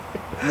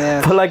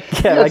Yeah. But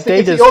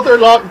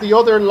the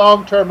other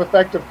long-term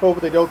effect of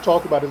COVID they don't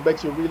talk about is it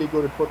makes you really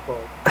good at football.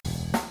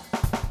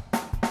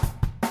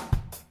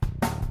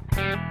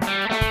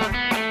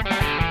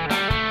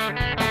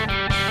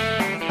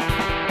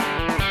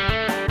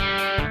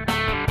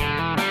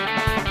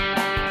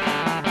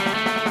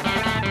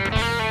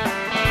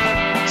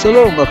 So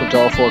hello and welcome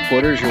to All Four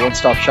Quarters, your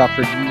one-stop shop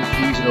for news,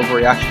 views and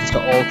overreactions to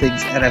all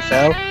things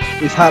NFL.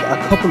 We've had a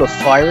couple of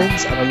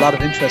firings and a lot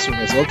of interesting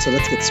results, so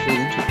let's get straight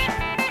into it.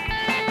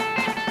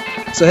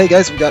 So hey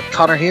guys, we've got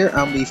Connor here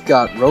and we've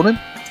got Ronan.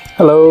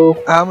 Hello.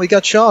 And we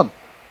got Sean.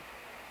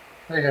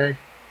 Hey.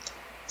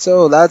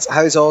 So lads,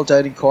 how's all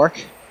down in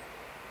Cork?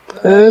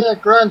 Yeah,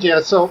 grand,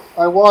 yeah. So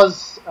I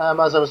was,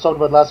 as I was talking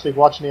about last week,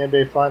 watching the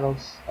NBA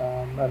Finals,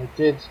 and it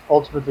did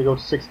ultimately go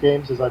to 6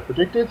 games as I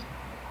predicted.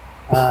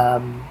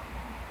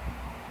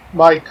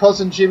 My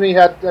cousin Jimmy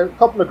had a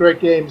couple of great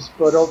games,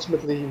 but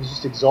ultimately he was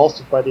just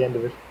exhausted by the end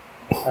of it,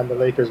 and the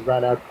Lakers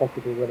ran out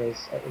comfortable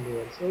winners in the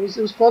end. So it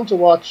was fun to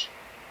watch,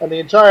 and the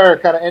entire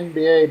kind of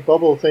NBA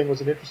bubble thing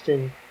was an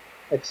interesting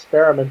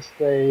experiment.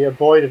 They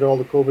avoided all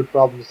the COVID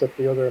problems that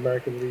the other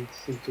American leagues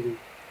seem to be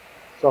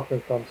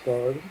suffering from.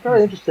 So it was a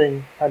very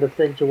interesting kind of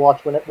thing to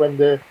watch when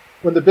the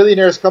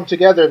billionaires come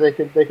together. They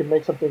can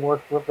make something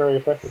work very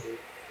effectively.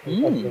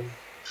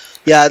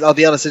 Yeah, I'll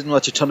be honest, I didn't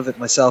watch a ton of it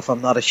myself.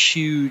 I'm not a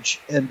huge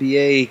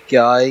NBA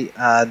guy,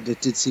 and it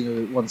did seem a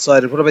bit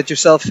one-sided. What about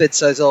yourself,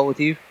 Fitz? How's all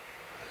with you?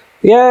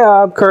 Yeah,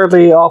 I'm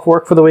currently off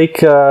work for the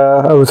week.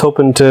 I was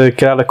hoping to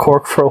get out of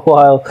Cork for a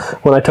while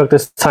when I took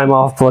this time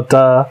off, but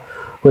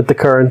with the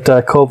current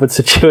COVID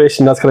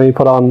situation, that's going to be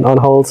put on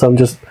hold. So I'm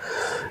just,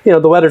 the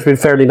weather's been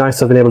fairly nice.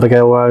 So I've been able to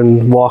go out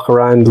and walk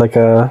around like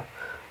a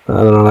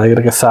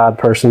sad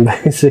person,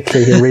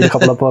 basically, and read a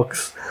couple of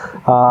books.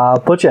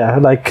 But yeah,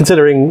 like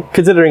considering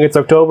it's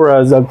October,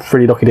 I'm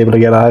pretty lucky to be able to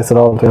get out at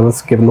all, to be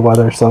honest, given the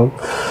weather. So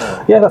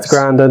yeah, that's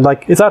grand. And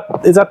like, is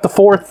that the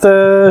fourth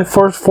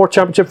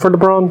championship for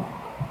LeBron?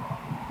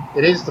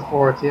 It is the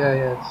fourth.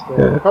 Yeah.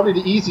 It's probably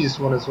the easiest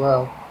one as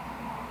well.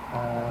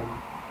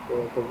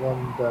 The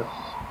one that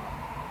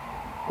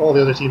all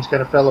the other teams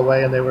kind of fell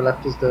away, and they were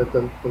left as the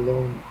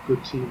lone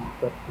good team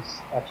that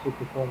was actually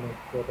performing.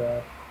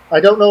 But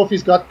I don't know if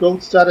he's got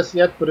GOAT status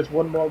yet, but it's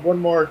one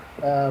more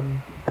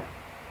kind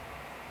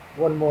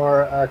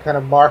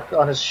of mark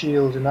on his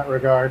shield in that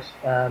regard.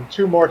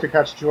 2 more to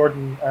catch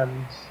Jordan,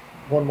 and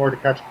 1 more to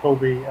catch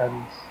Kobe,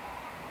 and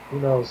who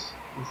knows?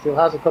 He still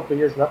has a couple of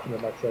years left in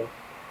him, I'd say.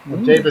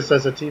 And Davis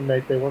as a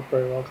teammate, they work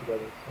very well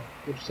together. So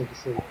interesting to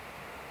see.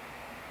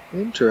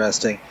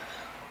 Interesting.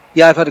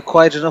 Yeah, I've had a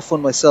quiet enough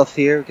one myself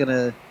here.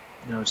 Gonna,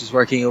 just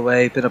working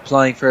away. Been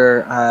applying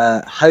for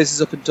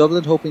houses up in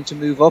Dublin, hoping to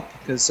move up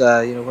because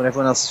when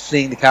everyone else is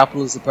fleeing the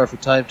capital is the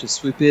perfect time to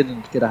swoop in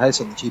and get a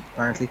house on the cheap,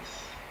 apparently.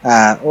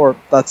 Or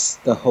that's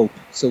the hope.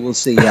 So we'll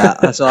see.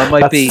 Yeah, so I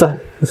might be.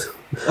 That's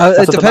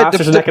what the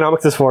Masters in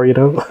Economics is for,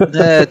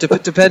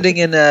 depending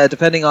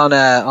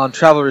on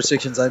travel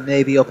restrictions, I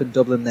may be up in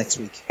Dublin next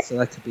week. So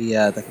that could be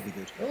good.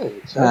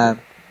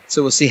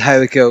 So we'll see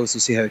how it goes.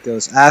 So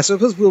I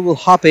suppose we'll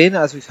hop in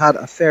as we've had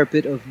a fair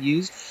bit of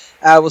news.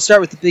 We'll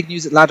start with the big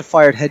news. Atlanta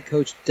fired head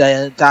coach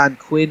Dan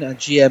Quinn and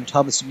GM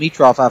Thomas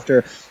Dimitroff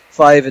after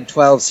 5 and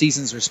 12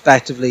 seasons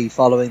respectively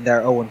following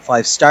their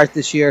 0-5 start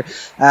this year.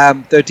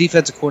 Their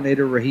defensive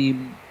coordinator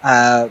Raheem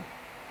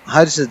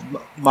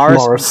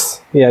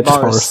Morris. Yeah,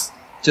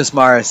 just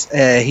Morris.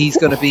 He's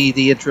going to be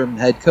the interim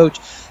head coach,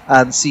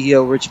 and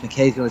CEO Rich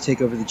McKay is going to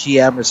take over the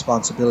GM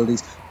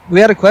responsibilities. We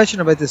had a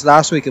question about this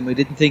last week, and we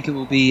didn't think it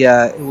would be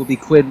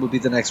Quinn would be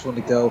the next one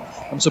to go.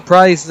 I'm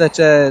surprised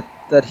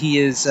that he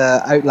is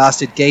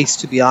outlasted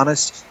Gase, to be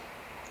honest.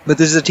 But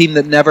this is a team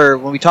that never,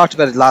 when we talked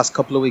about it last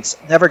couple of weeks,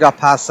 never got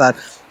past that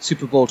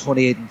Super Bowl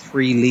 28-3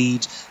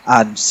 lead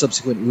and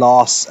subsequent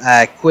loss.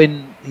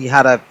 Quinn, he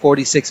had a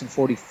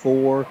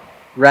 46-44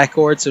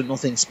 record, so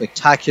nothing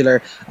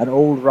spectacular. An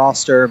old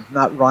roster,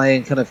 Matt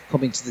Ryan kind of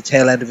coming to the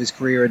tail end of his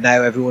career, and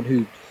now everyone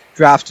who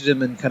drafted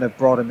him and kind of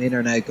brought him in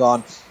are now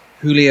gone.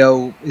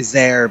 Julio is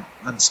there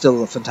and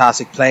still a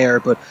fantastic player,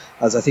 but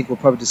as I think we'll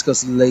probably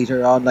discuss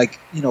later on,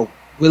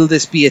 will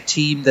this be a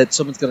team that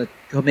someone's going to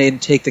come in,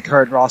 take the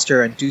current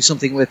roster and do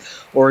something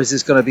with, or is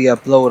this going to be a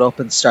blow it up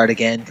and start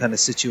again kind of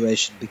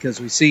situation? Because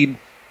we've seen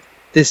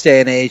this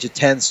day and age, it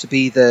tends to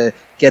be the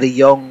get a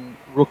young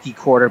rookie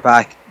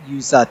quarterback,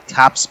 use that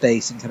cap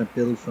space and kind of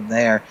build from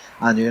there,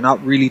 and you're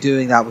not really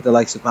doing that with the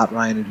likes of Matt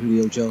Ryan and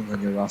Julio Jones on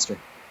your roster.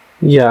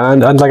 Yeah,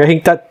 and like I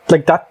think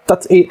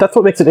that's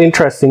what makes it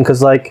interesting,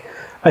 because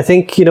I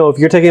think, if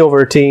you're taking over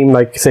a team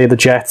like, say, the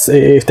Jets,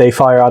 if they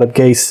fire Adam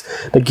Gase,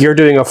 you're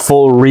doing a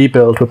full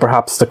rebuild with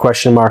perhaps the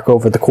question mark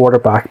over the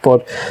quarterback.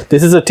 But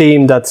this is a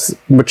team that's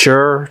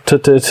mature,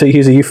 to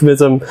use a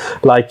euphemism.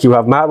 Like, you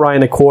have Matt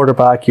Ryan at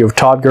quarterback, you have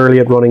Todd Gurley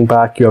at running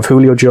back, you have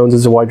Julio Jones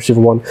as a wide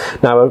receiver 1.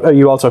 Now,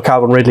 you also have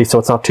Calvin Ridley, so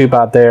it's not too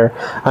bad there.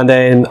 And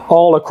then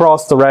all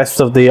across the rest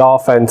of the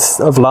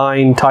offensive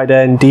line, tight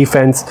end,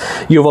 defense,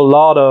 you have a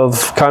lot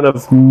of kind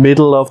of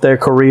middle of their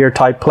career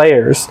type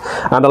players.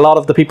 And a lot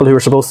of the people who are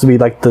supposed to be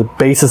like the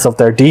basis of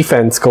their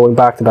defense going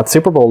back to that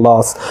Super Bowl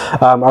loss,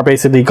 are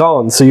basically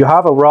gone. So you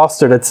have a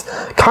roster that's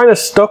kind of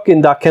stuck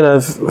in that kind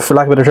of, for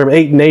lack of a better term,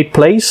 8-8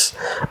 place.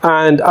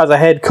 And as a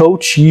head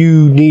coach,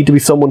 you need to be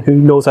someone who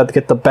knows how to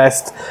get the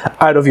best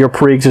out of your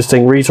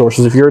pre-existing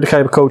resources. If you're the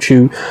kind of coach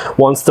who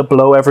wants to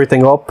blow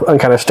everything up and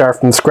kind of start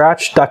from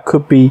scratch, that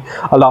could be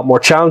a lot more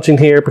challenging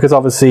here, because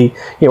obviously,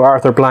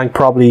 Arthur Blank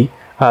probably,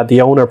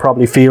 the owner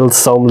probably feels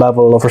some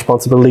level of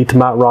responsibility to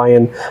Matt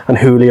Ryan and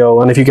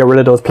Julio, and if you get rid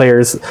of those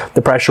players,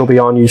 the pressure will be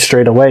on you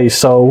straight away.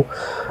 So,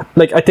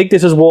 I think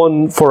this is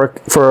one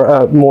for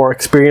a more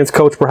experienced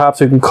coach, perhaps,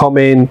 who can come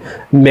in,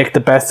 make the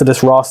best of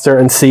this roster,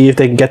 and see if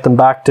they can get them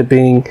back to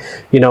being,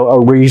 a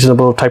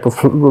reasonable type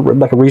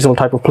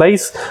of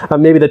place.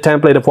 And maybe the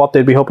template of what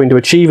they'd be hoping to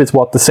achieve is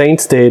what the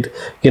Saints did,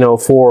 4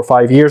 or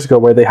 5 years ago,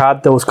 where they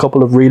had those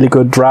couple of really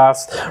good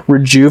drafts,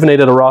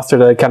 rejuvenated a roster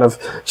that had kind of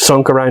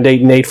sunk around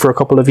 8-8 for a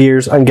couple of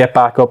years, and get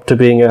back up to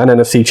being an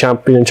NFC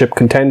championship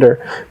contender,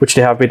 which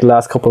they have been the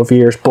last couple of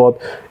years. But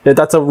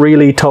that's a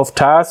really tough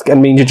task,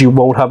 and means that you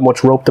won't have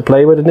much rope to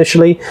play with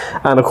initially.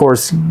 And of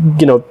course,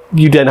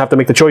 you then have to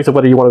make the choice of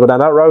whether you want to go down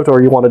that route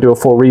or you want to do a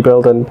full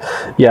rebuild. And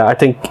yeah, I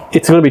think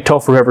it's going to be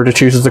tough for whoever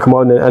chooses to come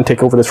on and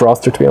take over this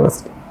roster, to be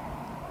honest.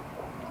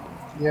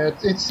 Yeah,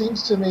 it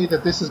seems to me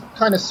that this is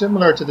kind of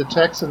similar to the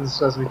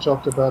Texans, as we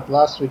talked about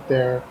last week.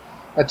 They're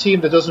a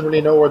team that doesn't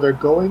really know where they're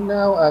going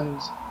now, and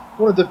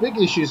one of the big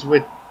issues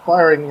with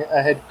firing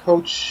a head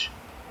coach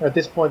at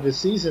this point of the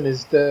season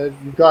is that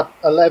you've got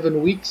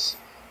 11 weeks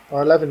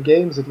or 11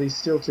 games at least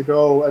still to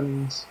go,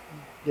 and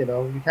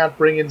you can't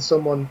bring in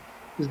someone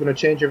who's going to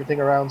change everything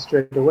around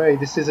straight away.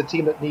 This is a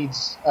team that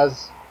needs,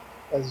 as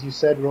you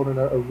said, Ronan,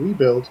 a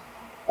rebuild.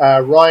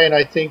 Ryan,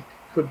 I think,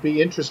 could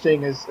be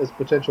interesting as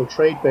potential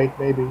trade bait,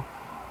 maybe,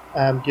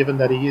 given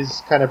that he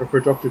is kind of a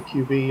productive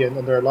QB,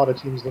 and there are a lot of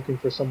teams looking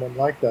for someone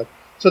like that.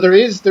 So there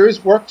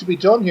is work to be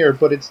done here,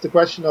 but it's the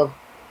question of,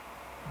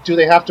 do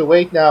they have to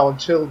wait now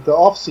until the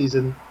off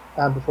season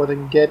before they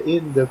can get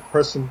in the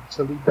person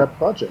to lead that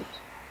project?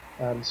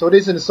 So it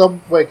is in some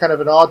way kind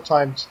of an odd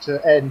time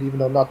to end, even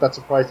though not that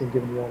surprising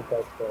given the own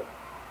price there.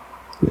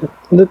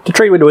 The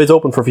trade window is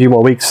open for a few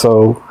more weeks,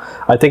 so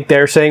I think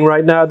they're saying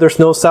right now there's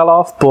no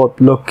sell-off. But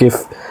look,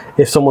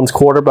 if someone's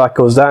quarterback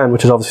goes down,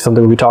 which is obviously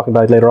something we'll be talking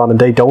about later on, and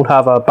they don't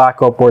have a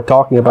backup worth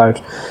talking about,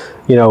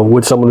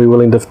 would someone be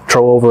willing to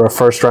throw over a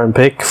first-round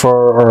pick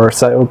or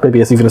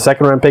maybe even a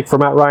second-round pick for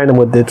Matt Ryan? And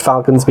would the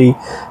Falcons be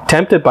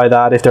tempted by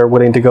that if they're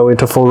willing to go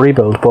into full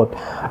rebuild? But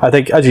I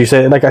think, as you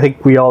say, I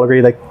think we all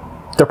agree,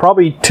 they're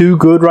probably too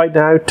good right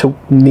now to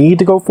need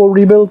to go full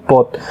rebuild.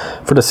 But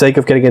for the sake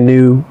of getting a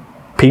new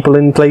people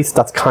in place,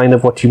 that's kind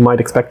of what you might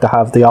expect to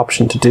have the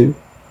option to do.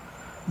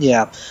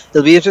 Yeah,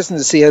 it'll be interesting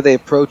to see how they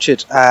approach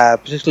it,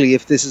 particularly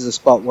if this is a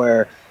spot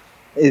where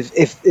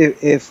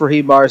if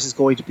Raheem Morris is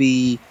going to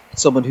be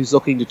someone who's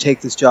looking to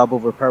take this job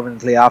over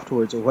permanently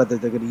afterwards, or whether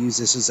they're going to use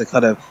this as a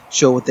kind of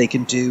show what they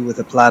can do with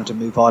a plan to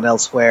move on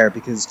elsewhere,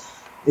 because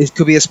it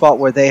could be a spot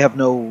where they have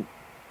no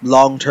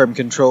long-term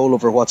control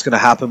over what's going to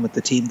happen with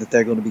the team that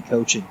they're going to be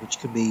coaching, which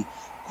can be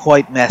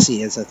quite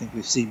messy, as I think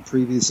we've seen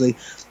previously.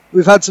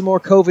 We've had some more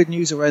COVID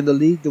news around the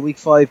league. The Week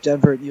 5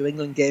 Denver-New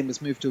England game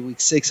was moved to Week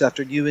 6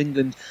 after New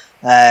England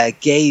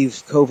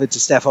gave COVID to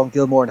Stephon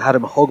Gilmore and had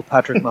him hug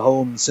Patrick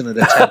Mahomes in an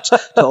attempt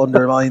to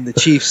undermine the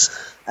Chiefs.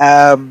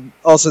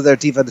 Also, their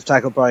defensive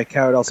tackle, Brian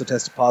Coward, also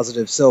tested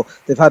positive. So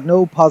they've had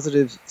no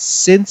positives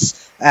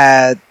since.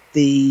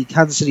 The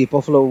Kansas City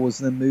Buffalo was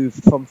then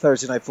moved from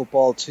Thursday Night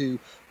Football to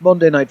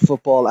Monday Night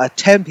Football at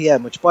 10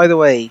 p.m, which, by the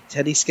way, to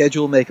any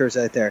schedule makers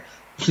out there,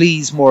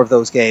 please, more of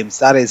those games.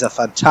 That is a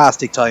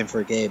fantastic time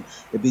for a game.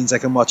 It means I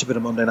can watch a bit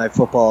of Monday Night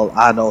Football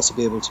and also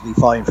be able to be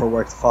fine for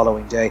work the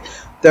following day.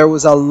 There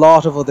was a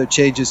lot of other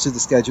changes to the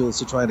schedules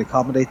to try and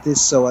accommodate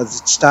this. So as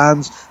it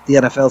stands, the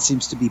NFL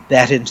seems to be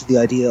bet into the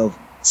idea of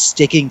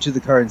sticking to the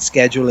current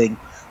scheduling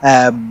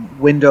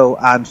window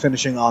and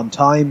finishing on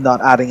time, not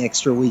adding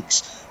extra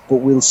weeks. But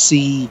we'll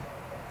see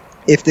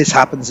if this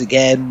happens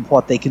again,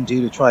 what they can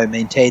do to try and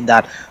maintain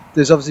that.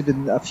 There's obviously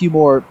been a few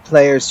more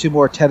players, 2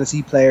 more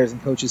Tennessee players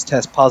and coaches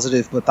test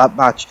positive, but that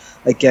match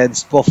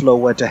against Buffalo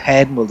went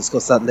ahead, and we'll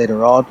discuss that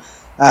later on.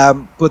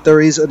 But there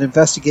is an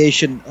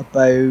investigation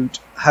about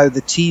how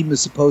the team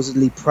is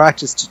supposedly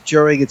practiced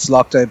during its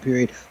lockdown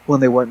period when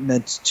they weren't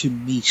meant to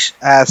meet.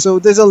 So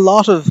there's a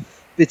lot of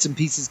bits and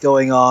pieces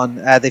going on.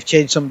 They've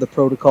changed some of the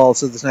protocols,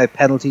 so there's now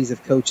penalties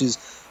if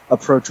coaches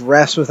approach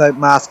refs without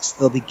masks.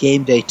 There'll be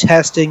game day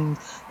testing.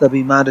 There'll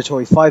be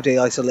mandatory 5-day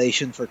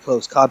isolation for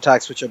close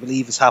contacts, which I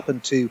believe has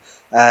happened to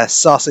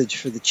Sausage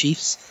for the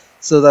Chiefs.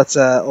 So that's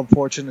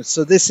unfortunate.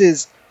 So this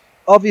is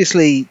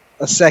obviously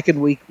a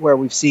second week where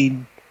we've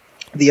seen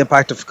the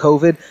impact of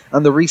COVID,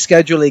 and the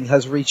rescheduling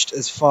has reached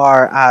as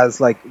far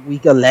as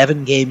week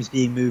 11 games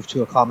being moved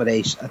to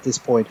accommodate at this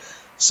point.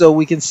 So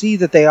we can see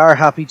that they are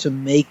happy to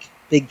make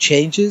big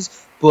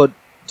changes, but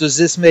does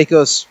this make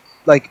us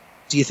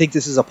do you think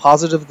this is a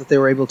positive that they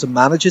were able to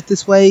manage it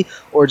this way,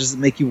 or does it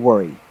make you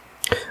worry?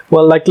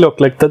 Well, look,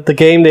 the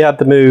game they had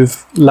to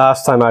move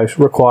last time out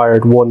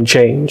required one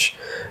change.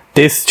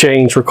 this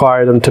change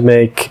required them to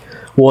make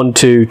 1,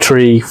 2,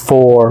 3,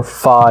 4,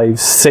 5,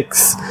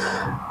 6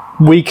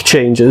 week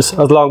changes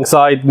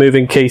alongside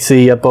moving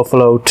KC at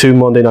Buffalo to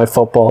Monday Night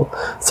Football.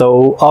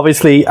 So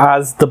obviously,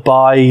 as the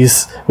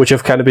buys, which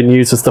have kind of been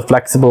used as the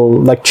flexible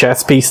like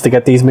chess piece to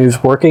get these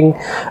moves working,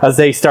 as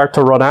they start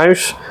to run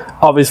out,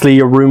 obviously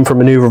your room for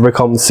maneuver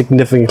becomes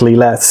significantly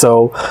less.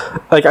 So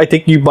like I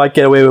think you might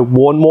get away with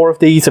one more of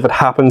these if it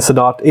happens to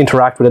not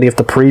interact with any of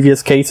the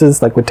previous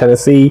cases, like with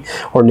Tennessee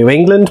or New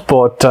England,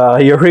 but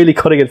you're really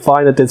cutting it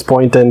fine at this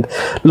point. And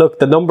look,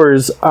 the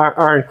numbers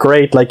aren't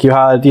great. Like you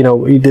have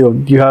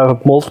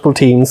multiple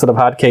teams that have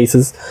had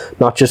cases,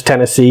 not just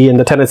Tennessee. In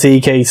the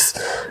Tennessee case,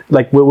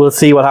 like we'll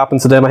see what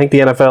happens to them. I think the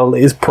NFL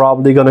is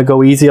probably going to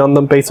go easy on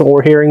them based on what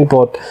we're hearing,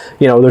 but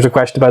there's a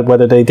question about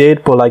whether they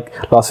did. But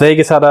like Las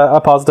Vegas had a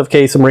positive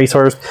case in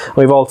Racehurst.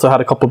 We've also had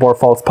a couple more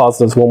false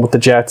positives, one with the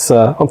Jets.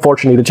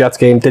 Unfortunately, the Jets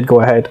game did go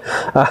ahead.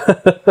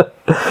 But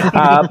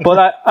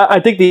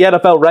I think the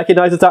NFL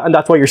recognizes that, and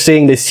that's why you're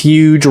seeing this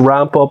huge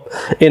ramp up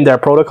in their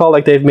protocol.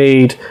 Like they've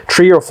made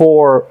 3 or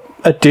 4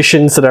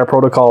 additions to their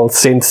protocol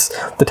since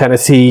the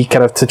Tennessee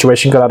kind of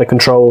situation got out of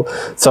control.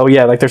 So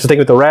yeah, like there's a thing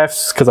with the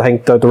refs, because I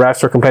think the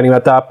refs are complaining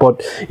about that,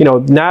 but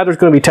now there's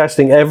going to be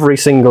testing every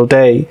single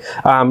day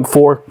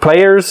for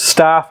players,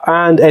 staff,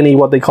 and any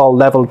what they call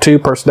level 2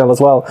 personnel as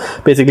well.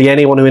 Basically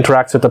anyone who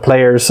interacts with the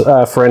players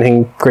for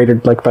anything greater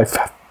by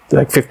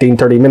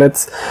 15-30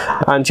 minutes.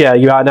 And yeah,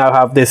 you now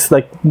have this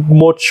like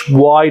much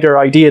wider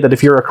idea that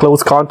if you're a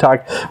close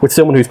contact with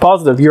someone who's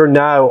positive, you're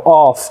now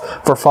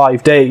off for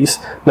 5 days.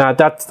 Now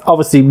that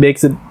obviously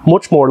makes it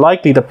much more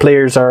likely that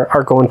players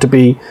are going to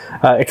be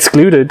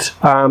excluded,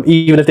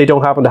 even if they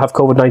don't happen to have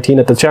COVID-19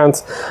 at the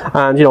chance.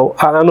 And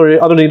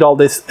underneath all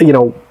this,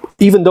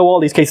 even though all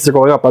these cases are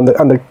going up and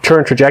the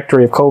current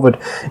trajectory of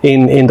COVID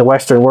in the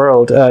Western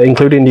world,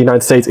 including the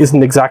United States,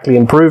 isn't exactly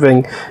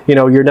improving,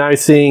 you're now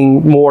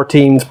seeing more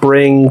teams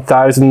bring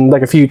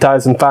a few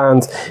thousand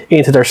fans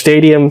into their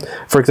stadium.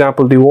 For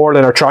example, New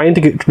Orleans are trying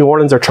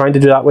to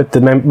do that with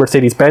the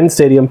Mercedes-Benz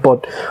Stadium,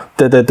 but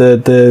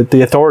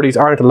the authorities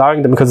aren't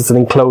allowing them because it's an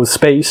enclosed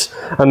space.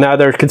 And now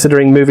they're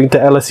considering moving to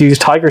LSU's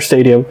Tiger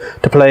Stadium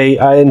to play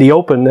in the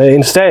open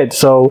instead.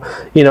 So,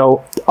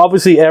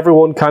 obviously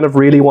everyone kind of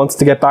really wants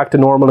to get back to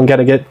normal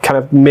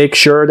and make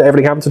sure that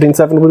everything happens within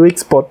 7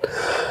 weeks, but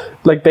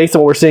like based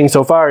on what we're seeing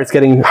so far, it's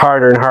getting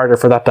harder and harder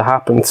for that to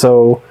happen.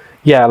 So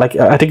yeah, like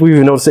I think we've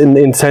noticed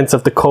in sense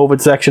of the COVID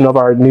section of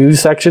our news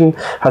section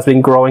has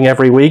been growing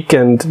every week,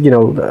 and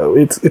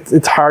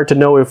it's hard to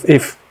know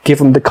if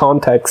given the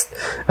context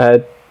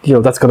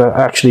that's going to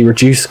actually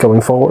reduce going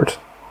forward.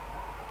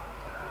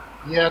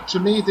 Yeah, to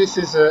me this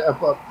is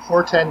a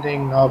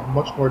portending of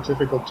much more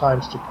difficult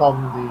times to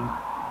come.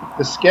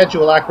 The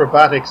schedule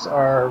acrobatics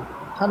are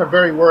kind of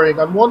very worrying.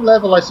 On one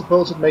level, I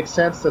suppose it makes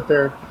sense that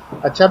they're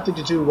attempting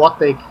to do what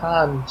they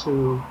can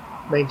to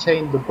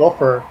maintain the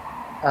buffer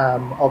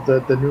of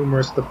the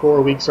numerous, the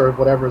 4 weeks or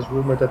whatever is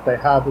rumored that they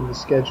have in the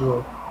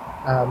schedule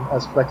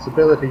as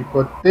flexibility.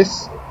 But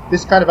this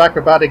kind of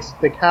acrobatics,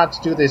 they can't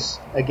do this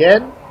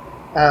again,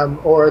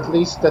 or at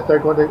least that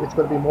it's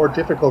going to be more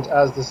difficult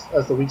as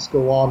the weeks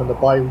go on and the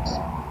bye weeks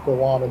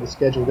go on and the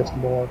schedule gets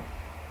more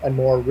and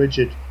more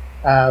rigid.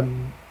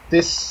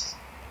 This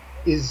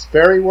is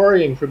very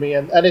worrying for me,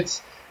 and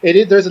there's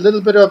a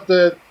little bit of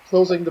the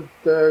closing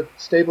the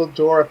stable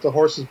door if the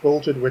horse is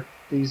bolted with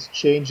these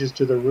changes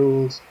to the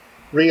rules,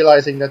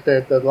 realizing that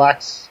the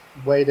lax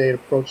way they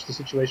approached the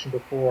situation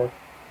before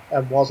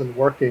wasn't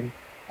working.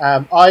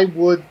 I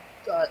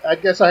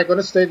guess I'm going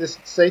to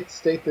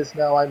state this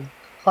now. I'm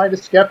kind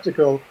of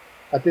skeptical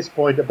at this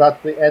point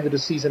about the end of the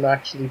season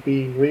actually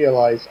being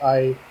realized.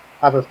 I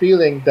have a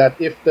feeling that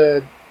if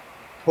the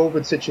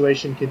COVID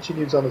situation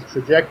continues on its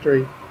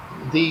trajectory,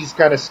 these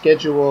kind of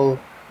schedule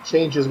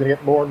changes are going to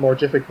get more and more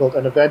difficult,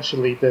 and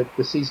eventually the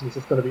season is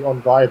just going to be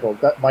unviable.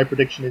 That my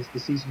prediction is the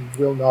season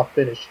will not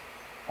finish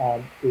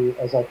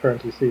as I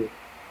currently see it.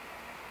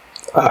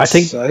 I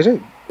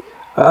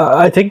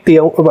think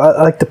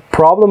the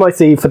problem I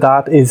see for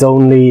that is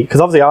only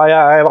because obviously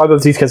I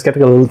was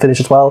skeptical it'll finish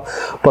as well,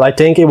 but I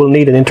think it will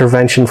need an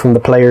intervention from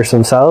the players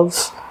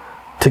themselves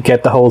to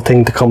get the whole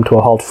thing to come to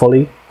a halt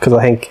fully. Because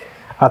I think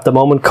at the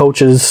moment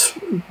coaches,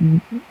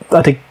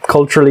 I think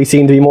culturally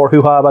seem to be more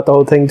hoo-ha about the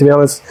whole thing, to be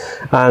honest,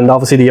 and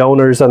obviously the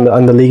owners and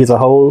the league as a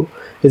whole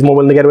is more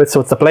willing to get it with. So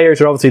it's the players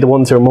who are obviously the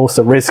ones who are most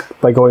at risk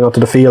by going onto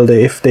the field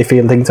if they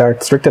feel things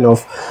aren't strict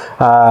enough,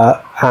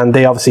 and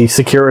they obviously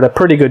secured a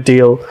pretty good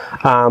deal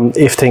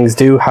if things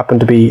do happen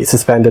to be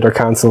suspended or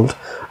cancelled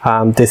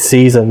this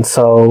season.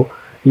 So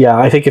yeah,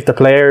 I think if the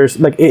players,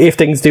 if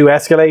things do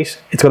escalate,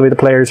 it's going to be the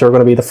players who are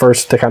going to be the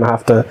first to kind of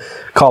have to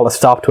call a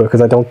stop to it,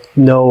 because I don't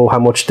know how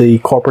much the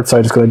corporate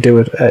side is going to do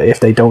it if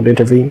they don't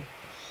intervene.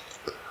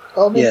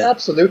 I mean,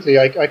 absolutely.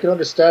 I can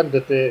understand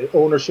that the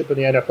ownership in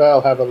the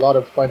NFL have a lot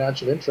of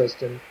financial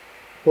interest in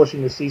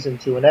pushing the season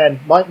to an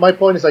end. My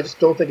point is I just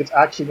don't think it's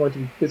actually going to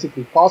be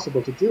physically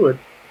possible to do it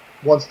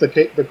once the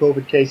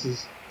COVID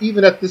cases,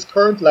 even at this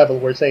current level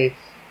where, say,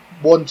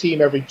 one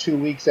team every 2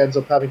 weeks ends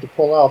up having to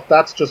pull off.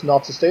 That's just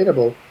not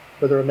sustainable.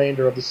 for the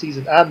remainder of the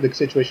season, and the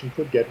situation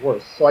could get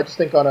worse. So I just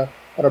think on a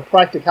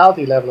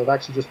practicality level, it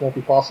actually just won't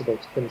be possible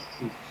to finish the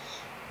season.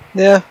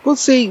 Yeah, we'll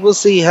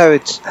see how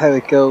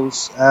it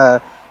goes.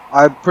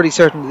 I'm pretty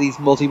certain that these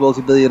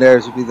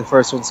multi-billionaires will be the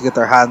first ones to get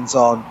their hands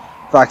on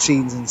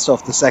vaccines and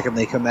stuff the second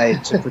they come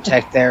out to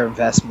protect their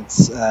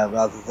investments,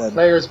 rather than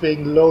players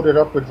being loaded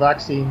up with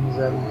vaccines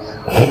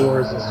and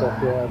cures and stuff.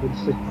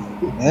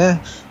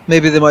 Yeah,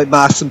 maybe they might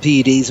mask some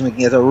PEDs and we can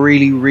get a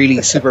really,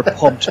 really super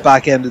pumped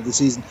back end of the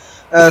season.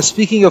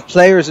 Speaking of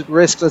players at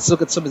risk, let's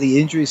look at some of the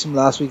injuries from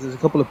last week. There's a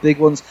couple of big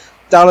ones.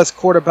 Dallas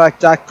quarterback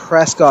Dak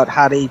Prescott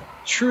had a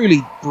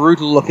truly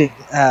brutal looking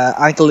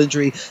ankle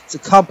injury. It's a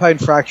compound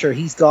fracture.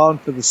 He's gone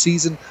for the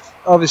season.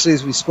 Obviously,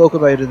 as we spoke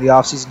about in the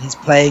offseason, he's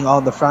playing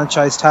on the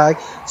franchise tag,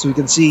 so we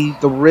can see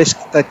the risk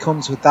that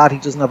comes with that. He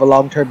doesn't have a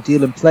long-term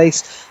deal in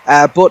place,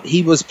 but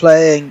he was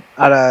playing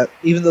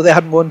even though they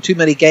hadn't won too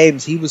many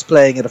games, he was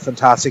playing at a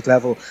fantastic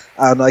level,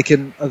 and I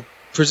can,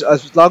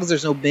 as long as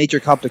there's no major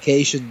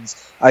complications,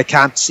 I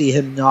can't see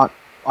him not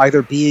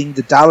either being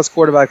the Dallas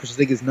quarterback, which I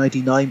think is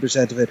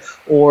 99% of it,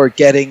 or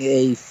getting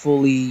a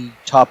fully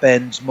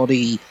top-end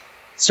money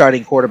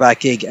starting quarterback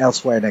gig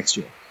elsewhere next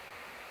year.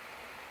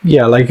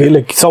 Yeah,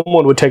 like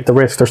someone would take the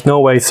risk. There's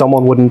no way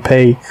someone wouldn't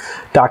pay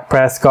Dak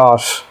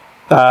Prescott,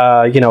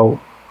 3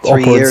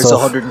 years,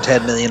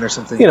 110 million or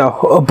something.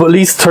 But at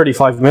least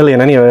 35 million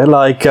anyway,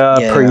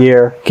 per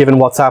year, given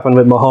what's happened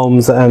with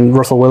Mahomes and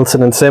Russell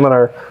Wilson and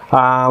similar.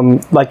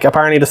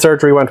 Apparently the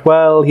surgery went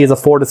well. He has a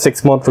 4 to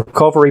 6 month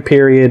recovery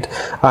period.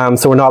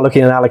 So we're not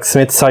looking at Alex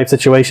Smith type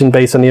situation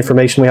based on the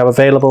information we have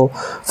available.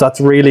 So that's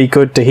really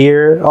good to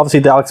hear. Obviously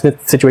the Alex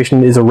Smith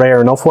situation is a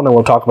rare enough one, and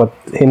we'll talk about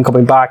him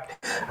coming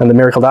back and the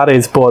miracle that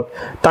is. But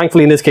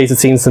thankfully in this case it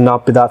seems to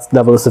not be that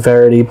level of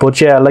severity.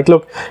 But yeah,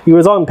 look, he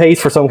was on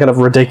pace for some kind of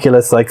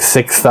ridiculous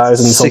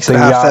 6,000 something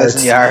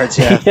yards.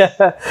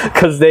 Yeah,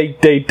 because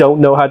they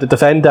don't know how to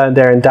defend down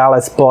there in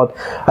Dallas. But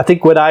I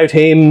think without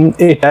him,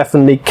 it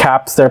definitely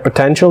caps their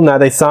potential. Now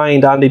they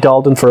signed Andy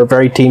Dalton for a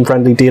very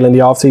team-friendly deal in the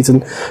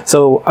offseason,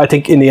 so I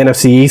think in the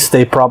NFC East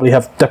they're probably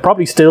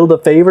still the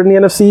favourite in the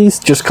NFC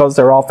East just because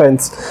their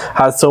offense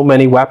has so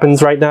many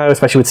weapons right now,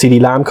 especially with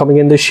CeeDee Lamb coming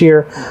in this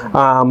year.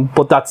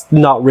 But that's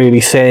not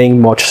really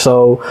saying much.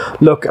 So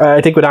look,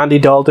 I think with Andy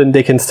Dalton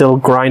they can still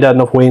grind out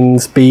enough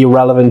wins, be a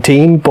relevant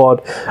team,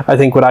 but I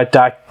think without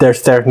Dak, they're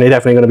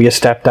definitely going to be a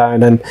step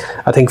down. And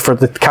I think for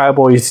the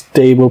Cowboys,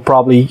 they will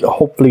probably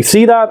hopefully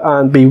see that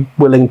and be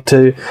willing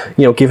to,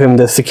 give him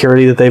the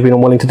security that they've been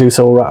unwilling to do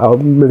so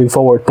moving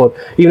forward. But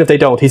even if they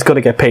don't, he's going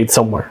to get paid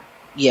somewhere.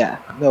 Yeah,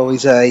 no,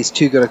 he's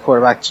too good a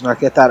quarterback to not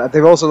get that.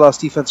 They've also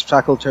lost defensive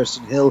tackle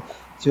Thurston Hill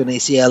to an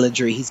ACL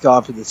injury. He's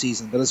gone for the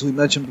season. But as we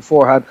mentioned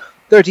beforehand,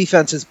 their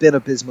defense has been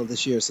abysmal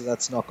this year, so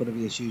that's not going to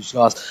be a huge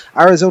loss.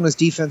 Arizona's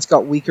defense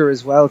got weaker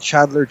as well.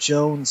 Chandler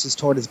Jones has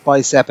torn his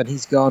bicep and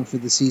he's gone for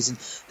the season.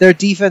 Their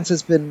defense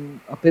has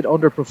been a bit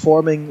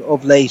underperforming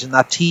of late, and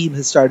that team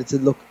has started to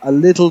look a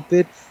little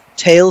bit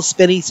tail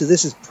spinny, so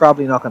this is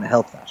probably not going to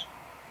help that.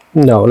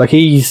 No,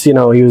 he was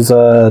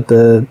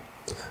the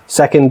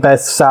second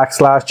best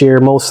sacks last year,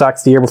 most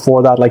sacks the year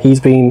before that. He's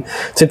been,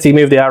 since he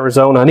moved to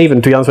Arizona, and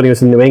even to be honest when he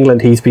was in New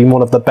England, he's been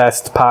one of the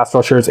best pass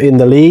rushers in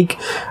the league,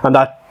 and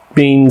that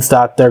means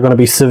that they're going to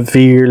be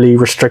severely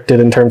restricted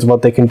in terms of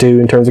what they can do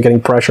in terms of getting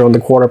pressure on the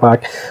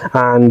quarterback.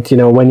 And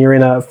when you're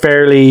in a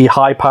fairly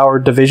high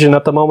powered division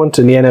at the moment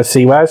in the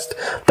NFC West,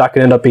 that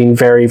can end up being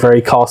very,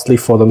 very costly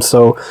for them.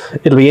 So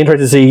it'll be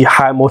interesting to see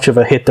how much of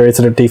a hit there is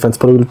to their defense,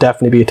 but it will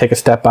definitely take a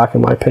step back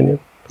in my opinion.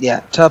 Yeah,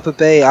 Tampa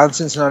Bay and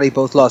Cincinnati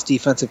both lost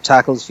defensive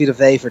tackles. Vita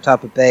Vea for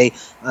Tampa Bay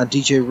and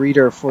DJ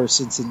Reader for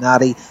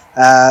Cincinnati.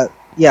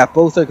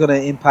 Both are going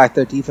to impact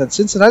their defense.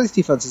 Cincinnati's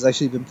defense has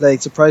actually been playing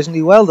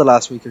surprisingly well the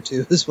last week or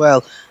two as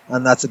well,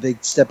 and that's a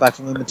big step back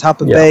from them. In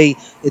Tampa Bay,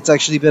 it's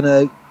actually been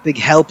a big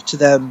help to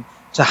them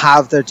to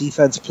have their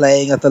defense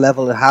playing at the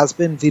level it has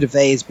been. Vita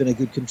Vea has been a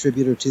good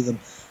contributor to them,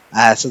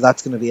 so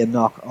that's going to be a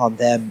knock on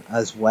them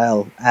as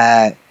well.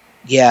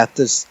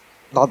 There's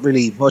not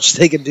really much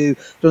they can do.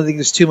 I don't think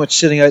there's too much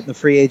sitting out in the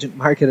free agent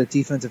market at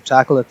defensive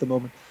tackle at the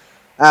moment.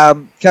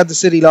 Kansas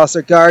City lost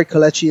their guard,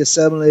 Kelechi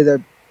Osemele,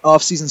 their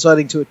off-season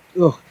signing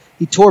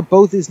he tore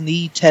both his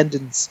knee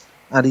tendons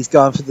and he's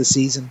gone for the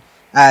season.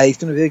 He's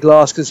going to be a big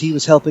loss because he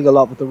was helping a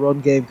lot with the run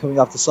game coming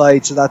off the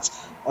side. So that's,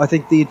 I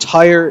think, the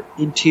entire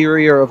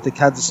interior of the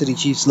Kansas City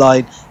Chiefs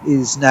line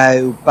is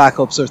now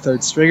backups or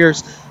third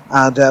stringers.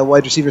 And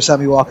wide receiver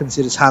Sammy Watkins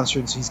hit his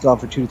hamstring, so he's gone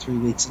for 2 to 3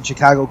 weeks. And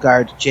Chicago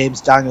guard James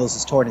Daniels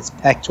has torn his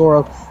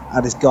pectoral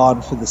and is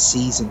gone for the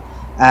season.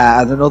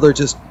 And another,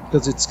 just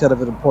because it's kind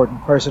of an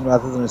important person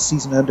rather than a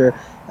season ender,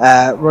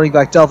 running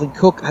back Dalvin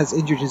Cook has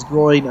injured his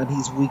groin and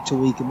he's week to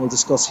week, and we'll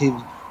discuss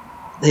him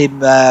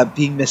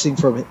being missing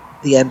from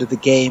the end of the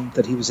game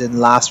that he was in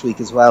last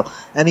week as well.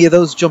 Any of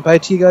those jump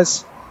out to you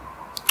guys?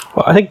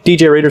 Well, I think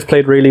DJ Reader's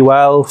played really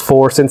well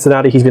for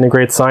Cincinnati. He's been a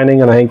great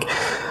signing, and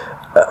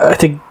I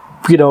think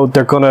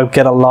they're going to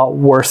get a lot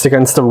worse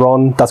against the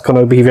run. That's going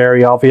to be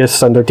very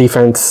obvious, and their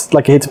defense,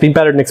 like, it's been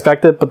better than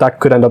expected, but that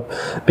could end up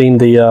being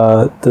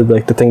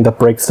the thing that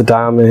breaks the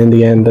dam in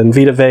the end. And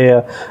Vita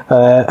Vea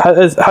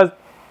has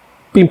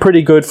been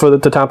pretty good for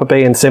the Tampa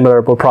Bay, and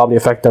similar will probably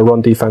affect their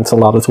run defense a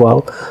lot as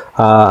well.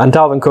 And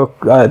Dalvin Cook,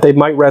 they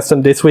might rest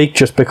him this week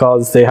just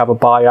because they have a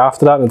bye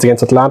after that, and it's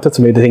against Atlanta,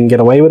 so maybe they can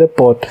get away with it.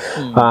 But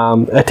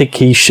I think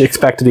he's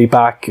expected to be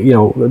back.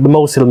 The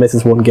most he'll miss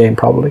is one game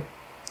probably.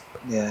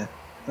 Yeah.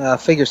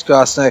 Fingers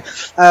crossed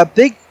now.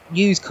 Big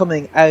news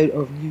coming out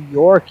of New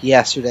York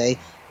yesterday.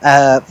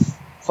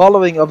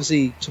 Following,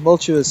 obviously,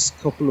 tumultuous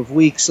couple of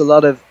weeks, a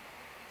lot of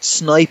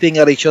sniping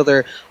at each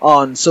other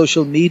on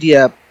social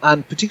media,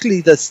 and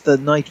particularly the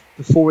night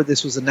before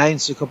this was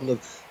announced, a couple of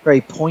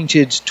very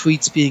pointed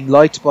tweets being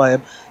liked by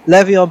him.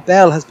 Le'Veon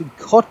Bell has been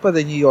cut by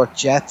the New York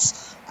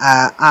Jets,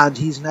 and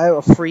he's now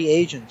a free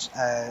agent.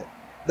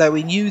 Now,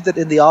 we knew that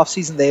in the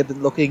offseason they had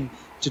been looking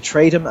to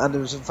trade him, and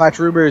there was in fact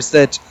rumours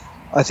that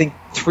I think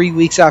 3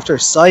 weeks after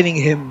signing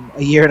him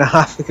a year and a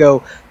half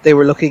ago, they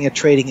were looking at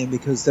trading him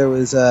because there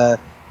was a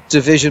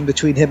division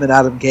between him and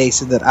Adam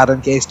Gase, and that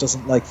Adam Gase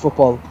doesn't like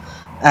football.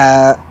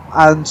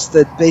 And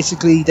that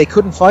basically they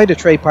couldn't find a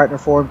trade partner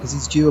for him because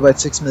he's due about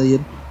 $6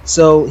 million.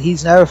 So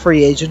he's now a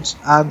free agent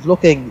and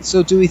looking.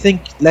 So do we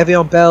think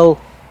Le'Veon Bell,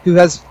 who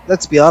has,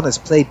 let's be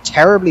honest, played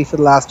terribly for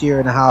the last year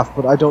and a half,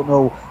 but I don't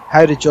know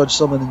how to judge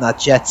someone in that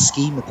Jets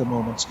scheme at the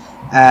moment,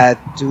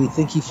 do we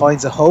think he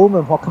finds a home,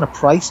 and what kind of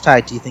price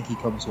tag do you think he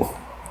comes with?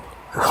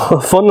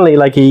 Funnily,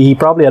 like, he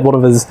probably had one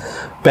of his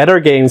better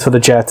games for the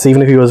Jets,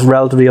 even if he was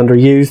relatively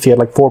underused. He had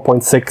like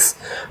 4.6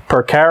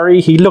 per carry.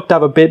 He looked to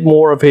have a bit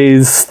more of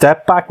his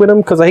step back with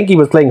him, because I think he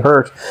was playing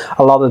hurt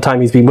a lot of the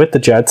time he's been with the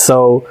Jets.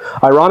 So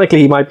ironically,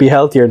 he might be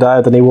healthier now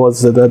than he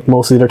was at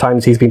most of the other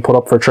times he's been put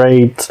up for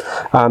trades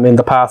in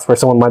the past, where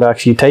someone might have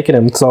actually taken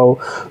him.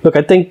 So look,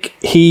 I think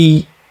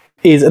he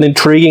is an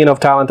intriguing enough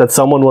talent that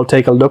someone will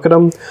take a look at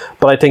him,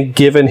 but I think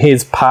given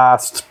his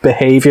past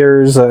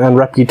behaviours and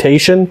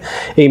reputation,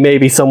 he may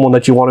be someone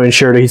that you want to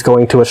ensure that he's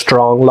going to a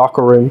strong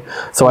locker room.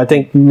 So I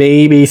think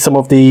maybe some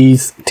of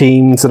these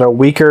teams that are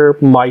weaker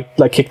might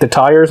like kick the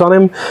tires on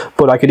him,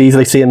 but I could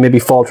easily see him maybe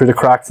fall through the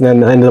cracks and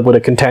then end up with a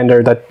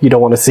contender that you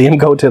don't want to see him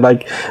go to,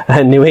 like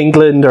New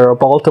England or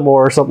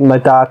Baltimore or something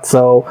like that.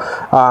 So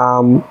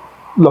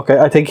look,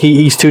 I think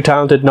he's too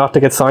talented not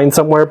to get signed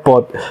somewhere,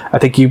 but I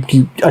think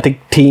I think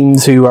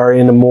teams who are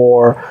in a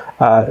more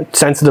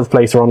sensitive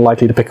place are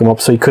unlikely to pick him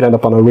up. So he could end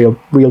up on a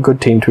real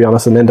good team, to be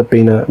honest, and end up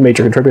being a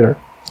major contributor.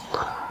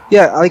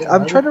 Yeah,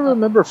 I'm trying to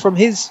remember from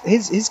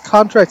his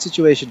contract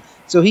situation.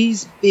 So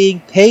he's being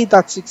paid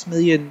that $6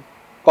 million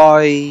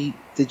by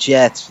the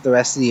Jets for the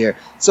rest of the year.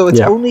 So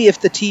it's only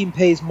if the team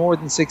pays more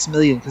than $6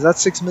 million, because that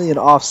 $6 million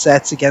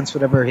offsets against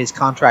whatever his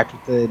contract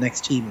with the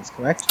next team is,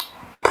 correct?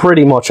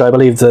 Pretty much, I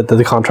believe that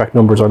the contract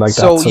numbers are like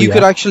that. So you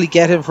could actually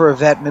get him for a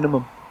vet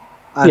minimum,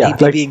 and he'd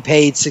be being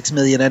paid $6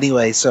 million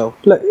anyway. So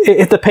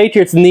if the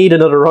Patriots need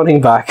another running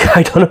back,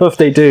 I don't know if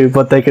they do,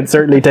 but they can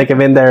certainly take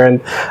him in there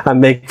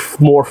and make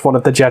more fun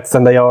of the Jets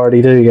than they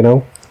already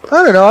do.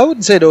 I don't know. I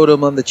wouldn't say no to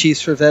him on the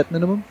Chiefs for vet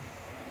minimum.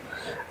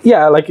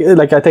 Yeah, like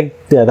I think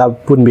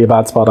that wouldn't be a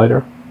bad spot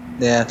either.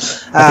 Yeah,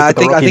 I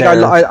think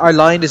our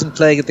line isn't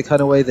playing it the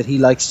kind of way that he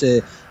likes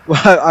to.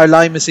 Our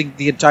line missing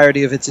the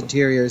entirety of its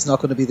interior is not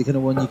going to be the kind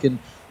of one you can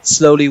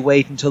slowly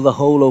wait until the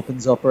hole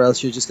opens up, or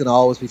else you're just going to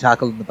always be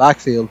tackled in the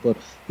backfield. But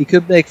he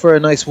could make for a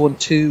nice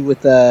 1-2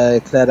 with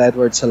Clyde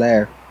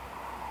Edwards-Helaire.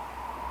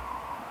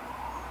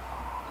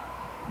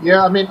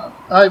 Yeah, I mean,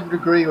 I would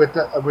agree with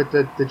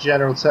the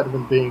general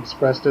sentiment being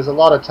expressed. There's a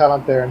lot of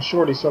talent there, and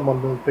surely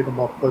someone will pick him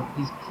up. But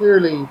he's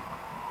clearly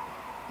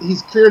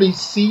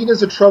seen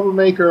as a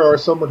troublemaker, or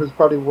someone who's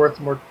probably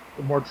worth more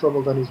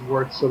trouble than he's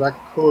worth. So that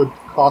could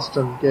cost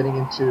him getting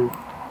into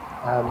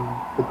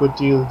the good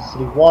deals that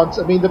he wants.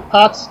 I mean, the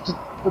Pats.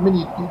 I mean,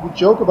 you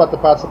joke about the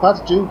Pats. The Pats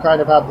do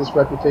kind of have this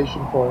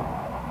reputation for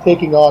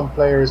taking on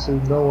players who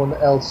no one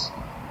else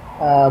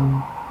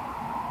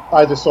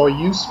either saw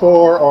use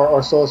for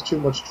or saw as too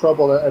much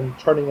trouble, and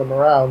turning them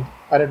around.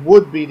 And it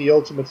would be the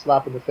ultimate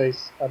slap in the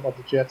face of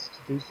the Jets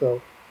to do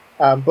so.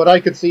 But I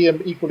could see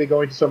him equally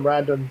going to some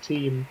random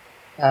team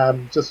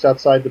just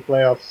outside the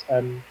playoffs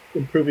and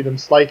improving them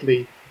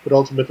slightly, but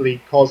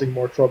ultimately causing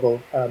more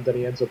trouble than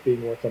he ends up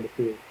being worth on the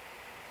field.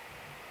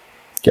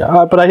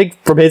 Yeah, but I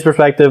think from his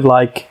perspective,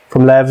 like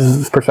from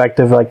Lev's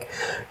perspective, like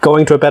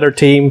going to a better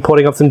team,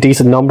 putting up some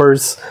decent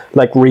numbers,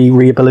 like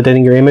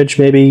rehabilitating your image,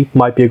 maybe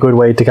might be a good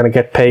way to kind of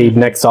get paid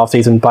next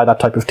offseason by that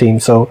type of team.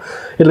 So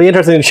it'll be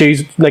interesting to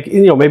choose, like,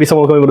 maybe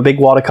someone going with a big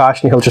wad of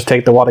cash and he'll just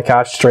take the wad of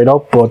cash straight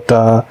up. But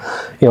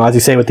as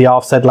you say, with the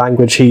offset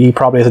language, he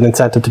probably has an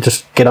incentive to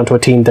just get onto a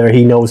team there.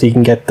 He knows he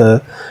can get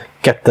the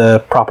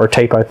proper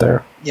tape out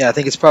there. Yeah, I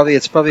think it's probably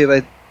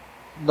about.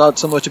 Not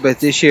so much about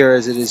this year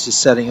as it is just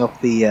setting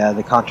up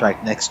the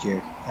contract next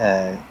year.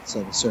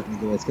 So that's certainly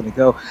the way it's going to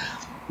go.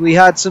 We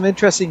had some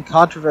interesting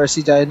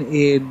controversy down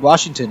in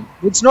Washington.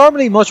 It's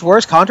normally much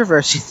worse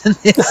controversy than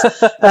this.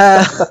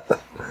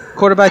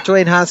 quarterback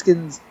Dwayne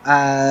Haskins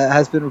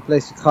has been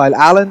replaced with Kyle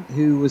Allen,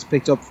 who was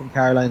picked up from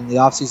Carolina in the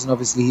offseason.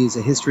 Obviously, he has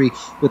a history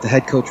with the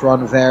head coach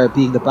Ron Rivera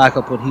being the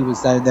backup when he was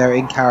down there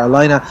in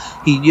Carolina.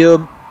 He knew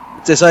him,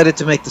 decided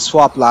to make the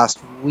swap last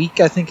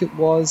week, I think it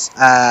was.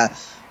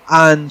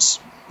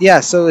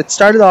 So it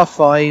started off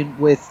fine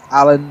with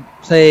Allen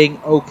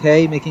playing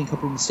okay, making a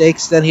couple of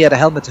mistakes. Then he had a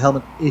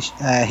helmet-to-helmet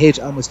hit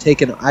and was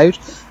taken out.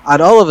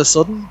 And all of a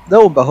sudden,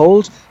 lo and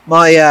behold,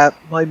 my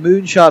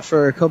moonshot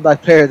for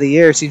comeback player of the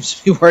year seems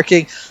to be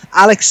working.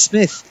 Alex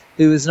Smith,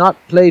 who has not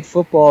played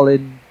football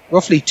in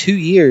roughly 2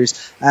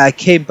 years,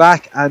 came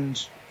back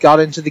and got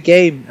into the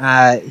game.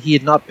 He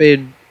had not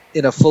been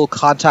in a full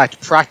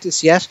contact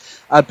practice yet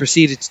and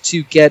proceeded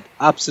to get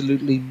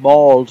absolutely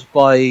mauled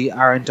by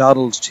Aaron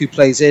Donald 2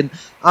 plays in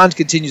and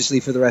continuously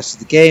for the rest of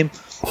the game.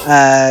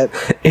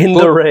 In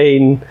the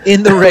rain.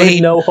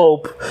 No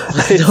hope.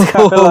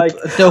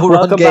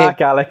 Welcome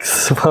back,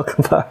 Alex.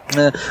 Welcome back.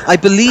 I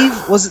believe,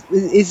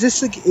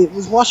 it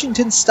was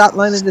Washington's stat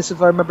line in this,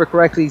 if I remember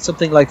correctly,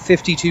 something like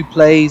 52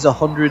 plays,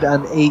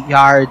 108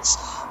 yards.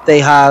 They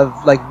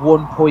have like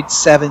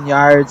 1.7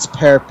 yards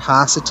per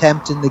pass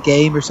attempt in the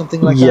game or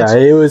something like that. Yeah,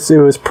 it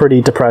was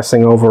pretty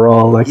depressing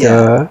overall. We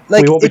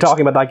won't be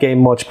talking about that game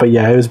much, but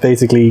yeah, it was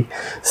basically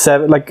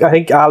 7. Like, I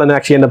think Allen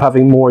actually ended up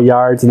having more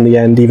yards in the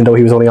end, even though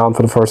he was only on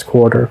for the first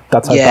quarter.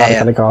 That's how bad it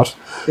kind of got.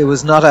 It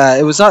was not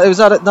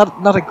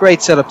a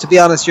great setup. To be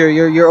honest,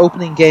 your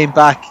opening game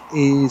back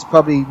is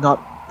probably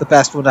not the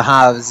best one to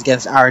have, is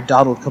against Aaron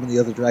Donald coming the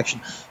other direction.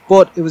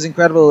 But it was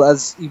incredible,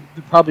 as you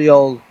probably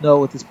all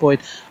know at this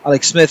point.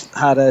 Alex Smith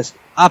had an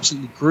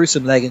absolutely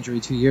gruesome leg injury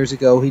 2 years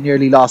ago. He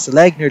nearly lost a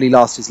leg, nearly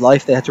lost his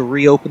life. They had to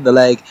reopen the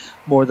leg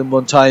more than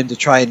one time to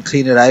try and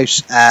clean it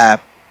out.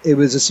 It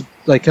was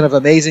kind of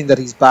amazing that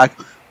he's back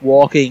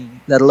walking,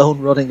 let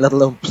alone running, let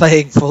alone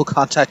playing full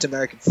contact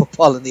American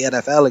football in the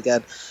NFL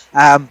again.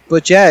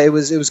 But yeah, it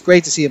was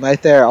great to see him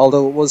out there,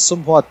 although it was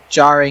somewhat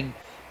jarring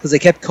because they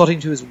kept cutting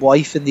to his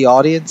wife in the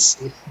audience,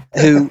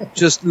 who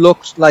just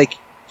looked like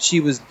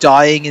she was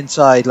dying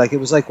inside. Like, it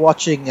was like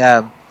watching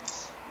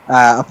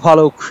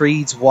Apollo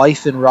Creed's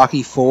wife in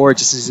Rocky IV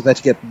just as he's about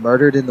to get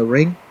murdered in the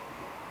ring.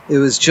 It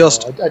was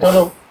just... I don't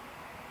know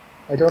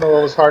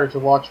what was harder to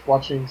watch,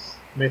 watching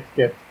Smith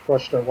get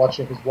crushed or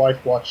watching his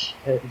wife watch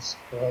his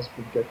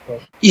husband get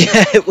crushed.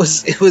 Yeah, it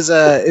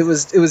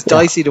was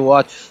dicey to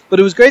watch, but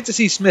it was great to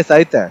see Smith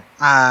out there.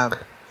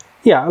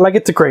 Yeah, like,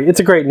 it's a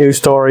great news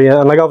story,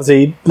 and like,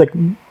 obviously, like,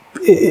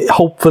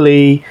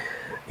 hopefully,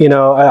 you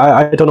know,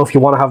 I don't know if you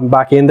want to have him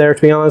back in there,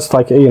 to be honest.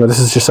 Like, you know, this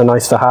is just a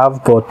nice to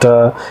have, but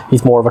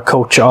he's more of a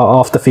coach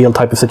off the field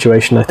type of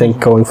situation, I think,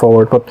 going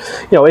forward. But,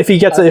 you know, if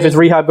his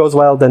rehab goes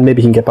well, then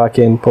maybe he can get back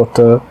in. But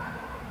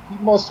he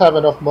must have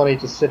enough money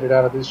to sit it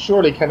out. It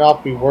surely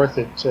cannot be worth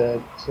it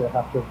to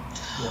have to.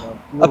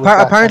 You know,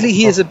 apparently,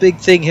 he has a big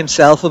thing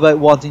himself about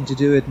wanting to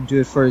do it and do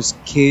it for his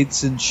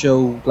kids and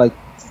show, like,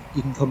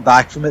 you can come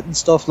back from it and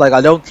stuff. Like,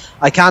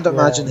 I can't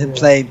imagine him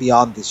playing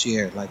beyond this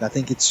year. Like, I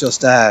think it's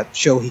just a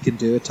show he can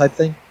do it type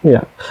thing.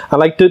 Yeah, and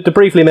like to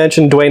briefly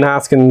mention Dwayne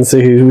Haskins,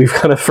 who we've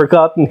kind of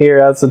forgotten here,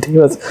 as the team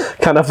has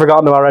kind of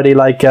forgotten him already.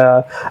 Like,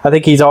 I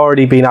think he's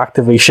already been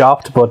actively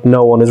shopped, but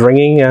no one is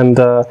ringing. And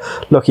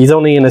look, he's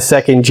only in his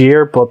second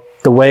year, but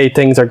the way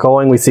things are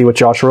going, we see with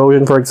Josh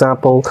Rosen, for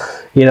example,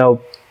 you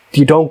know,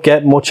 you don't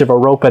get much of a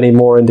rope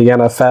anymore in the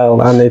NFL,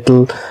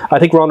 and I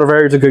think Ron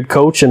Rivera is a good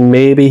coach, and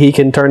maybe he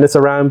can turn this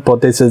around, but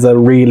this is a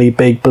really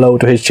big blow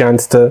to his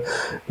chance to,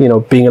 you know,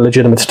 being a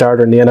legitimate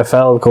starter in the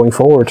NFL going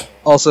forward.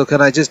 Also,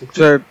 can I just,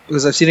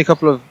 because I've seen a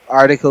couple of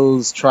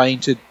articles trying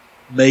to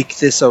make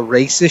this a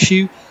race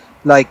issue,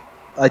 like,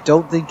 I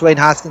don't think Dwayne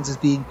Haskins is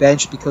being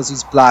benched because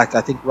he's black.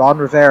 I think Ron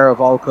Rivera, of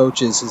all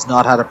coaches, has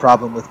not had a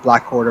problem with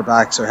black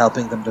quarterbacks or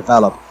helping them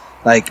develop.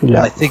 Like,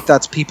 I think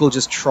that's people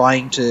just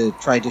trying to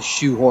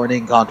shoehorn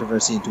in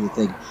controversy into a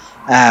thing.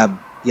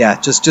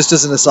 Just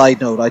as an aside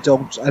note, I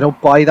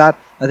don't buy that.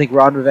 I think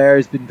Ron Rivera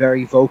has been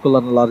very vocal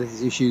on a lot of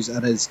these issues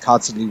and has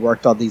constantly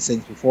worked on these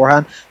things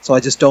beforehand. So I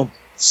just don't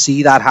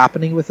see that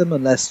happening with him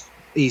unless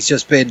he's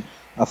just been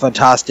a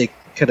fantastic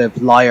kind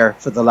of liar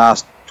for the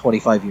last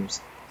 25 years.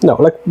 No,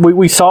 like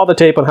we saw the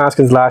tape on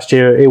Haskins last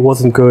year. It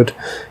wasn't good.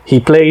 He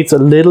played a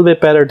little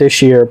bit better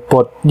this year,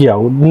 but, you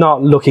know,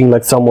 not looking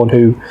like someone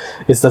who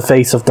is the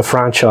face of the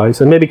franchise.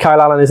 And maybe Kyle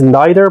Allen isn't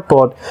either,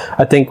 but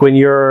I think when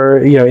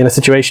you're, you know, in a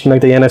situation like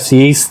the NFC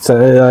East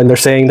and they're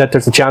saying that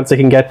there's a chance they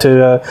can get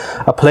to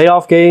a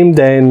playoff game,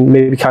 then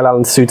maybe Kyle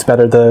Allen suits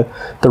better the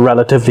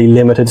relatively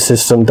limited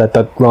system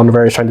that Ron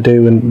Rivera is trying to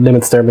do and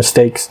limits their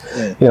mistakes.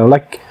 Yeah. You know,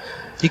 like...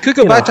 He could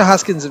go back to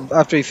Haskins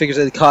after he figures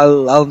out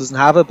Kyle Allen doesn't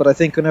have it, but I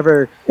think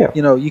whenever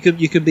you know, you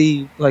can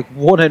be like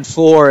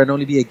 1-4 and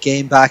only be a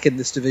game back in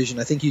this division.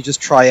 I think you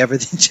just try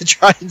everything to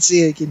try and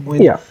see if you can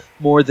win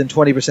more than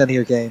 20% of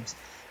your games.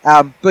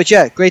 But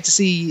yeah, great to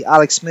see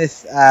Alex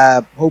Smith.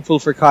 Hopeful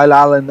for Kyle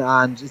Allen,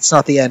 and it's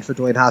not the end for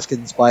Dwayne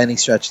Haskins by any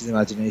stretch of the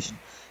imagination.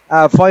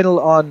 Final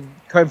on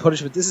Crime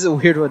Punishment. This is a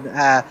weird one.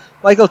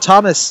 Michael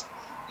Thomas,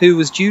 who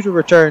was due to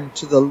return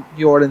to the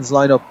New Orleans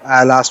lineup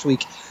last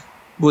week,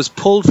 was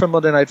pulled from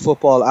Monday Night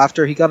Football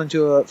after he got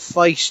into a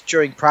fight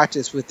during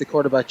practice with the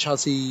quarterback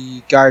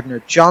Chauncey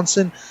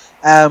Gardner-Johnson.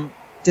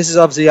 This is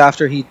obviously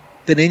after he'd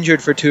been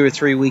injured for 2 or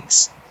 3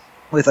 weeks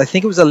with, I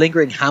think it was a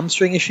lingering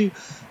hamstring issue.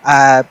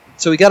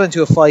 So he got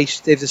into a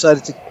fight. They've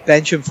decided to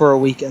bench him for a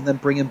week and then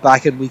bring him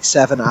back in week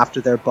 7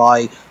 after their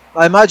bye.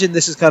 I imagine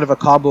this is kind of a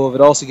combo of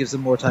it. Also gives them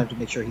more time to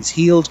make sure he's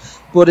healed,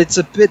 but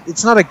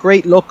it's not a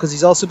great look because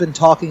he's also been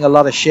talking a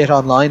lot of shit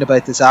online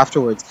about this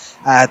afterwards,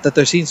 that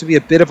there seems to be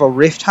a bit of a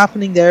rift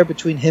happening there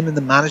between him and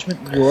the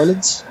management in New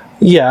Orleans.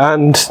 Yeah,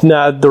 and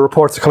now the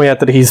reports are coming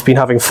out that he's been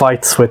having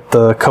fights with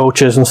the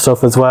coaches and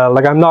stuff as well.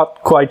 Like, I'm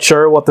not quite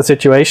sure what the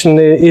situation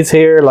is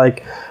here.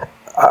 Like,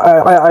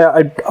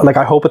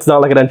 I hope it's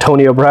not like an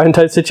Antonio Brown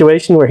type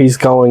situation where he's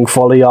going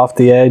fully off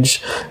the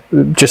edge,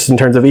 just in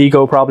terms of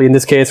ego, probably in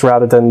this case,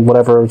 rather than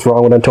whatever is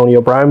wrong with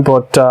Antonio Brown.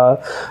 But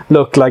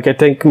look, like, I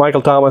think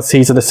Michael Thomas,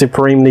 he's a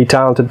supremely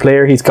talented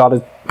player. He's got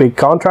a big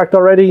contract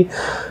already.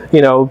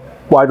 You know,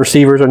 wide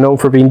receivers are known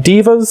for being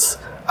divas.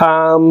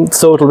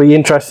 So it'll be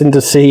interesting to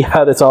see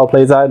how this all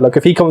plays out. Look,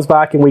 if he comes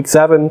back in week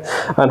 7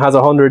 and has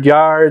 100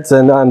 yards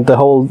and the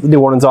whole New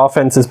Orleans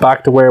offense is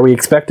back to where we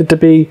expect it to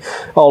be,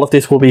 all of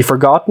this will be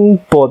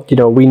forgotten. But, you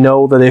know, we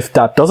know that if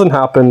that doesn't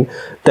happen,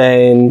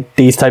 then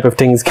these type of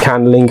things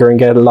can linger and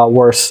get a lot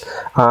worse.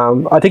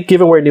 I think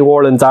given where New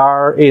Orleans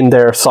are in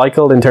their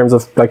cycle in terms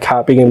of like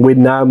being in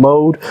win now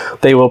mode,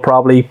 they will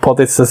probably put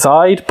this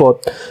aside.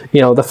 But,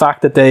 you know, the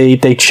fact that they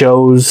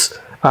chose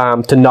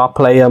to not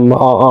play him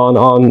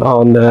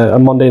on a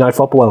Monday Night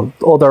Football,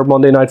 other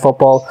Monday Night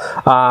Football,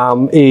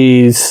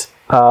 is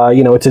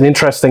it's an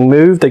interesting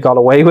move. They got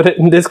away with it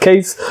in this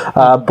case,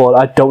 but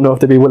I don't know if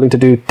they'd be willing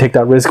to take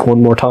that risk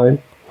one more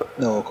time.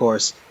 No, of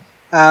course.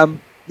 So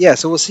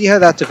we'll see how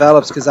that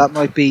develops, because that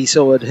might be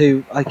someone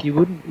who, like, you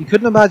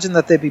couldn't imagine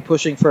that they'd be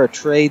pushing for a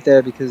trade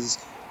there, because,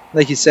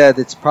 like you said,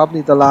 it's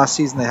probably the last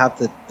season they have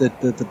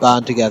the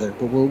band together.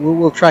 But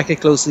we'll track it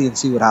closely and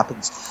see what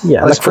happens.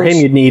 Yeah, like for him,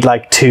 you'd need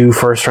like 2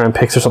 first-round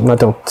picks or something. I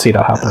don't see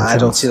that happening. I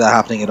don't see that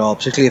happening at all,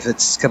 particularly if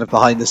it's kind of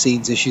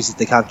behind-the-scenes issues that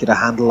they can't get a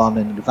handle on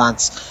in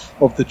advance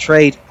of the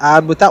trade.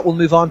 And with that, we'll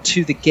move on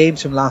to the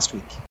games from last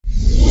week.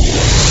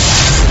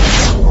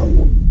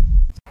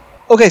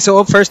 Okay, so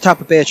up first,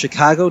 Tampa Bay at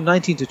Chicago,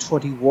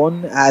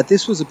 19-21.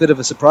 This was a bit of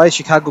a surprise.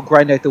 Chicago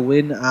grind out the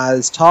win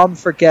as Tom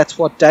forgets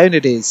what down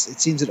it is.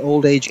 It seems that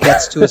old age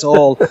gets to us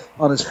all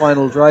on his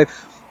final drive.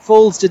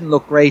 Foles didn't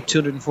look great,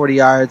 240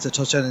 yards, a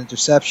touchdown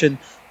interception.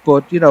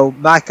 But, you know,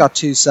 Mack got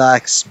 2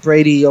 sacks.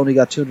 Brady only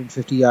got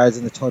 250 yards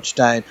and a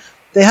touchdown.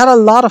 They had a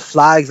lot of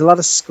flags, a lot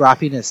of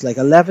scrappiness, like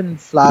 11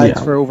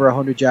 flags for over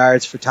 100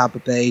 yards for Tampa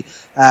Bay.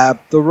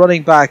 The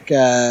running back,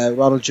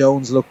 Ronald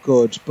Jones, looked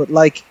good. But,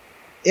 like,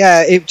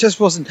 yeah, it just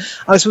wasn't.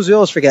 I suppose we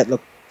always forget,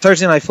 look,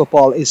 Thursday Night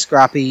Football is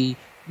scrappy.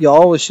 You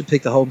always should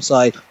pick the home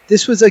side.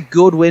 This was a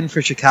good win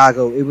for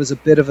Chicago. It was a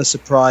bit of a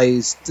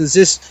surprise. Does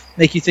this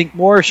make you think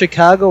more of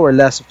Chicago or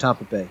less of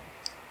Tampa Bay?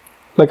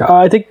 Like,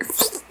 I think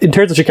in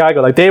terms of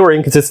Chicago, like, they were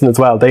inconsistent as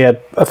well. They had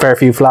a fair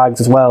few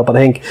flags as well. But I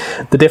think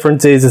the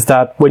difference is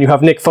that when you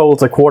have Nick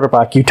Foles at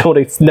quarterback, you don't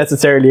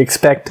necessarily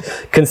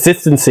expect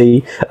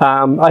consistency.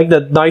 I think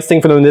the nice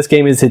thing for them in this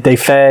game is that they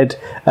fed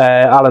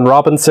Allen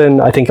Robinson.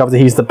 I think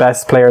obviously he's the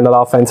best player in that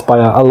offense by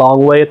a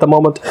long way at the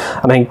moment.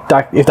 And I think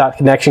that if that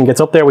connection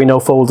gets up there, we know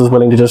Foles is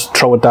willing to just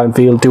throw it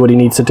downfield, do what he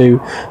needs to do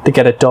to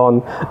get it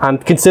done.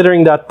 And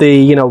considering that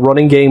the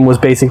running game was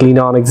basically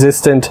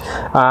non-existent,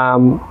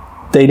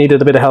 they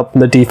needed a bit of help from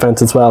the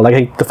defense as well. I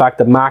think the fact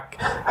that Mack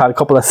had a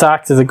couple of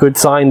sacks is a good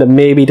sign that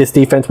maybe this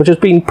defense, which has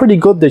been pretty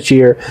good this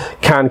year,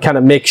 can kind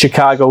of make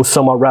Chicago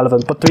somewhat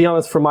relevant. But to be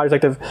honest, from my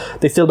perspective,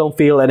 they still don't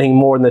feel anything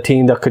more than a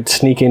team that could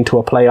sneak into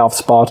a playoff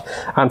spot.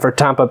 And for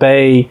Tampa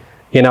Bay,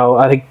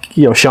 I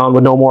think Sean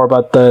would know more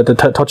about the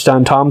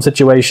touchdown Tom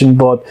situation,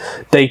 but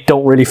they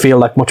don't really feel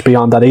like much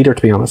beyond that either,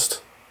 to be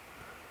honest.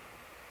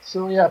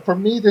 So yeah, for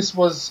me this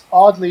was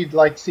oddly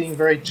like seeing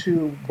very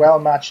 2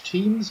 well-matched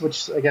teams,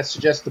 which I guess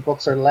suggests the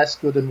Bucs are less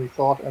good than we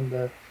thought, and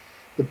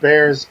the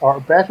Bears are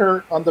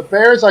better. On the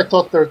Bears, I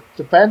thought their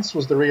defense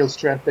was the real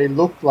strength. They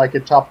looked like a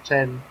top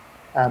 10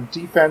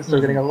 defense. They're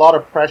getting a lot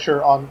of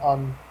pressure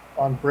on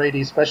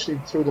Brady,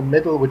 especially through the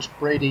middle, which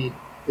Brady,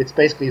 it's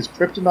basically his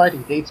kryptonite.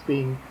 He hates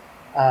being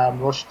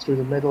rushed through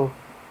the middle.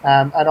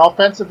 And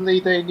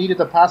offensively, they needed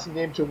the passing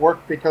game to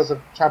work because of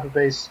Tampa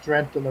Bay's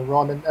strength in the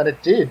run, and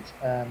it did.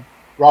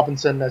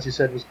 Robinson, as you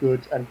said, was good,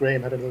 and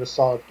Graham had another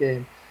solid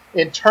game.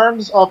 In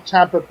terms of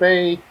Tampa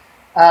Bay,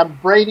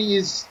 Brady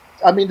is,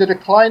 the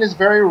decline is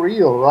very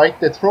real, right?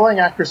 The throwing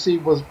accuracy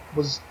was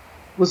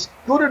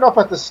good enough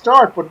at the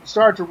start, but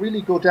started to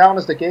really go down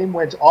as the game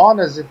went on,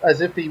 as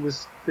if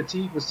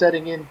fatigue was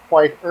setting in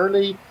quite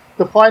early.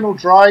 The final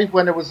drive,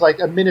 when it was like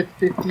a minute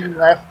 15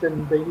 left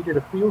and they needed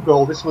a field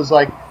goal, this was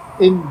like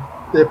in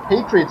the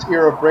Patriots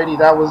era of Brady,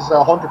 that was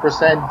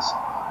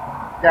 100%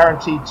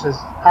 guaranteed to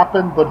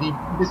happen, but he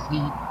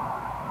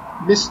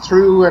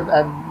misthrew and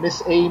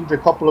misaimed a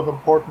couple of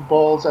important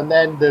balls, and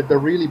then the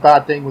really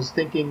bad thing was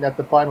thinking that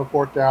the final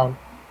 4th down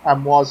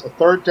and was a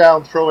third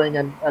down throwing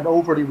an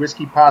overly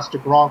risky pass to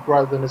Gronk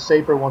rather than a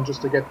safer one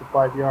just to get the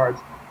 5 yards,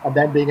 and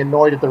then being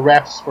annoyed at the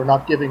refs for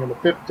not giving him a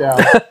fifth down,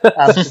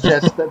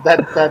 suggests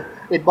that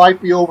it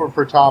might be over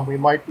for Tom. We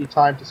might be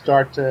time to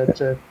start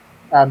to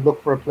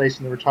look for a place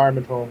in the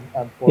retirement home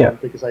for him,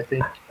 because I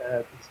think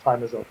his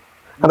time is up.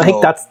 And I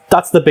think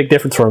that's the big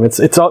difference for him.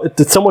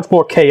 It's so much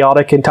more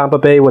chaotic in Tampa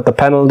Bay with the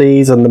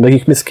penalties and the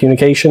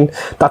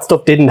miscommunication. That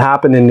stuff didn't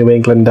happen in New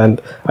England,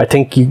 and I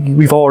think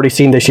we've already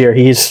seen this year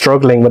he is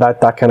struggling without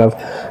that kind of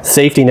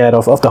safety net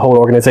of the whole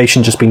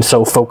organization just being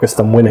so focused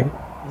on winning.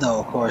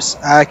 No, of course.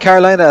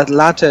 Carolina,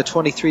 Atlanta,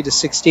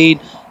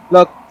 23-16.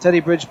 Look,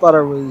 Teddy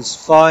Bridgewater was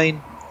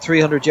fine,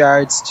 300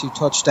 yards, 2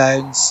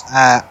 touchdowns,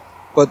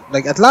 but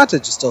like Atlanta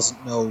just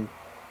doesn't know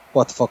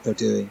what the fuck they're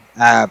doing.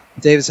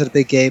 Davis had a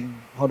big game.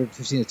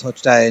 115 a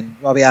touchdown.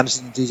 Robbie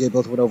Anderson and DJ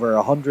both went over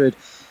 100.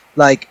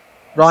 Like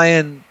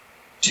Ryan,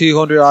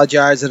 200 odd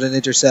yards and an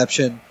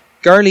interception.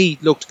 Gurley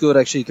looked good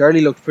actually.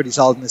 Gurley looked pretty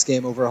solid in this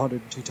game, over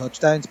 102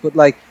 touchdowns. But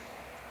like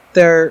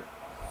their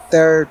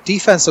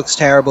defense looks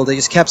terrible. They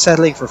just kept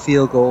settling for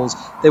field goals.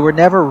 They were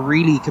never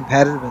really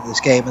competitive in this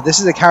game. And this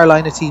is a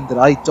Carolina team that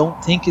I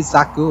don't think is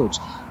that good.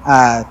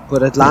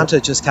 But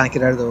Atlanta just can't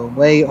get out of their own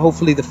way.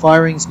 Hopefully the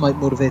firings might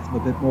motivate them a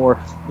bit more.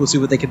 We'll see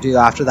what they can do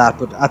after that.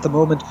 But at the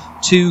moment,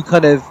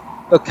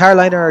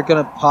 Carolina are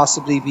going to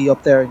possibly be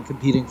up there and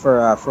competing for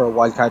a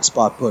wildcard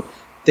spot, but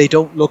they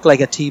don't look like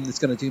a team that's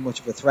going to do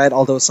much of a threat,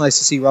 although it's nice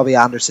to see Robbie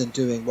Anderson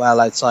doing well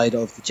outside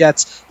of the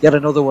Jets. Yet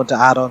another one to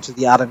add on to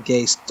the Adam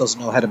Gase doesn't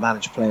know how to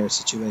manage players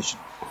situation.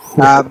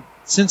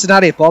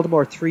 Cincinnati at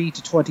Baltimore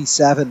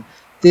 3-27.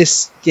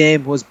 This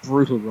game was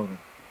brutal running.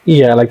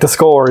 Yeah, like the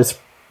score is,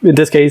 in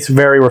this case,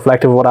 very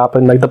reflective of what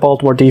happened. Like the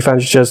Baltimore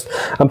defense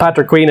and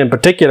Patrick Queen in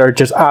particular,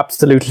 just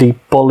absolutely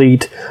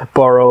bullied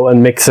Burrow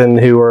and Mixon,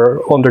 who were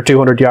under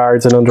 200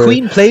 yards and under.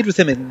 Queen played with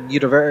him in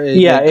university.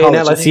 Yeah, in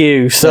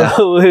LSU.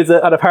 So,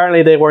 and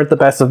apparently they weren't the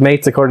best of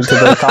mates according to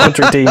the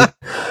commentary team.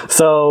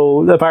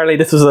 So apparently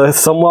this was a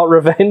somewhat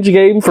revenge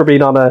game for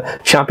being on a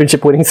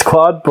championship-winning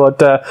squad.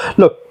 But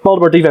look.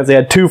 Baltimore defense, they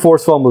had 2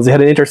 forced fumbles, they had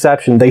an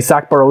interception, they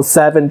sacked Burrow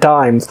 7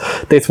 times.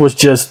 This was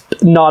just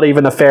not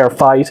even a fair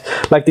fight.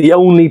 Like the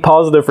only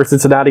positive for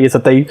Cincinnati is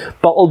that they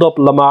bottled up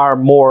Lamar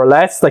more or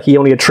less. Like he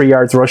only had 3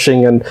 yards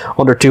rushing and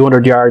under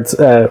 200 yards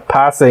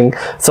passing.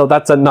 So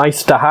that's a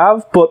nice to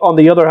have. But on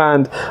the other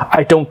hand,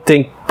 I don't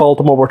think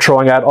Baltimore were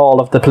throwing out all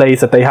of the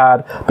plays that they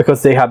had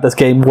because they had this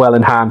game well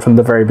in hand from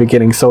the very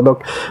beginning. So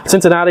look,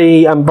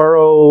 Cincinnati and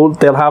Burrow,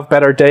 they'll have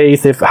better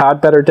days. They've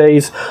had better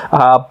days.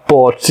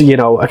 But,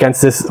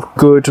 against this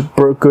good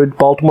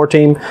Baltimore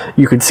team,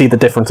 you could see the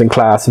difference in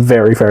class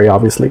very, very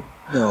obviously.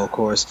 No, of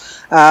course.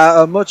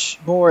 A much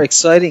more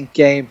exciting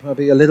game,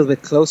 maybe a little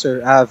bit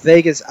closer.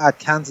 Vegas at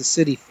Kansas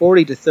City,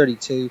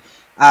 40-32.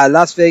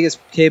 Las Vegas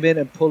came in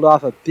and pulled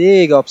off a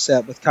big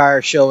upset with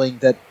Carr, showing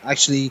that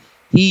actually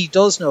he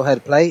does know how to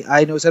play.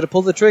 He knows how to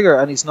pull the trigger,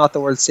 and he's not the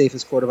world's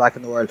safest quarterback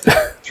in the world.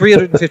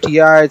 350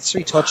 yards,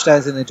 3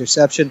 touchdowns and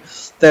interception.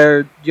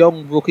 Their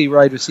young rookie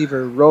wide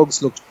receiver,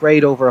 Ruggs, looked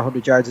great, over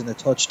 100 yards and a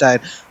touchdown,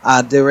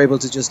 and they were able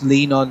to just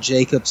lean on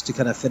Jacobs to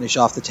kind of finish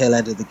off the tail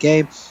end of the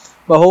game.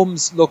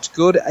 Mahomes looked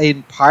good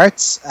in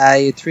parts.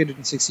 He had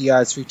 360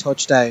 yards, 3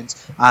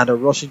 touchdowns, and a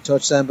rushing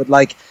touchdown, but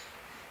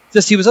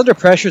he was under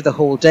pressure the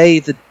whole day.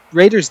 The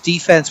Raiders'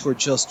 defense were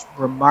just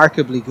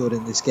remarkably good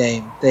in this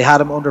game. They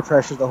had him under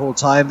pressure the whole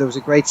time. There was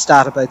a great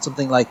stat about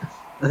something like,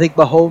 I think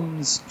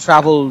Mahomes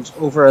travelled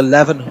over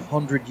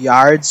 1,100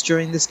 yards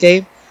during this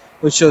game,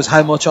 which shows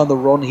how much on the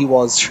run he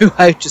was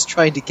throughout, just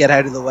trying to get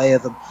out of the way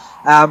of them.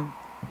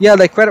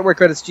 Credit where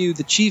credit's due.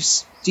 The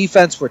Chiefs'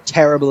 defense were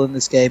terrible in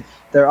this game.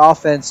 Their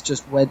offense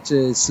just went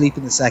to sleep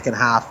in the second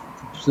half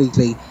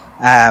completely.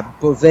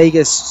 But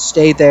Vegas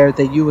stayed there.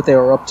 They knew what they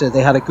were up to.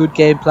 They had a good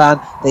game plan.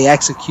 They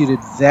executed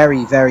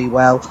very, very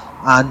well.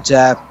 And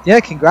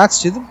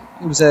congrats to them.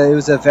 It was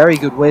a very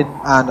good win,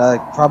 and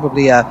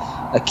probably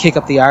a kick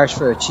up the arse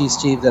for a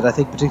Chiefs team that I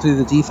think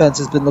particularly the defense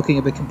has been looking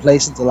a bit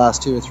complacent the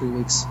last 2 or 3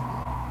 weeks.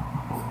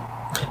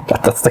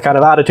 That's the kind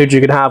of attitude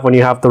you can have when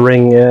you have the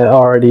ring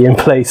already in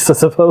place, I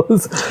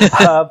suppose.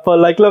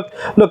 But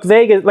look,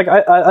 Vegas.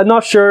 I'm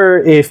not sure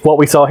if what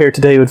we saw here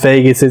today with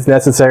Vegas is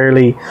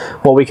necessarily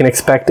what we can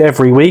expect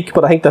every week.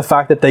 But I think the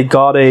fact that they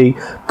got a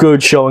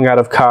good showing out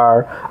of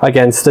Carr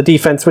against a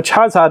defense which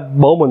has had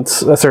moments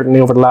certainly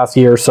over the last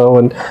year or so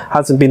and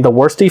hasn't been the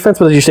worst defense,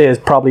 but as you say, is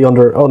probably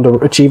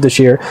underachieved this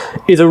year,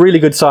 is a really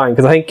good sign,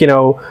 because I think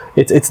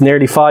it's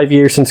nearly 5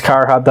 years since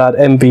Carr had that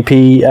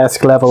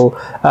MVP-esque level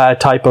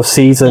type of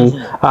season.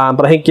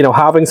 But I think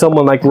having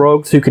someone like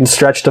Ruggs who can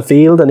stretch the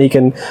field and he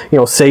can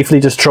safely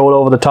just throw it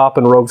over the top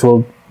and Ruggs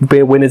will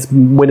win his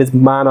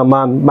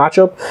man-on-man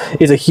matchup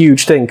is a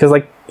huge thing, because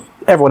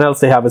everyone else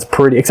they have is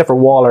pretty, except for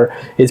Waller,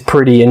 is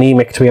pretty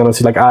anemic, to be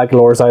honest. Like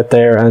Aguilar's out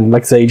there and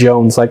like Zay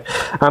Jones,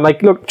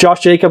 look,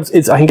 Josh Jacobs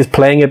is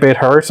playing a bit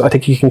hurt. I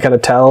think you can kind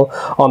of tell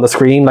on the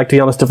screen. Like, to be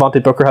honest,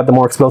 Devontae Booker had the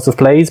more explosive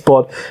plays,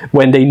 but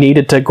when they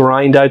needed to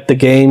grind out the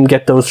game,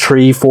 get those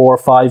 3, 4,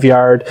 5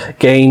 yard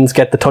gains,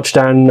 get the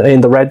touchdown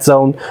in the red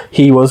zone,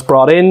 he was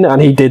brought in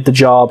and he did the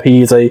job.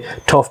 He's a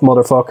tough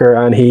motherfucker,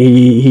 and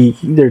he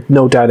there's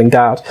no doubting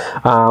that.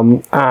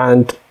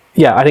 And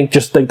yeah, I think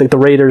just the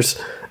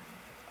Raiders,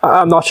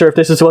 I'm not sure if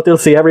this is what they'll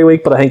see every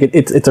week, but I think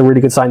it's a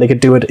really good sign they could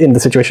do it in the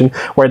situation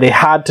where they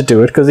had to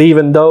do it, because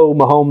even though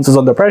Mahomes is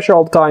under pressure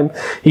all the time,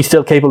 he's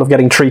still capable of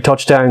getting 3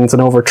 touchdowns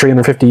and over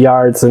 350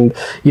 yards, and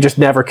you just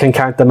never can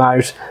count them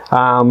out.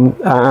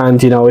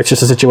 And, it's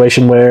just a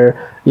situation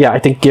where, I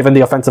think given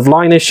the offensive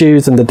line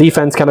issues and the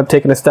defense kind of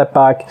taking a step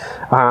back,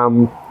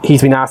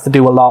 he's been asked to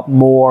do a lot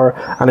more,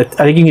 and I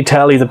think you can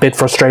tell he's a bit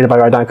frustrated by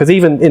right now, because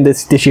even in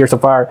this year so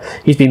far,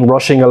 he's been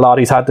rushing a lot.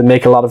 He's had to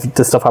make a lot of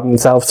this stuff happen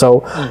himself.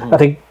 So I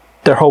think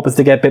their hope is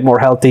to get a bit more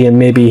healthy, and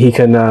maybe he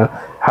can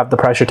have the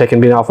pressure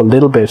taken off a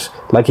little bit,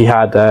 like he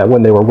had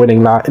when they were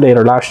winning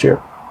later last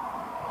year.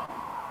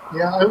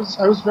 Yeah, I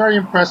was very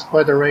impressed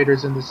by the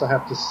Raiders in this, I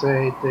have to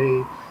say.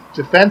 They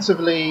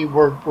defensively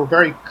were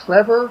very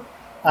clever.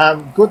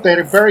 Good. They had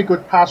a very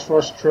good pass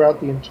rush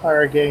throughout the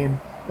entire game.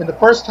 In the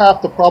first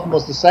half, the problem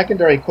was the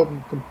secondary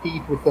couldn't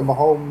compete with the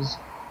Mahomes,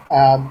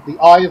 the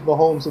eye of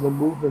Mahomes and the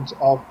movement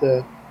of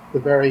the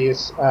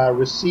various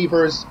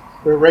receivers.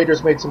 The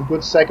Raiders made some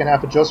good second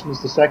half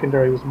adjustments. The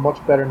secondary was much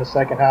better in the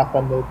second half,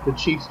 and the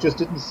Chiefs just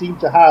didn't seem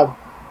to have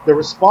the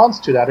response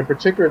to that. In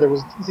particular, didn't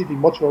seem to be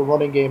much of a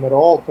running game at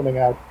all coming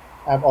out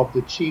of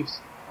the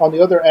Chiefs. On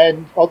the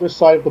other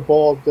side of the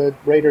ball, the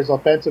Raiders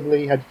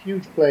offensively had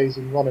huge plays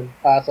in run and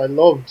pass. I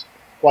loved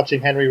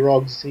watching Henry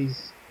Ruggs.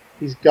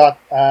 He's got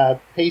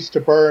pace to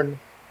burn,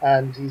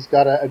 and he's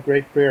got a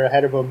great career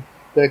ahead of him.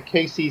 The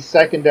KC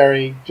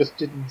secondary just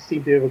didn't seem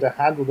to be able to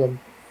handle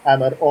them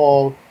at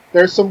all.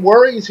 There's some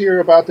worries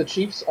here about the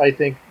Chiefs, I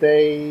think.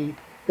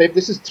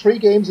 This is 3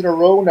 games in a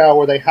row now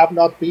where they have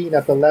not been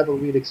at the level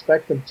we'd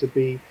expect them to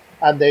be,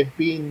 and they've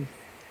been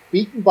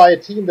beaten by a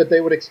team that they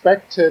would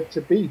expect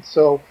to beat.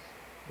 So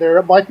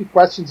there might be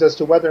questions as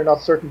to whether or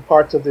not certain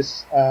parts of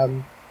this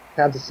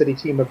Kansas City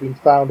team have been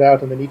found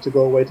out, and they need to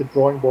go away to the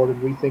drawing board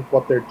and rethink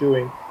what they're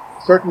doing.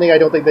 Certainly, I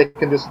don't think they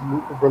can just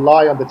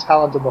rely on the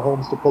talent of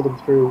Mahomes to pull them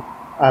through,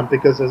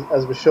 because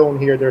as was shown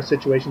here, there are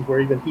situations where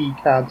even he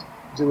can't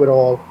do it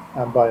all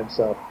by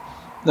himself.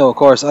 No, of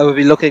course. I would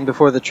be looking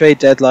before the trade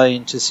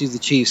deadline to see the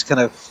Chiefs kind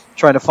of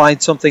trying to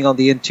find something on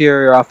the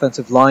interior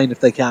offensive line if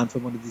they can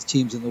from one of these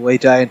teams on the way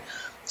down.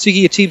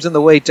 Speaking of teams on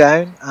the way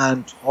down,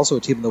 and also a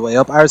team on the way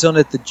up,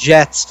 Arizona, the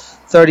Jets,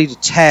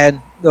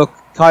 30-10. Look,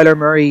 Kyler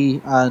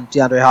Murray and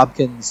DeAndre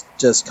Hopkins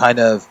just kind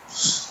of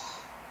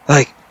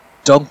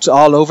dunked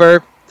all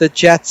over the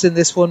Jets in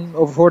this one.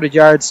 Over 400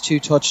 yards, 2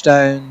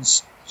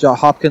 touchdowns.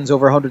 Hopkins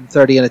over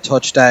 130 and a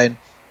touchdown.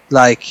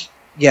 The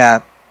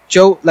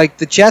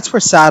Jets were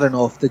sad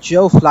enough. The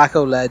Joe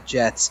Flacco-led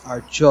Jets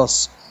are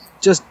just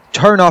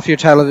turn off your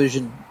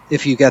television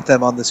if you get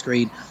them on the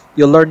screen.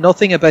 You'll learn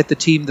nothing about the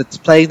team that's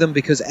playing them,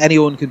 because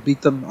anyone can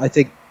beat them. I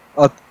think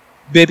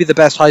maybe the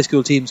best high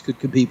school teams could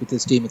compete with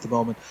this team at the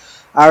moment.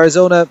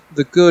 Arizona,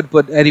 they're good,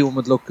 but anyone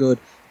would look good.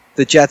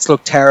 The Jets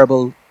look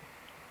terrible.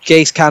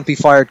 Gase can't be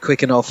fired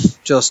quick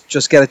enough.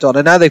 Just get it done.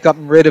 And now they've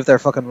gotten rid of their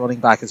fucking running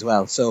back as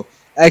well. So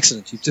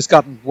excellent. You've just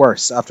gotten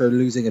worse after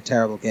losing a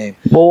terrible game.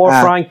 More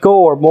Frank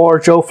Gore, more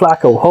Joe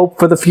Flacco. Hope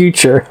for the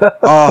future.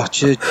 Oh,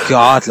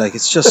 God,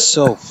 it's just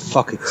so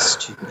fucking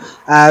stupid.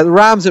 The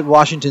Rams at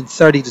Washington,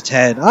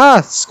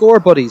 30-10. Score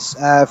buddies.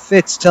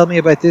 Fitz, tell me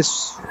about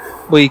this.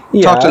 We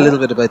talked a little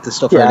bit about this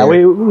stuff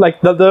earlier.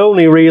 The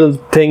only real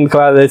thing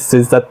about this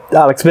is that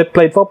Alex Smith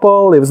played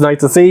football. It was nice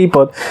to see,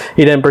 but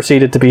he then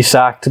proceeded to be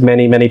sacked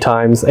many, many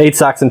times. 8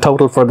 sacks in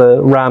total for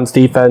the Rams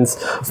defense,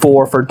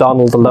 4 for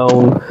Donald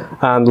alone,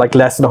 and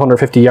less than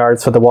 150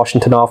 yards for the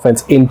Washington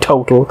offense in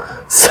total.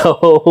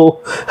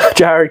 So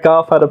Jared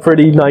Goff had a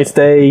pretty nice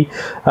day,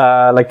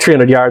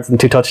 300 yards and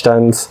 2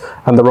 touchdowns,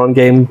 and the run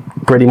game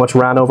pretty much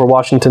ran over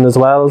Washington as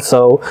well.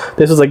 So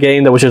this was a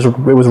game that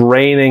it was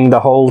raining the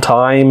whole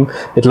time.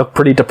 It looked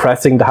pretty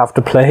depressing to have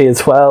to play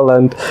as well,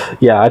 and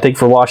I think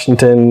for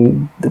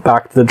Washington,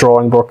 back to the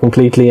drawing board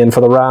completely, and for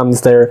the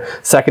Rams, they're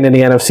second in the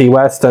NFC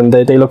West, and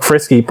they look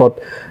frisky,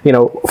 but 4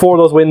 of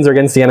those wins are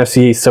against the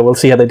NFC East, so we'll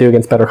see how they do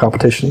against better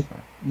competition.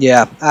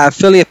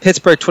 Philly at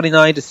Pittsburgh,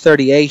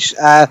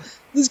 29-38.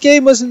 This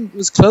game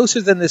was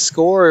closer than this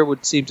score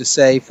would seem to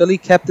say. Philly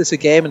kept this a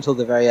game until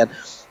the very end.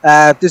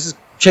 This is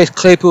Chase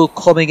Claypool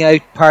coming out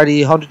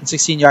party,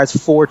 116 yards,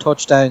 4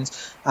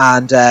 touchdowns,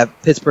 and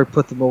Pittsburgh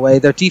put them away.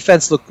 Their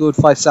defense looked good,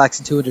 5 sacks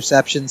and 2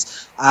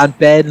 interceptions, and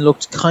Ben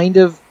looked kind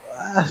of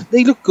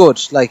they looked good.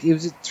 It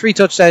was 3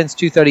 touchdowns,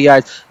 230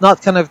 yards,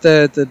 not kind of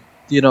the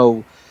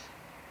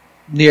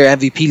near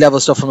MVP level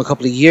stuff from a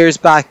couple of years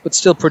back, but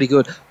still pretty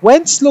good.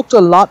 Wentz looked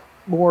a lot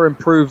more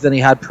improved than he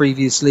had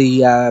previously.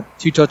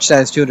 2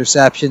 touchdowns, 2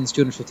 interceptions,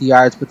 250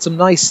 yards, but some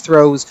nice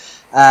throws.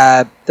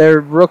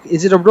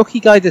 Is it a rookie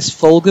guy, this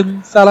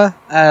Fulgham fella?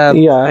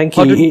 Yeah, I think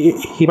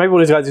he might be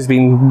one of those guys who's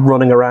been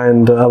running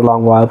around a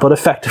long while, but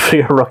effectively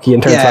a rookie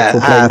in terms of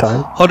actual playing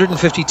time.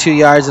 152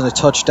 yards and a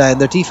touchdown.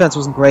 Their defense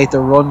wasn't great.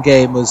 Their run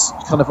game was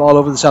kind of all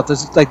over the shop.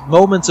 There's like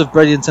moments of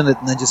brilliance in it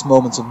and then just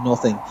moments of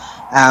nothing.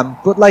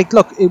 But like,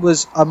 look, it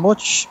was a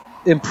much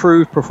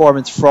improved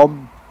performance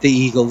from the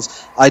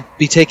Eagles. I'd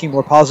be taking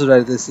more positive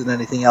out of this than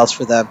anything else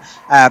for them.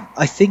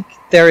 I think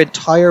their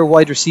entire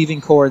wide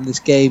receiving core in this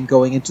game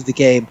going into the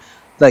game,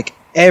 like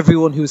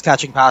everyone who was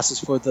catching passes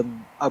for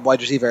them, a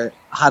wide receiver,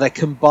 had a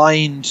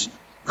combined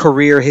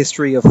career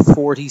history of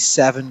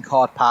 47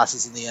 caught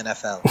passes in the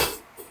NFL.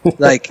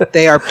 Like,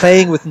 they are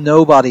playing with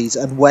nobodies,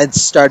 and Wentz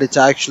started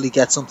to actually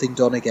get something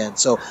done again.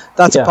 So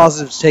that's a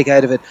positive to take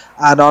out of it.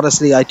 And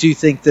honestly, I do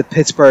think that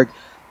Pittsburgh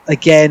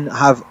again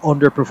have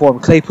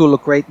underperformed. Claypool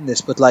looked great in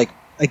this, but like,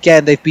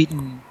 again, they've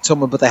beaten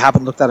someone, but they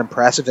haven't looked that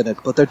impressive in it.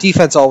 But their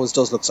defense always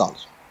does look solid.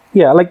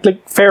 Yeah,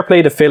 like fair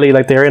play to Philly.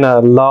 Like, they're in a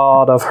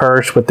lot of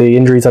hurt with the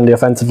injuries on the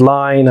offensive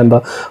line and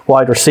the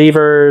wide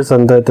receivers,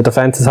 and the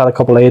defense has had a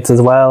couple of hits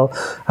as well.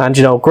 And,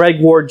 you know,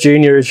 Greg Ward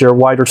Jr. is your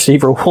wide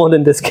receiver 1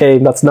 in this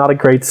game. That's not a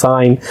great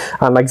sign.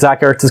 And like, Zach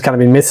Ertz has kind of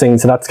been missing,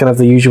 so that's kind of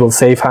the usual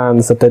safe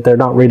hands that they're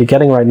not really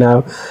getting right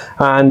now.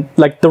 And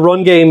like, the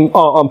run game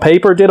on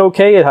paper did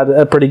okay. It had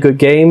a pretty good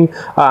game,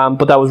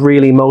 but that was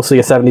really mostly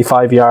a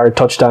 75-yard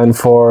touchdown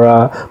for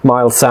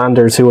Miles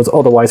Sanders, who was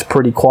otherwise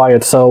pretty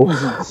quiet. So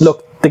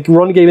look, the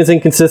run game is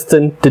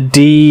inconsistent. The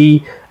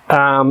D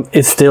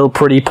is still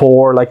pretty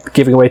poor, like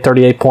giving away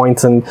 38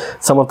 points, and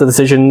some of the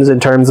decisions in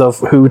terms of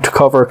who to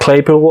cover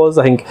Claypool was,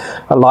 I think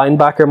a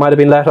linebacker might have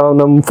been let on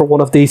him for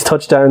one of these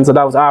touchdowns, and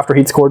that was after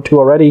he'd scored 2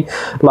 already.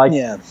 Like,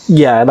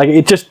 like,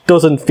 it just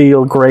doesn't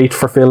feel great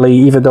for Philly,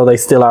 even though they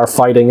still are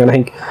fighting, and I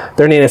think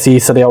they're in the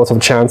NFC, so they always have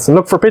a chance. And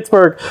look, for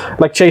Pittsburgh,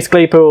 like Chase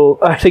Claypool,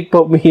 I think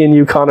both me and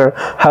you, Connor,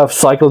 have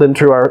cycled him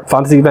through our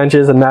fantasy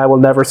benches, and now we'll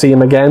never see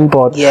him again.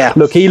 But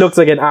look, he looks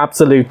like an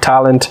absolute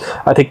talent.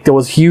 I think there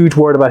was huge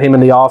word about him in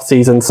the offseason.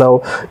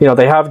 So, you know,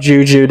 they have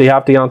Juju, they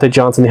have Deontay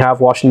Johnson, they have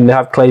Washington, they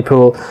have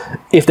Claypool.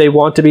 If they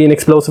want to be an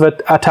explosive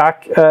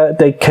attack,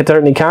 they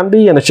certainly can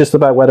be, and it's just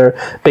about whether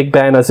Big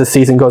Ben, as the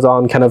season goes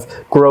on, kind of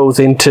grows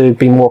into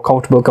being more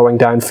comfortable going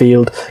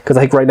downfield, because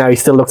I think right now he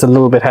still looks a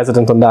little bit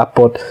hesitant on that.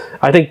 But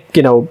I think,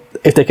 you know,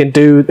 if they can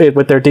do it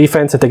with their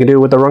defense, if they can do it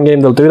with the run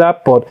game, they'll do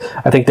that. But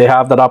I think they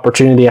have that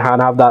opportunity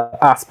and have that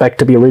aspect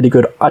to be a really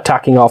good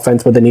attacking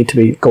offense, but they need to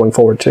be going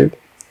forward too.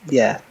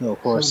 Yeah, no,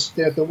 of course.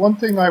 So, the one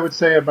thing I would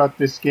say about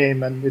this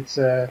game, and it's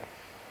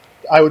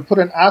I would put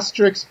an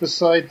asterisk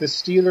beside the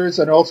Steelers,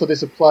 and also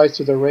this applies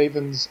to the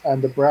Ravens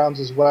and the Browns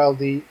as well.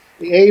 The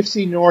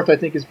AFC North, I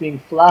think, is being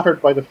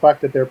flattered by the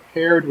fact that they're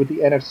paired with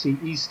the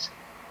NFC East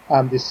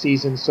this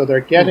season, so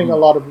they're getting a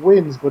lot of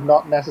wins, but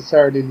not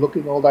necessarily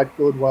looking all that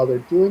good while they're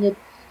doing it.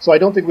 So I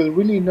don't think we'll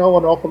really know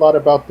an awful lot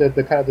about the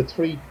kind of the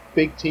 3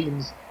 big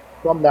teams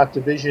from that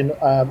division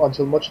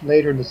until much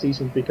later in the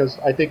season, because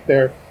I think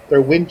their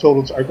win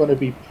totals are going to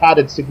be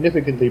padded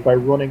significantly by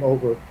running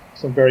over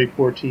some very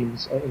poor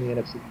teams in the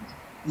NFC East.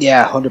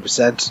 Yeah,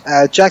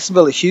 100%.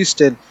 Jacksonville at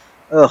Houston,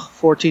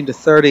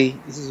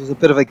 14-30. This was a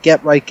bit of a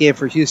get-right game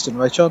for Houston,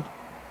 right, Sean?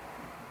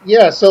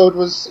 Yeah, so it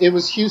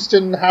was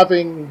Houston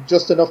having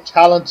just enough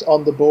talent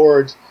on the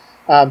board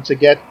to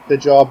get the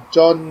job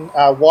done.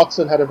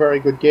 Watson had a very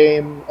good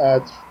game,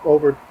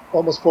 over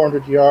almost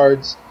 400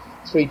 yards,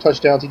 3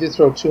 touchdowns. He did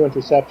throw 2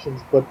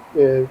 interceptions, but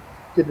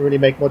didn't really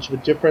make much of a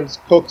difference.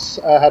 Cooks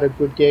had a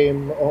good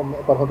game,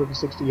 about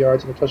 160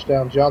 yards and a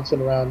touchdown.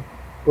 Johnson ran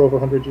for over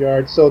 100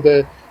 yards. So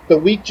the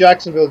weak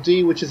Jacksonville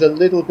D, which is a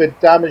little bit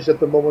damaged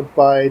at the moment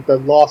by the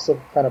loss of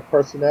kind of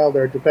personnel,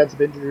 their defensive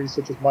injuries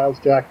such as Miles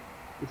Jack,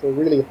 which are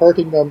really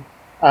hurting them.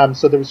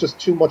 So there was just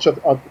too much of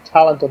the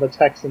talent on the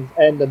Texans'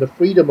 end, and the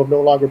freedom of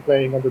no longer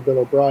playing under Bill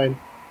O'Brien.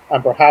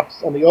 And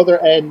perhaps on the other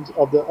end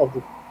of the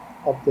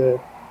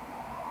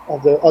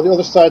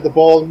other side of the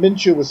ball,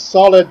 Minshew was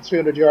solid,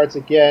 300 yards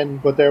again,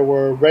 but there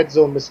were red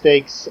zone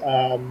mistakes,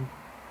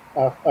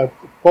 a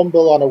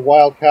fumble on a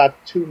Wildcat,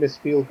 2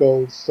 missed field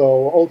goals.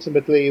 So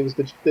ultimately, it was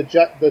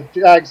the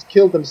Jags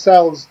killed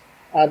themselves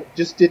and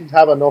just didn't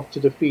have enough to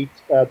defeat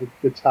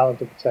the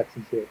talent of the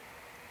Texans here.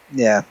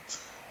 Yeah.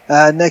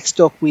 Next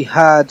up, we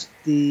had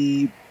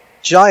the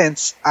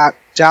Giants at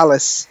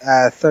Dallas,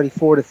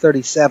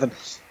 34-37.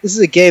 This is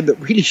a game that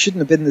really shouldn't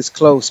have been this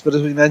close, but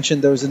as we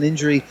mentioned, there was an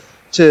injury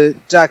to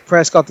Dak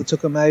Prescott that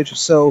took him out.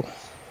 So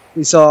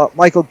we saw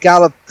Michael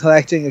Gallup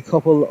collecting a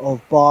couple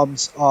of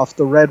bombs off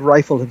the Red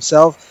Rifle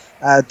himself.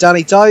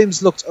 Danny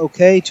Dimes looked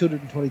okay,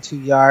 222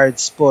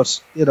 yards,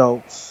 but, you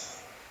know,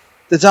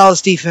 the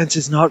Dallas defense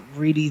is not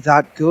really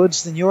that good.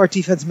 The New York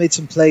defense made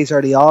some plays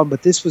early on,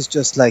 but this was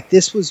just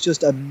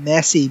a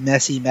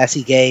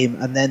messy game,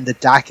 and then the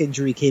Dak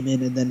injury came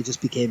in, and then it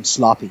just became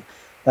sloppy.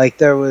 Like,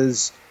 there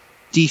was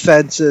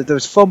defensive, there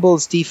was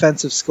fumbles,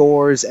 defensive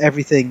scores,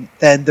 everything.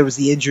 Then there was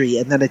the injury,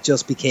 and then it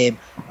just became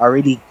a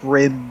really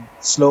grim,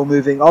 slow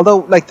moving. Although,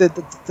 like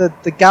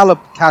the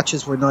Gallup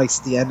catches were nice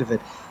at the end of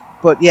it,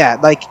 but yeah,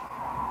 like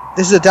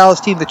this is a Dallas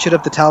team that should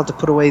have the talent to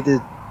put away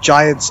the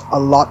Giants a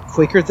lot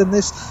quicker than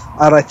this.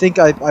 And I think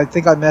I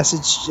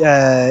messaged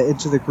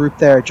into the group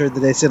there during the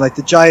day saying like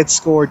the Giants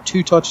scored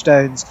 2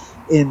 touchdowns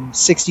in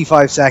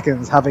 65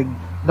 seconds, having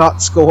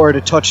not scored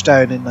a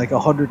touchdown in like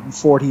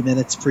 140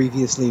 minutes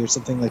previously or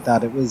something like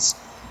that. It was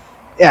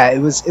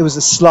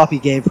a sloppy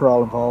game for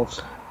all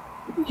involved.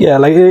 Yeah,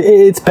 like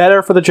it's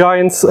better for the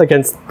Giants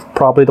against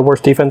probably the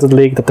worst defense in the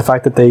league, that the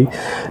fact that they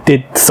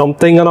did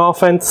something on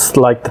offense,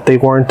 like that they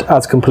weren't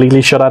as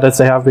completely shut out as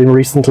they have been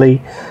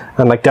recently,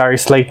 and like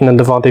Darius Slayton and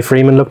Devontae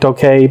Freeman looked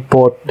okay,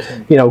 but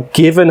you know,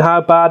 given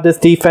how bad this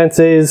defense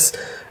is,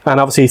 and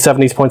obviously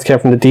 70 points came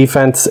from the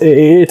defense,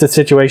 it's a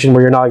situation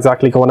where you're not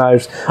exactly going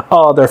out,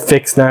 oh, they're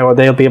fixed now, or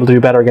they'll be able to do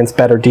better against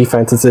better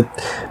defenses.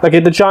 Like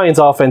the Giants'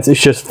 offense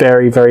is just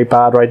very, very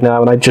bad right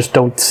now, and I just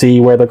don't see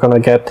where they're going to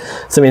get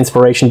some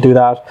inspiration to do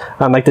that.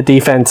 And like the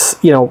defense,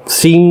 you know,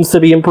 seems to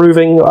be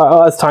improving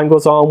as time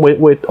goes on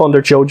with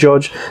under Joe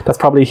Judge. That's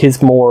probably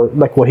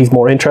what he's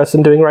more interested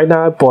in doing right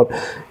now. But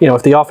you know,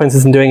 if the offense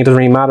isn't doing it, it doesn't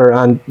really matter.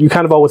 And you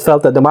kind of always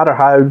felt that no matter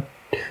how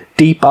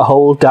deep a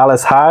hole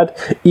Dallas had,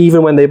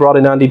 even when they brought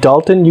in Andy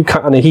Dalton,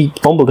 he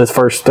fumbled his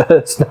first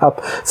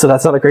snap, so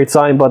that's not a great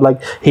sign, but like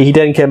he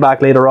then came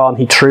back later on,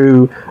 he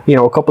threw, you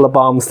know, a couple of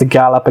bombs to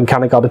Gallup and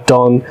kind of got it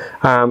done,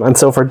 and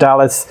so for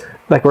Dallas,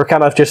 like we're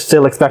kind of just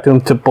still expecting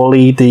them to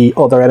bully the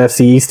other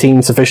NFC East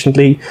teams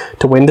sufficiently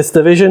to win this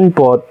division,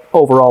 but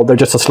overall they're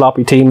just a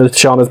sloppy team, as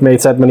Sean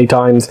has said many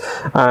times.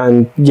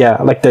 And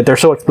yeah, like they're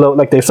so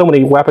like they have so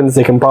many weapons,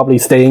 they can probably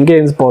stay in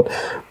games, but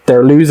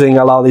they're losing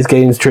a lot of these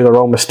games through their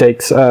own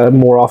mistakes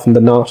more often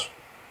than not.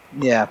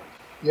 Yeah,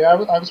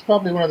 I was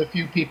probably one of the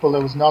few people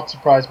that was not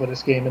surprised by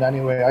this game in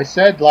any way. I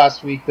said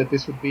last week that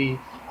this would be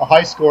a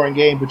high-scoring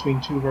game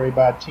between two very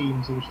bad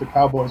teams, in which the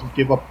Cowboys would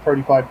give up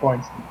 35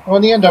 points. Well,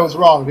 in the end, I was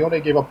wrong. They only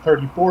gave up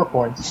 34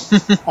 points,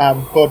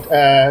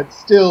 but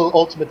still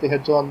ultimately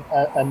had done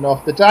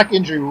enough. The Dak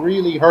injury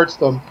really hurts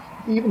them,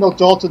 even though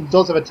Dalton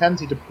does have a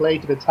tendency to play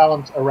to the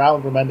talent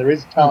around him, and there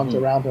is talent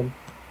around him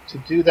to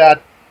do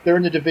that. They're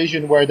in a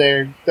division where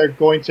they're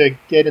going to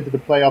get into the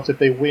playoffs if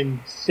they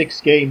win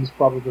 6 games,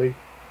 probably.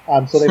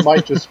 So they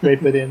might just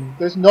scrape it in.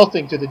 There's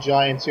nothing to the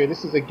Giants here.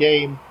 This is a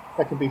game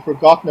that can be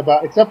forgotten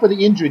about. Except for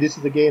the injury, this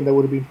is a game that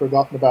would have been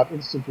forgotten about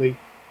instantly.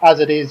 As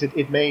it is,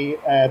 it may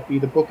be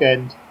the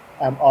bookend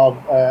of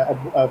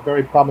a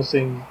very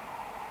promising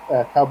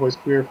Cowboys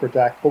career for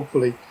Dak.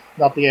 Hopefully,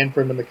 not the end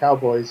for him and the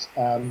Cowboys.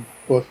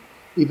 But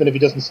even if he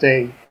doesn't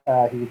stay,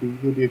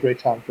 he'll be a great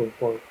talent going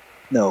forward.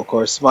 No, of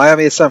course.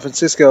 Miami at San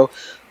Francisco.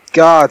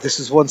 God, this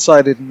is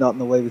one-sided and not in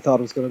the way we thought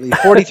it was going to be.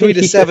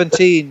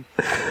 43-17.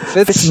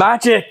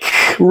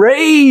 Fitzmagic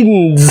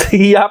reigns.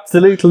 He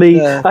absolutely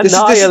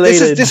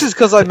annihilated. This is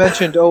because I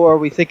mentioned, are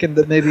we thinking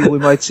that maybe we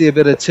might see a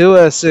bit of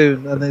Tua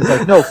soon? And he's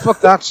like, no, fuck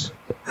that.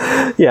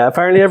 Yeah,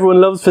 apparently everyone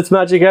loves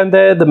Fitzmagic,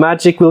 and the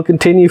magic will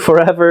continue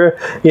forever.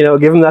 You know,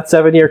 give him that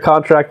 7-year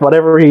contract,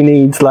 whatever he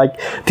needs. Like,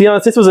 to be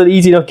honest, this was an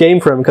easy enough game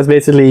for him because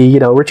basically, you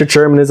know, Richard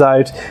Sherman is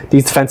out.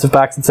 These defensive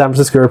backs in San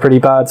Francisco are pretty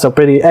bad. So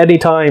any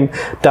time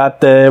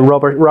that the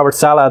Robert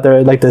Saleh,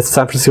 the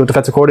San Francisco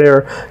defensive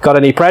coordinator, got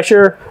any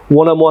pressure,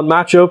 one-on-one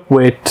matchup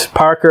with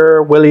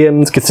Parker,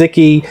 Williams,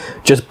 Gesicki,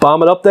 just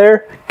bomb it up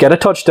there, get a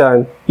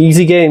touchdown.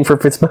 Easy game for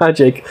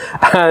Fitzmagic.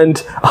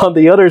 And on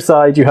the other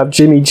side, you have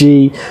Jimmy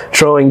G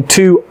throwing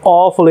 2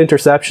 awful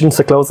interceptions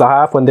to close the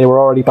half when they were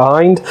already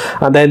behind,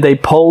 and then they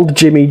pulled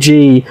Jimmy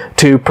G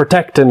to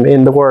protect him,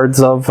 in the words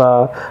of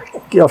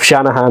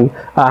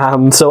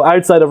Shanahan. So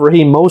outside of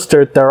Raheem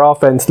Mostert, their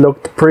offense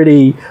looked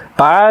pretty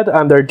bad,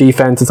 and their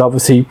defense is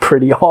obviously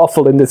pretty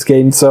awful in this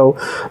game. So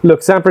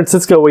look, San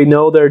Francisco, we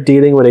know they're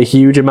dealing with a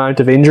huge amount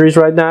of injuries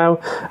right now.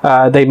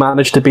 They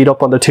managed to beat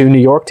up on the 2 New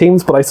York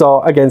teams, but I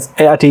saw against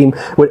a team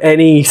with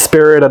any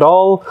spirit at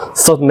all,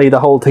 suddenly the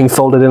whole thing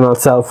folded in on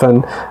itself.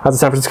 And as a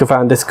San Francisco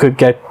fan, this could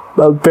get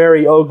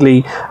very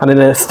ugly, and in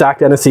a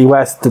stacked NFC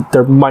West,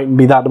 there mightn't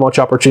be that much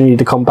opportunity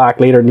to come back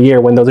later in the year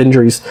when those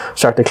injuries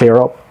start to clear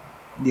up.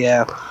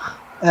 Yeah.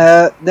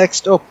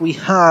 Next up, we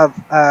have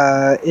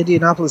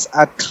Indianapolis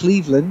at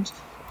Cleveland,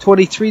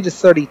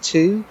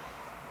 23-32.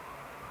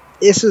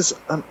 This is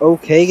an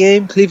okay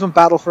game. Cleveland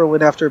battle for a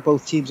win after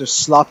both teams are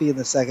sloppy in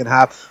the second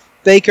half.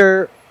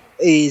 Baker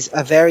is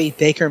a very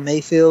Baker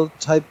Mayfield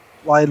type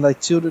line, like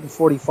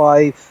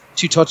 245,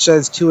 2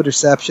 touchdowns, 2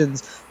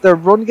 interceptions. Their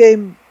run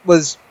game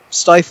was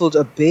stifled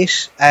a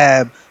bit.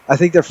 I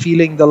think they're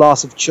feeling the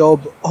loss of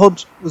Chubb.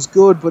 Hunt was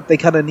good, but they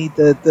kind of need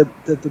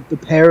the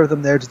pair of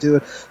them there to do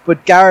it.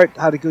 But Garrett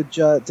did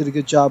a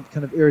good job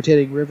kind of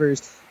irritating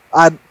Rivers.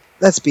 And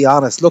let's be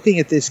honest, looking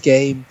at this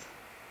game,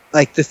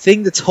 like the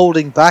thing that's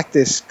holding back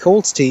this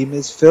Colts team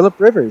is Phillip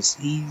Rivers.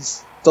 He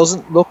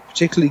doesn't look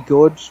particularly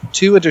good.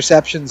 2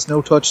 interceptions,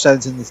 no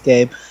touchdowns in this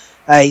game.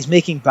 He's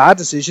making bad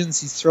decisions.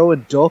 He's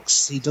throwing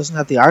ducks. He doesn't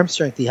have the arm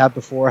strength he had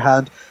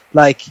beforehand.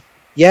 Like,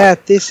 yeah,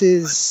 this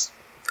is...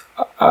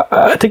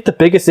 I think the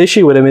biggest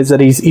issue with him is that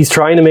he's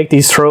trying to make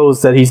these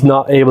throws that he's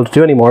not able to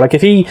do anymore. Like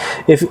if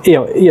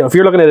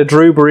you're looking at a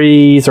Drew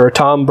Brees or a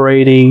Tom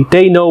Brady,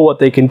 they know what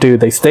they can do.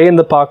 They stay in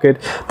the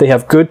pocket. They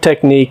have good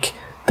technique,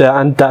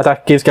 and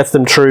that gets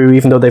them through,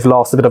 even though they've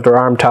lost a bit of their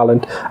arm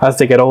talent as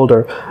they get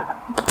older.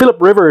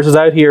 Philip Rivers is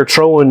out here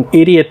throwing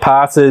idiot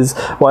passes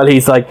while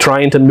he's like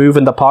trying to move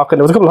in the pocket.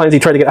 There was a couple of times he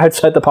tried to get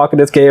outside the pocket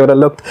this game, and it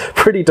looked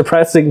pretty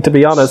depressing, to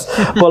be honest.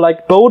 But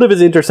like both of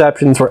his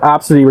interceptions were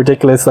absolutely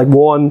ridiculous. Like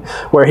one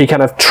where he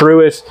kind of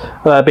threw it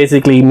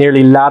basically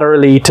nearly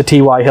laterally to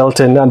T.Y.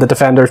 Hilton, and the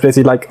defender's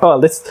basically like,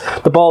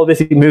 the ball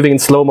basically moving in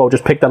slow-mo,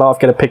 just pick that off,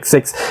 get a pick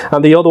six.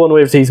 And the other one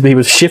was he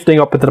was shifting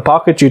up into the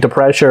pocket due to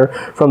pressure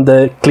from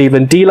the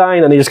Cleveland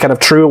D-line, and he just kind of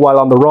threw it while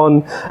on the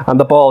run, and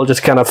the ball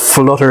just kind of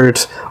fluttered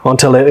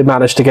until it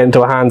managed to get into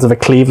the hands of a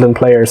Cleveland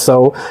player.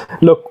 So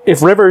look,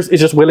 if Rivers is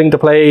just willing to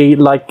play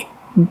like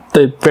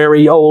the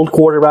very old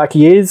quarterback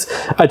he is,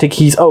 I think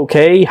he's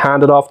okay,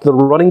 hand it off to the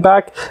running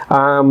back.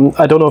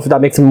 I don't know if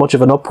that makes him much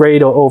of an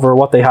upgrade over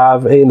what they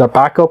have in their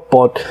backup,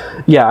 but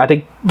yeah, I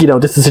think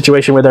this is a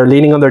situation where they're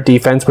leaning on their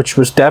defense, which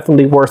was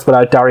definitely worse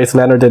without Darius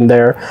Leonard in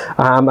there.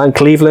 And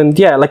Cleveland,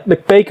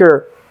 like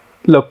Baker,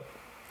 look,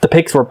 the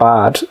picks were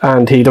bad,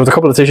 and there was a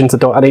couple of decisions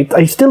and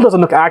he still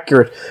doesn't look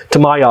accurate to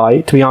my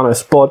eye, to be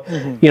honest. But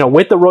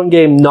with the run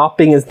game not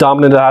being as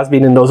dominant as it has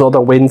been in those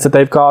other wins that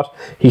they've got,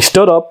 he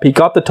stood up, he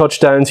got the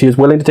touchdowns, he was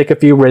willing to take a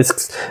few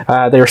risks.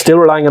 They are still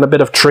relying on a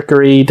bit of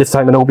trickery, this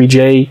time in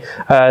OBJ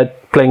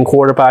playing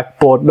quarterback.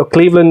 But look,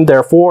 Cleveland,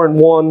 they're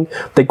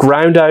 4-1. They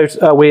ground out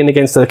a win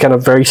against a kind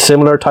of very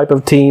similar type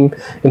of team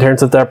in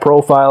terms of their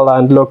profile.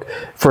 And look,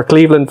 for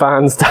Cleveland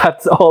fans,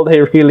 that's all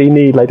they really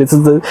need. Like this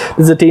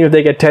is a team, if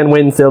they get 10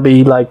 wins, they'll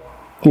be like,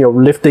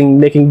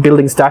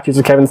 building statues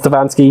of Kevin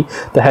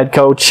Stefanski, the head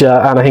coach.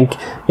 And I think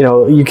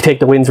you can take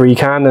the wins where you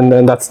can,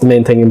 and that's the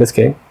main thing in this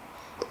game.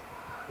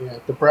 Yeah,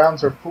 the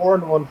Browns are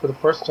 4-1 for the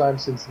first time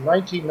since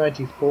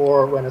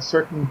 1994, when a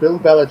certain Bill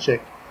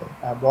Belichick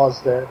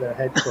was their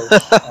head coach.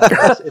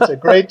 It's a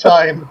great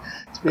time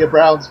to be a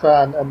Browns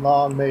fan, and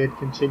long may it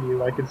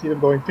continue. I can see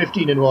them going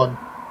 15-1.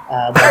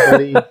 I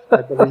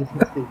believe in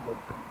Cleveland.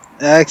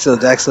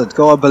 Excellent.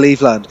 Go on,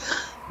 Believeland.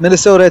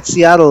 Minnesota at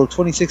Seattle,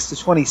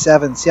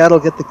 26-27. Seattle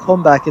get the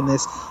comeback in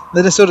this.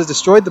 Minnesota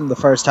destroyed them the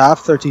first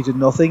half,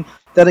 30-0.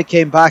 Then it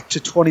came back to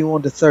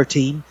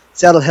 21-13.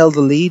 Seattle held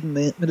the lead,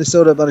 and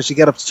Minnesota managed to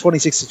get up to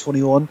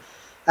 26-21.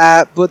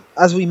 But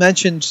as we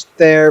mentioned,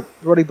 their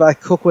running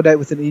back Cook went out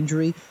with an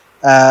injury.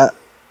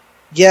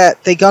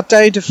 They got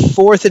down to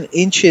 4th and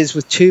inches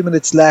with 2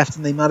 minutes left,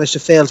 and they managed to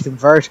fail to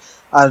convert.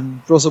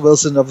 And Russell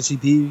Wilson, obviously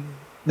being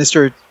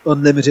Mr.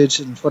 Unlimited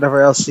and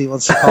whatever else he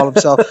wants to call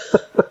himself,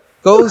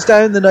 goes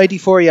down the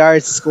 94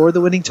 yards to score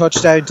the winning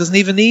touchdown. Doesn't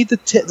even need the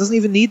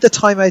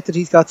timeout that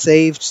he's got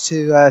saved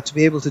to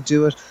be able to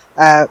do it.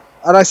 And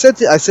I said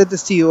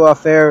this to you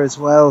off air as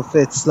well,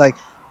 Fitz. Like,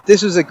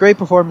 this was a great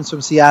performance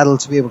from Seattle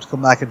to be able to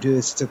come back and do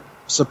this. It's a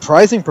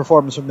surprising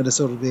performance from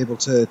Minnesota to be able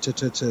to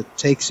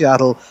take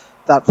Seattle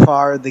that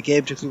far in the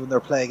game, particularly when they're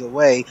playing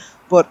away.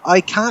 But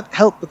I can't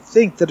help but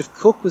think that if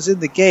Cook was in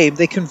the game,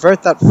 they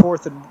convert that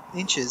 4th and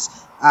inches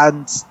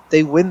and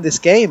they win this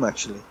game,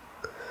 actually.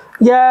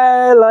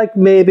 Yeah, like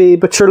maybe,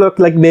 but sure, look,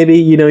 like maybe,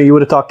 you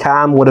would have thought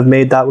Cam would have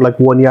made that like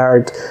 1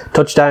 yard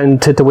touchdown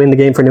to win the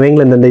game for New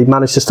England, and they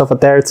managed to stuff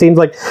it there. It seems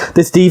like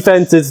this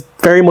defense is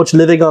very much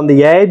living on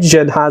the edge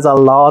and has a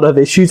lot of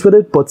issues with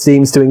it, but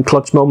seems to, in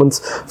clutch moments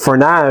for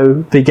now,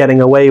 be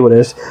getting away with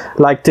it.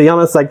 Like, to be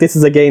honest, like this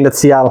is a game that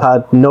Seattle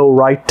had no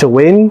right to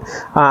win,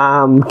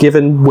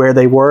 given where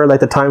they were. Like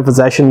the time of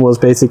possession was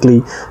basically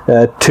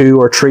 2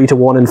 or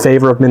 3-1 in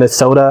favor of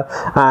Minnesota,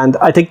 and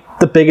I think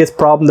the biggest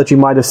problem that you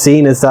might have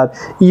seen is that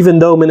even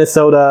though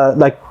Minnesota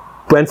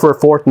went for a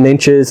 4th and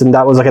inches, and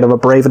that was kind of a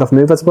brave enough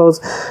move, I suppose,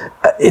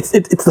 it's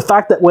the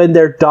fact that when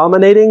they're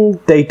dominating,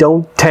 they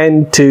don't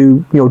tend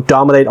to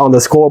dominate on the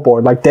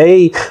scoreboard. Like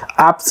they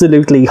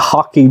absolutely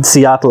hockeyed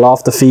Seattle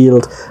off the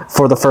field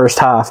for the first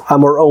half,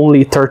 and were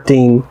only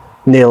 13-0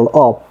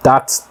 up.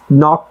 That's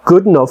not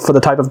good enough for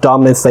the type of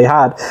dominance they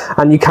had.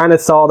 And you kind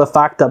of saw the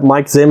fact that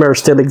Mike Zimmer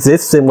still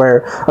exists in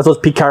where I suppose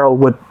Pete Carroll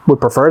would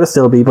prefer to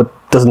still be, but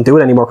doesn't do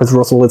it anymore because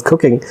Russell is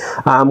cooking.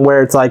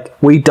 Where it's like,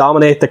 we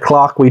dominate the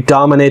clock, we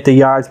dominate the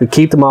yards, we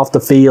keep them off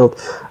the field,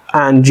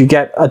 and you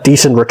get a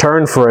decent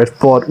return for it.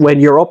 But when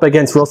you're up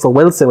against Russell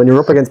Wilson, when you're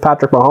up against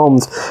Patrick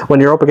Mahomes, when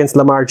you're up against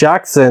Lamar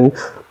Jackson,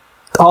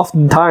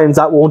 oftentimes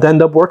that won't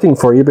end up working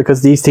for you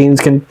because these teams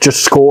can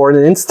just score in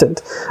an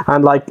instant.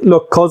 And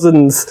look,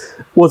 Cousins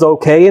was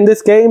okay in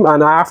this game,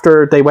 and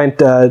after they went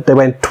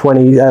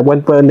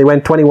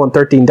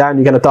 21-13 down,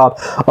 you kind of thought,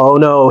 oh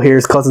no,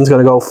 here's Cousins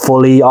going to go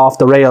fully off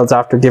the rails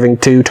after giving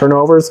 2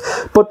 turnovers.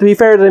 But to be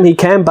fair to him, he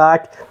came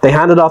back. They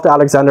handed off to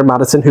Alexander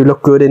Mattison, who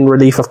looked good in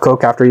relief of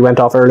Cook after he went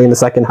off early in the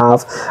second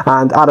half,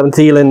 and Adam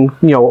Thielen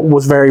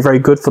was very, very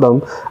good for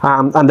them,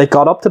 and they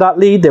got up to that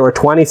lead. They were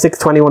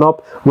 26-21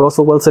 up.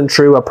 Russell Wilson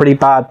threw a pretty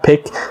bad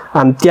pick,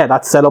 and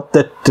that set up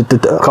the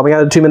coming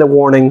out of the 2-minute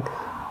warning,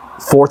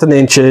 4th and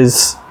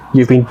inches.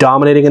 You've been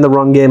dominating in the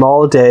run game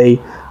all day.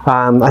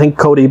 I think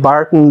Cody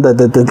Barton,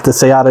 the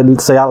Seattle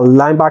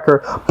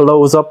linebacker,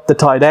 blows up the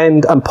tight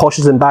end and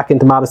pushes him back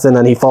into Madison,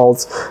 and he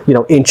falls,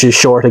 inches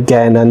short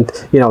again. And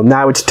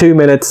now it's 2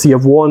 minutes. You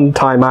have one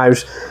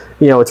timeout.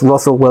 It's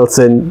Russell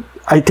Wilson.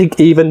 I think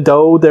even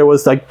though there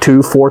was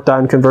 2 fourth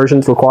down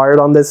conversions required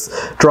on this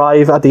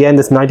drive at the end,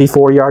 this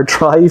 94-yard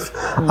drive,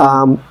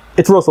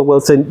 it's Russell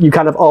Wilson. You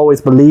kind of always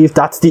believe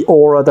that's the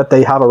aura that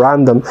they have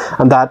around them,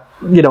 and that,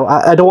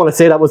 I don't want to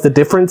say that was the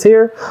difference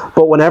here,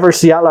 but whenever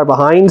Seattle are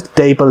behind,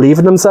 they believe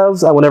in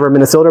themselves, and whenever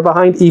Minnesota are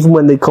behind, even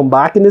when they come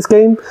back in this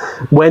game,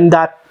 when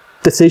that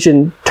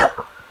decision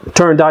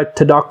turned out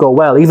to not go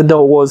well, even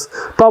though it was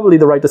probably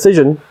the right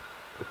decision,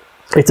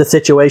 it's a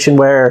situation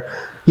where,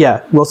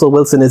 Russell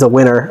Wilson is a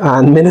winner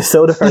and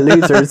Minnesota are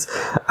losers.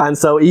 And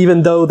so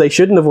even though they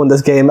shouldn't have won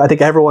this game, I think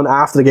everyone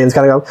after the game is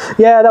kind of going,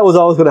 that was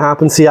always going to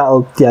happen.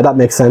 Seattle, that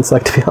makes sense, to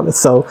be honest.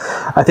 So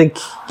I think,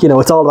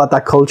 it's all about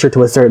that culture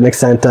to a certain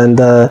extent. And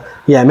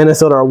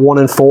Minnesota are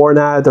 1-4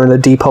 now. They're in the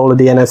deep hole of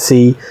the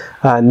NFC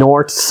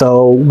North.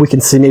 So we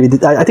can see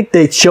I think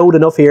they showed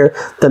enough here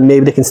that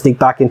maybe they can sneak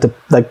back into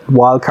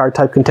wild card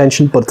type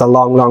contention, but it's a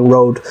long, long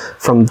road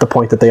from the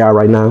point that they are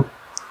right now.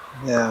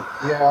 Yeah.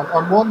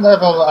 On one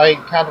level, I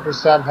can't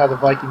understand how the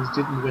Vikings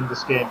didn't win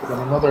this game, but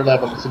on another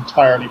level, it's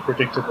entirely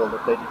predictable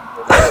that they didn't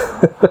win this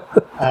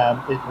game.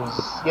 It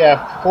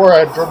was, for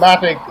a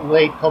dramatic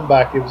late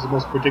comeback, it was the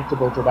most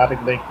predictable dramatic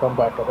late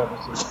comeback I've ever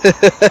seen.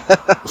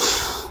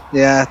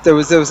 There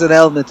was an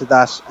element to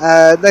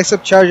that. Next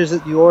up, Chargers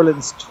at New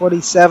Orleans,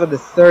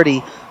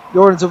 27-30.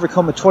 New Orleans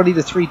overcome a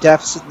 20-3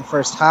 deficit in the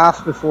first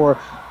half before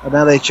an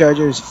LA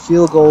Chargers missed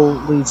field goal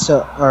leads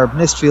to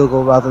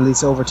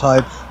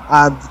overtime,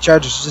 and the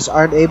Chargers just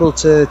aren't able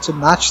to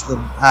match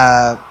them.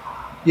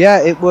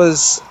 It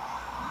was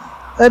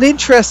an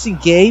interesting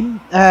game.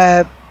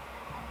 The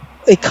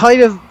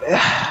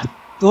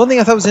one thing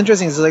I thought was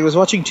interesting is I was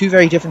watching two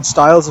very different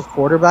styles of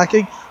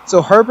quarterbacking.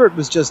 So Herbert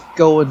was just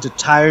going to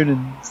town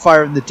and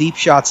firing the deep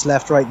shots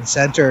left, right and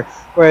centre,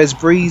 whereas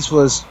Breeze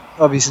was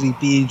obviously,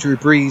 being Drew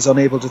Brees,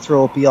 unable to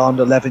throw it beyond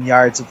 11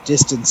 yards of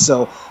distance,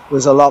 so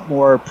was a lot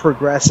more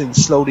progressing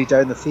slowly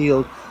down the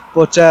field.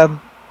 But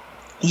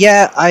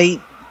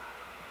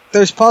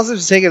there's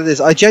positives to take out of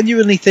this. I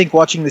genuinely think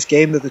watching this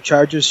game that the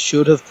Chargers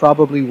should have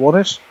probably won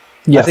it.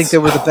 Yes. I think they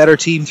were the better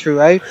team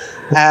throughout.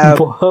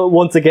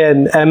 Once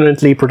again,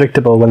 eminently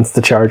predictable when it's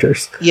the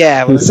Chargers.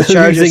 Yeah, when it's the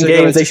Chargers, losing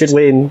games they should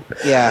win.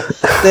 Yeah,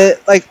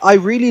 I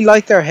really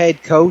like their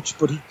head coach,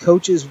 but he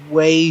coaches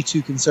way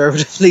too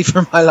conservatively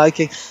for my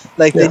liking.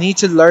 They need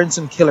to learn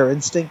some killer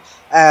instinct.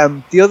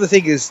 The other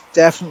thing is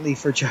definitely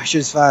for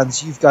Chargers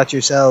fans, you've got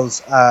yourselves.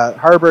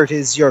 Herbert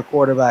is your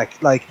quarterback.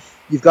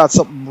 You've got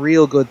something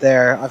real good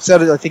there. I've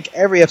said it, I think,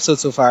 every episode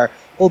so far.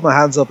 Hold my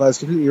hands up, I was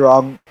completely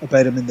wrong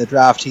about him in the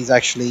draft. He's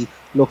actually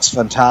looks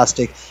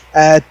fantastic.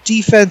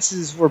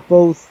 Defenses were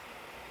both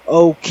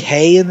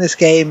okay in this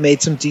game,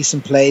 made some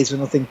decent plays,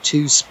 but nothing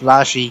too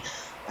splashy.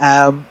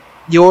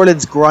 New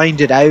Orleans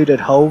grinded out at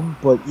home,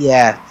 but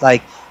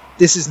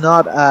this is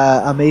not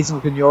an amazing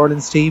looking New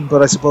Orleans team,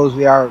 but I suppose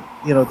we are,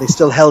 they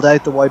still held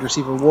out the wide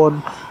receiver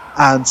one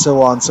and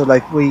so on. So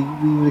we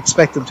would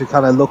expect them to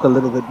kind of look a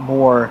little bit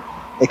more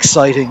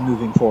exciting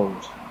moving forward.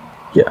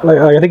 Yeah,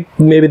 I think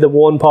maybe the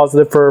one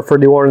positive for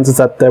New Orleans is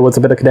that there was a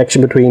bit of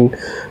connection between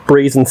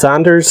Breeze and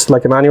Sanders,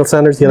 Emmanuel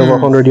Sanders. He had over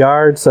 100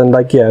 yards, and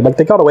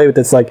they got away with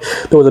this. There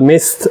was a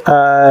missed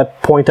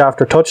point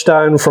after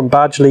touchdown from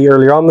Badgley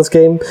earlier on this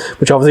game,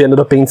 which obviously ended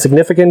up being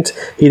significant.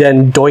 He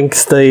then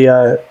doinks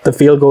the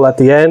field goal at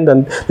the end,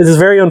 and this is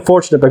very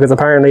unfortunate because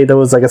apparently there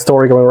was a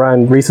story going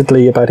around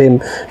recently about him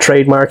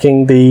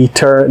trademarking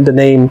the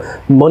name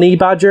Money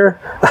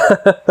Badger.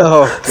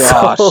 Oh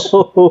gosh!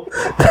 So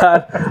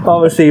that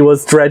obviously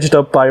was dredged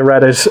up by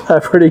Reddit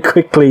pretty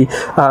quickly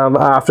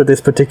after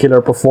this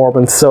particular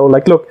performance. So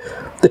look,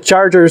 the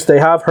Chargers, they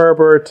have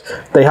Herbert,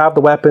 they have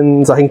the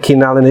weapons. I think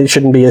Keenan Allen, it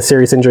shouldn't be a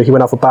serious injury. He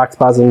went off with back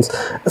spasms,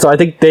 so I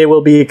think they will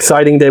be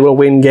exciting, they will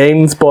win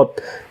games, but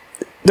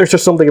there's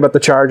just something about the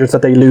Chargers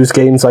that they lose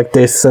games like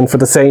this. And for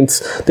the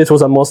Saints, this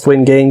was a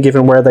must-win game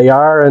given where they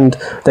are, and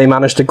they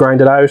managed to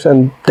grind it out,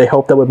 and they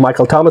hope that with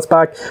Michael Thomas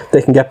back,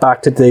 they can get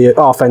back to the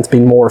offense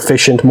being more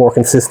efficient, more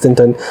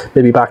consistent, and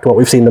maybe back to what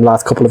we've seen in the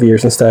last couple of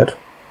years instead.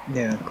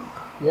 Yeah,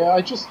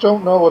 I just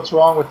don't know what's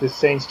wrong with this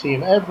Saints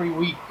team. Every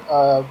week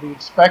we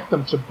expect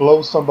them to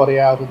blow somebody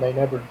out, and they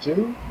never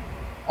do.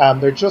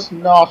 They're just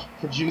not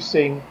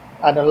producing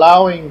and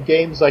allowing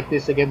games like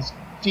this against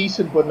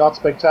decent but not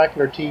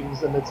spectacular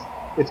teams, and it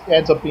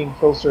ends up being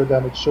closer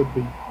than it should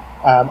be.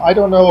 I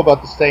don't know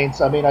about the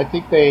Saints. I mean, I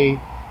think they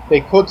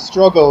could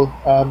struggle.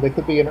 They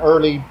could be an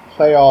early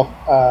playoff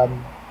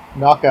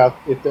knockout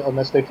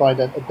unless they find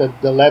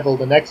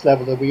the next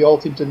level that we all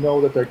seem to know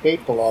that they're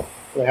capable of,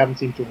 but they haven't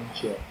seemed to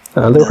reach yet.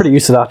 They're pretty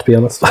used to that, to be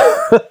honest.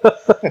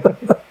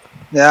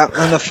 Yeah,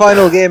 and the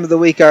final game of the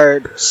week,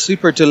 our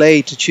super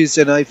delay to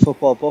Tuesday Night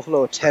Football,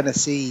 Buffalo at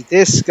Tennessee.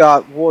 This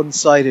got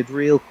one-sided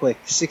real quick,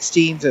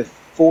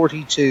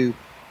 16-42.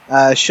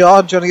 Sean, do you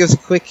want to give us a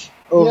quick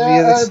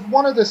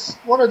One of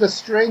the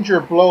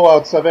stranger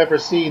blowouts I've ever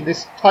seen.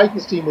 This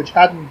Titans team, which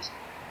hadn't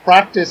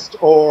practiced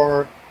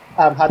or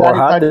had any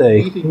kind of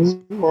meetings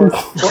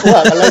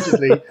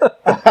allegedly,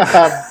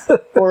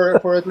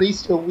 for at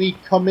least a week,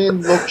 come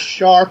in, look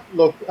sharp,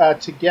 look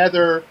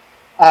together.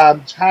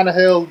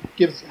 Tannehill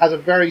has a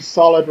very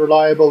solid,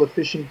 reliable,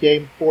 efficient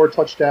game, 4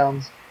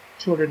 touchdowns,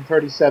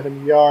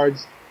 237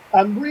 yards.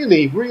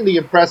 Really, really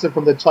impressive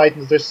from the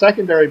Titans. Their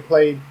secondary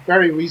played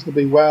very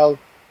reasonably well.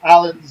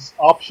 Allen's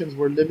options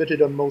were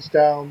limited on most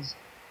downs.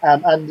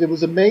 And it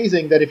was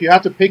amazing that if you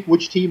had to pick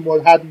which team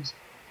hadn't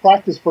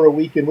practiced for a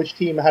week and which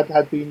team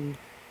had been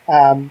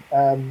then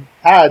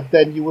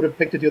you would have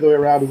picked it the other way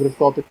around. You would have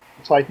thought that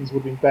the Titans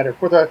would have been better.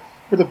 For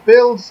the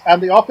Bills,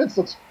 and the offense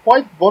looks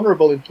quite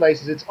vulnerable in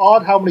places. It's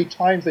odd how many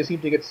times they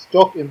seem to get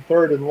stuck in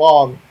 3rd and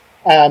long.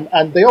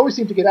 And they always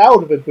seem to get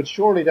out of it, but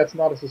surely that's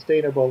not a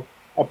sustainable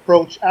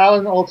approach.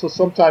 Allen also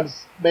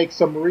sometimes makes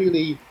some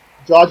really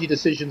dodgy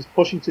decisions,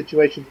 pushing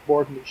situations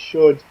more than he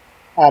should.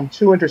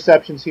 2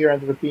 interceptions here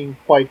ended up being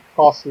quite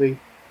costly.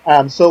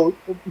 So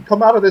we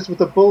come out of this with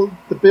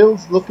the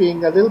Bills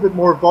looking a little bit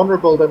more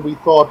vulnerable than we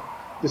thought,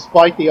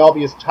 despite the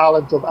obvious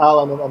talent of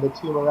Allen and the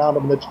team around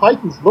him. And the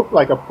Titans look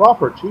like a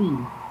proper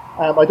team.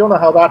 I don't know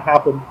how that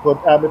happened,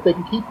 but if they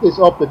can keep this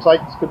up, the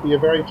Titans could be a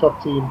very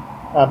tough team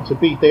to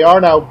beat. They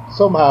are now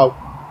somehow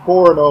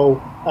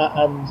 4-0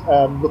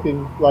 and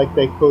looking like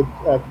they could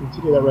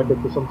continue that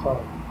record for some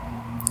time.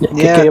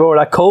 Yeah, over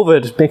that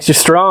COVID makes you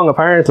strong,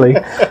 apparently.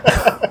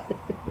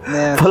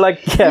 Yeah. But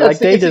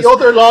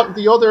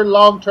the other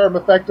long-term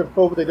effect of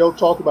COVID they don't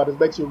talk about is it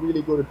makes you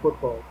really good at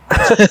football.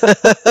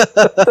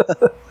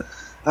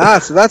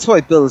 So that's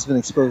why Bill has been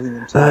exposing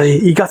them to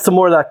you got some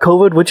more of that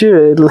COVID, would you?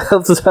 It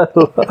helps us out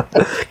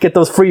get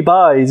those free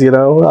buys,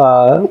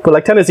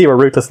 But Tennessee were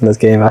ruthless in this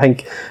game. I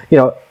think,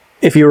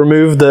 if you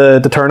remove the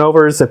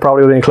turnovers, it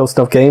probably would have been a close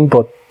enough game,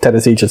 but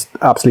Tennessee just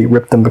absolutely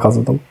ripped them because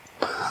of them.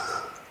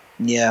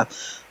 Yeah.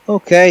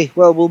 Okay,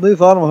 well, we'll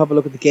move on and we'll have a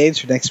look at the games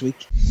for next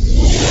week.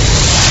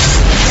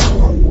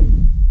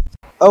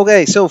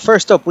 Okay, so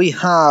first up we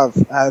have...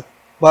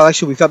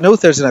 we've got no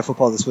Thursday Night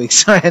Football this week.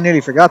 Sorry, I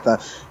nearly forgot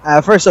that.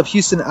 First up,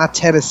 Houston at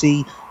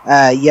Tennessee.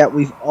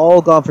 We've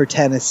all gone for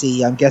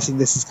Tennessee. I'm guessing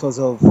this is because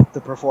of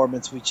the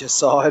performance we just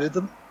saw out of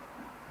them.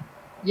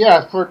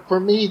 Yeah, for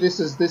me, this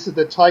is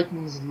the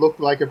Titans look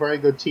like a very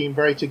good team,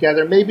 very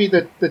together. Maybe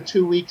the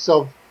 2 weeks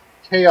of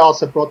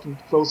chaos have brought them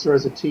closer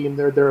as a team.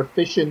 They're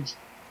efficient.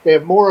 They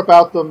have more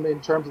about them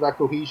in terms of that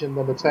cohesion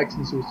than the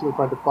Texans, who are still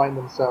trying to find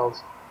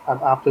themselves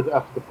after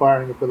the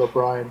firing of Bill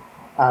O'Brien.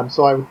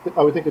 So I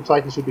would think the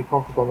Titans should be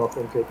comfortable enough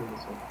in taking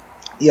this one.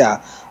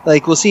 Yeah,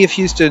 we'll see if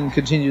Houston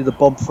continue the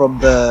bump from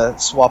the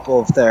swap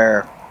of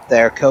their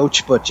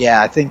coach, but yeah,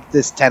 I think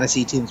this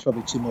Tennessee team is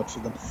probably too much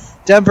for them.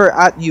 Denver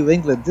at New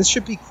England. This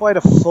should be quite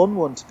a fun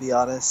one, to be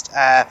honest.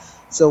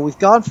 So we've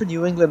gone for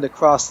New England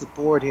across the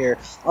board here.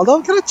 Although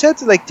I'm kind of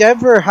tempted,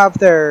 Denver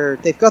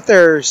they've got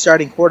their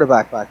starting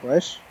quarterback back,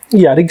 right?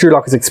 Yeah, I think Drew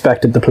Lock is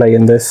expected to play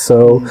in this,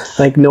 so I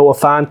think Noah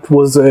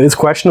Fant is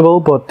questionable,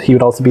 but he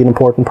would also be an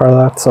important part of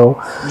that. So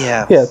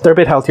yeah, they're a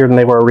bit healthier than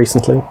they were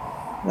recently.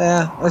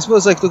 Yeah, I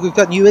suppose look, we've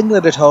got New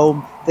England at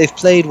home. They've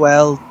played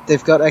well.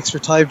 They've got extra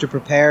time to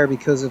prepare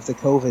because of the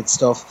COVID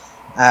stuff.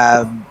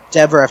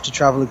 Denver have to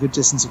travel a good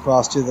distance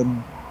across to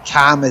them.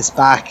 Cam is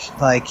back.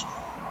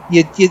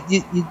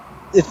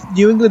 If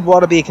New England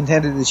want to be a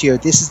contender this year,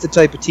 this is the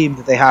type of team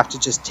that they have to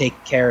just take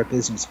care of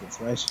business with,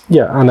 right?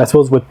 Yeah, and I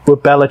suppose with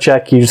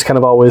Belichick, you just kind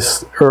of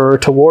always err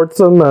towards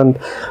them. And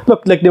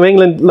look, New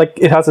England,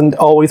 it hasn't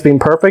always been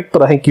perfect,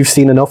 but I think you've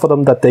seen enough of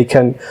them that they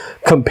can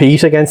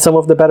compete against some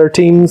of the better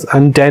teams.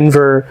 And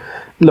Denver,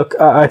 look,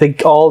 I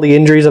think all the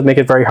injuries have made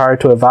it very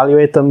hard to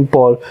evaluate them,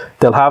 but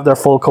they'll have their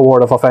full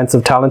cohort of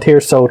offensive talent here,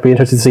 so it'll be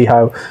interesting to see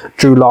how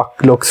Drew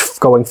Lock looks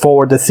going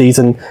forward this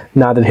season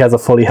now that he has a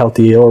fully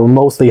healthy or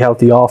mostly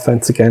healthy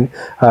offense again.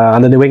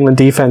 And the New England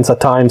defense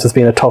at times has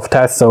been a tough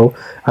test, so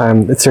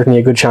it's certainly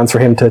a good chance for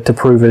him to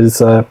prove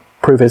his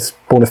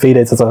bona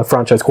fides as a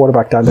franchise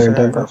quarterback down there in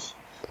Denver.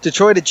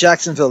 Detroit at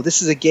Jacksonville.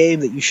 This is a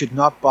game that you should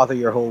not bother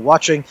your whole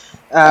watching.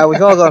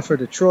 We've all gone for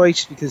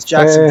Detroit because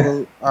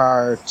Jacksonville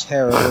are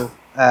terrible.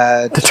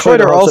 Detroit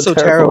are also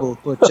terrible,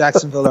 but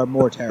Jacksonville are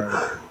more terrible.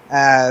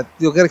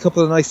 You'll get a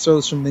couple of nice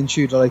throws from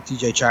Minshew to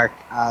DJ Chark,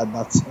 and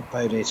that's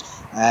about it.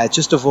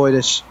 Just avoid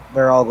it.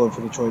 We're all going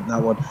for Detroit in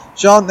that one.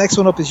 Sean, next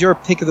one up is your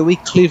pick of the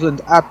week: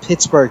 Cleveland at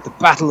Pittsburgh, the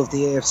battle of the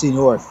AFC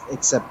North.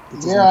 Except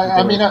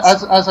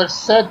as I've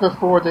said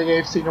before, the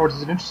AFC North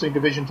is an interesting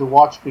division to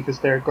watch because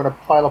they're going to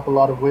pile up a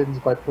lot of wins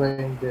by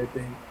playing the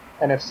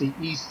NFC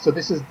East. So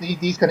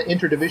these kind of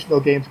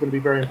interdivisional games are going to be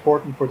very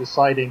important for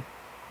deciding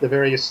the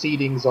various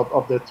seedings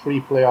of the 3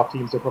 playoff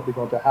teams they're probably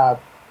going to have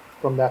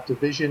from that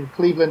division.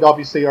 Cleveland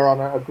obviously are on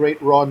a great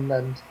run,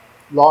 and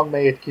long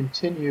may it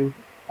continue.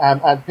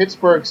 And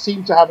Pittsburgh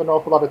seem to have an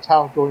awful lot of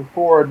talent going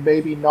forward,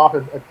 maybe not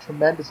a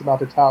tremendous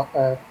amount of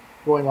talent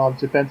going on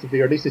defensively,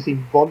 or at least they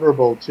seem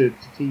vulnerable to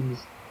teams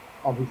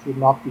who should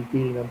not be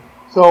beating them.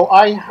 So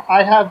I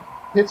have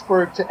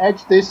Pittsburgh to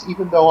edge this,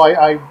 even though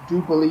I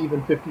do believe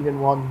in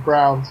 15-1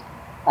 Browns.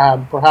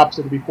 Perhaps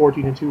it'll be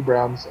 14-2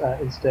 Browns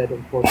instead.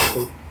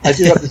 Unfortunately, I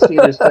do have the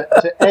Steelers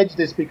to edge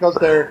this because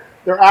they're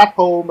at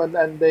home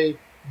and they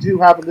do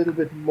have a little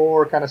bit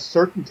more kind of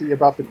certainty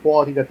about the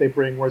quality that they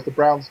bring, whereas the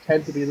Browns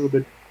tend to be a little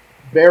bit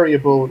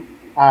variable.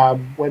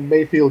 When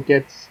Mayfield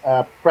gets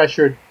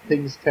pressured,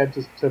 things tend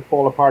to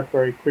fall apart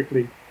very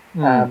quickly.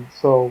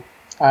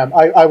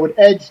 I would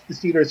edge the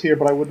Steelers here,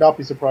 but I would not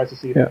be surprised to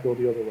see them go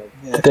the other way.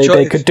 Yeah,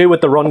 they could do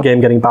with the run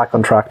game getting back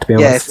on track, to be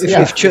honest.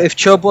 If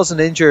Chubb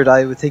wasn't injured,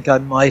 I would think I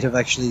might have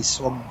actually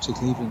swung to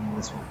Cleveland in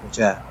this one.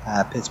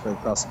 But Pittsburgh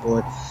across the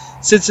board.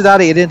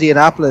 Cincinnati at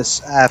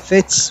Indianapolis.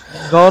 Fitz,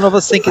 none of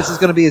us think this is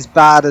going to be as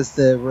bad as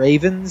the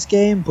Ravens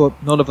game,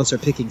 but none of us are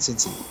picking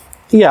Cincinnati.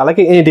 Yeah, like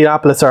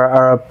Indianapolis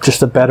are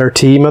just a better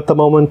team at the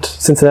moment.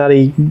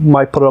 Cincinnati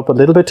might put it up a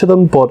little bit to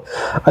them, but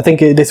I think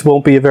this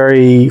won't be a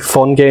very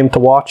fun game to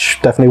watch.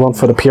 Definitely one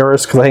for the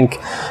purists, because I think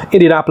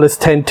Indianapolis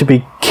tend to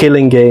be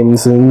killing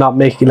games and not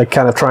making, like,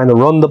 kind of trying to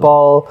run the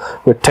ball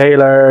with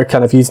Taylor,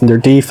 kind of using their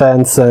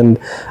defense, and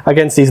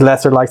against these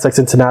lesser likes like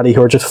Cincinnati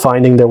who are just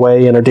finding their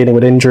way and are dealing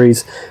with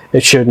injuries,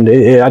 it shouldn't.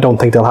 I don't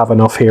think they'll have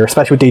enough here,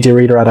 especially with DJ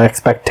Reader. I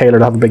expect Taylor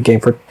to have a big game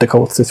for the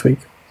Colts this week.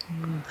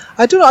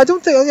 I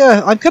don't think.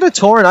 Yeah, I'm kind of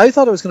torn. I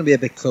thought it was going to be a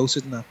bit closer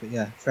than that, but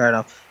yeah, fair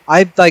enough.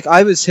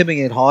 I was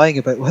hemming and hawing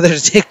about whether to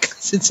take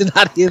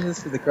Cincinnati in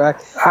this for the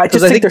crack. I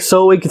think they're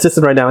so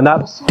inconsistent right now, and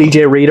that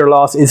DJ Reader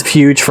loss is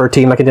huge for a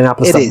team like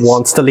Indianapolis that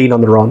wants to lean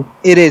on the run.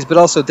 It is, but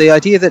also the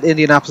idea that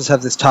Indianapolis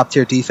have this top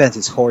tier defense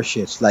is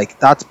horseshit. Like,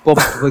 that's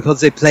bumped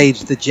because they played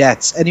the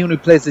Jets. Anyone who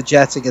plays the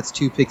Jets and gets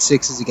 2 pick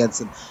sixes against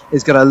them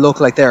is going to look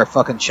like they're a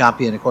fucking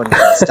champion according to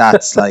the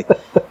stats.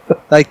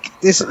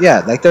 Like this, yeah,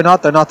 like they're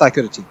not that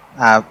good a team.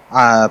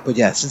 But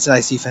yeah,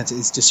 Cincinnati's defense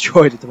is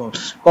destroyed at the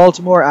moment.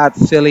 Baltimore at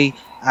Philly.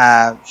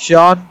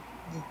 Sean,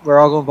 we're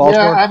all going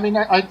Baltimore. Yeah, I mean,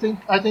 I think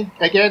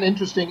again,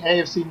 interesting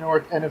AFC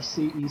North,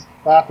 NFC East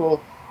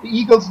battle. The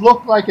Eagles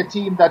look like a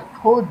team that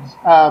could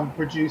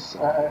produce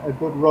a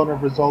good run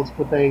of results,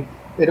 but they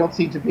don't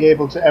seem to be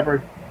able to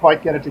ever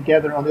quite get it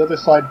together. On the other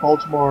side,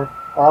 Baltimore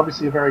are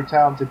obviously a very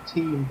talented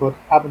team, but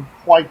haven't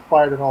quite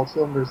fired on all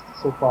cylinders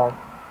so far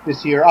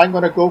this year. I'm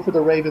going to go for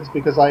the Ravens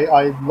because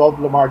I love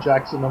Lamar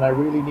Jackson and I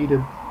really need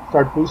him to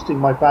start boosting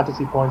my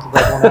fantasy points if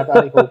I don't have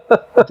any hope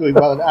of doing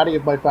well in any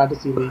of my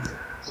fantasy leagues.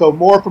 So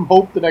more from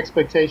hope than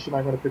expectation,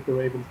 I'm going to pick the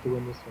Ravens to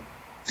win this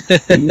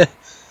one.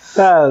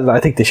 I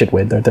think they should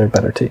win. They're a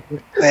better team.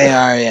 They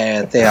are,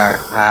 yeah, they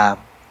are.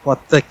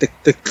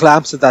 The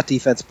clamps that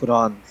defense put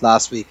on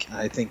last week,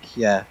 I think,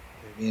 yeah,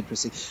 it'll be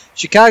interesting.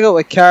 Chicago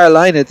at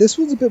Carolina. This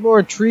one's a bit more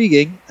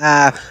intriguing.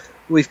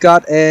 We've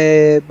got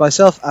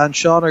myself and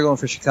Sean are going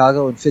for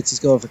Chicago, and Fitz is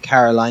going for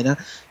Carolina.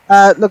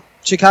 Look,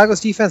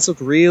 Chicago's defense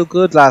looked real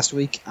good last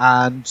week,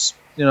 and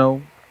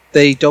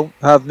they don't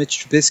have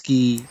Mitch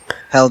Trubisky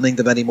helming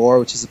them anymore,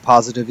 which is a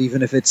positive,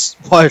 even if it's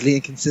wildly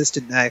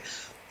inconsistent now.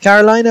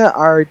 Carolina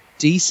are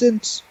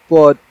decent,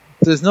 but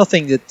there's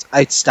nothing that's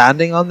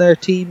outstanding on their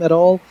team at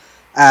all.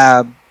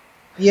 The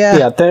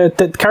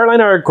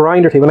Carolina are a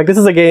grinder team. Like, this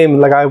is a game,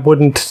 like, I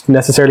wouldn't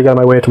necessarily go on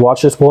my way to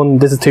watch this one.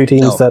 This is two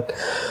teams that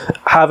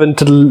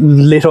haven't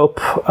lit up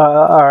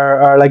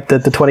our like the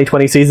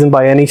 2020 season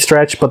by any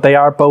stretch, but they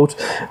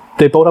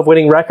both have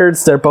winning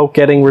records. They're both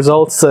getting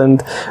results.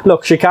 And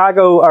look,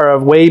 Chicago are a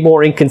way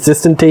more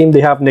inconsistent team.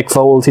 They have Nick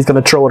Foles. He's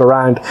going to throw it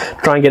around,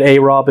 try and get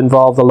A-Rob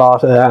involved a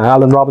lot,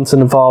 Allen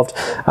Robinson involved,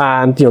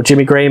 and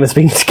Jimmy Graham has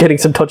been getting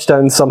some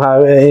touchdowns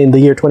somehow in the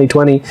year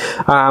 2020.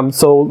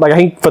 So like, I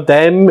think for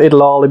them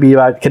it'll all be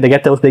about, can they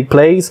get those big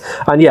plays,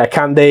 and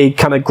can they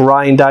kind of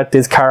grind out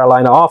this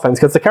Carolina offense,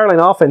 because the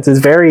Carolina offense is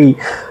very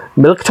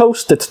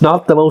milquetoast. It's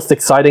not the most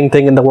exciting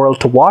thing in the world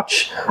to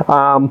watch,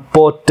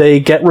 but they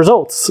get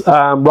results.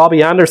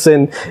 Robbie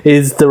Anderson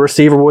is the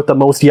receiver with the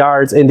most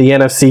yards in the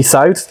NFC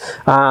South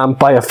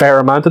by a fair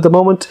amount at the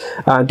moment.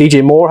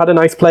 DJ Moore had a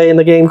nice play in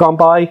the game gone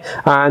by,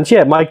 and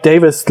Mike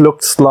Davis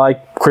looks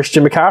like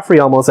Christian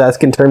McCaffrey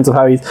almost-esque in terms of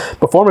how he's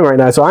performing right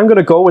now. So I'm going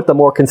to go with the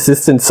more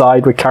consistent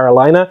side with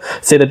Carolina,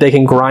 say that they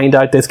can grind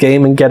out this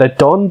game and get it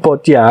done.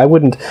 But I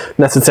wouldn't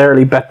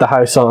necessarily bet the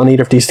house on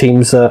either of these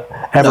teams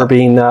ever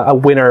being a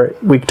winner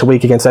week to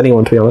week against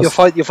anyone, to be honest.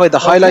 You'll find the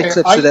highlight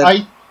clips of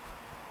them.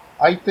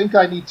 I think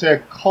I need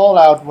to call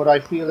out what I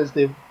feel is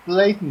the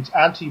blatant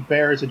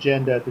anti-Bears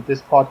agenda that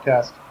this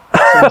podcast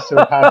seems to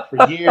have had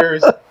for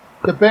years.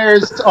 The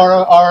Bears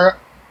are,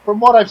 from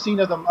what I've seen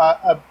of them,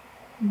 a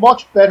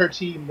much better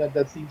team than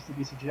that seems to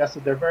be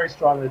suggested. They're very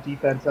strong in the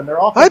defense, and their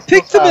offense. I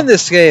picked them in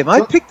this game.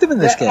 I'm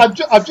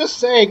just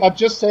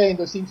saying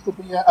there seems to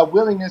be a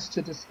willingness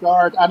to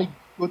discard any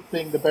good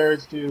thing the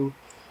Bears do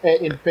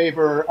in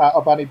favor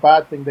of any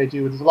bad thing they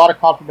do. There's a lot of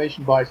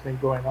confirmation bias thing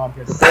going on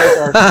here. The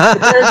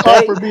Bears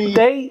are for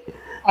me.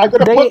 I'm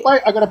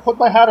gonna put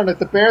my hat on it.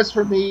 The Bears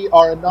for me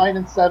are a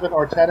 9-7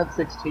 or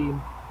 10-6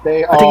 team.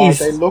 They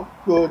look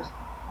good.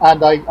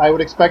 And I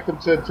would expect them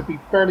to be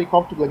fairly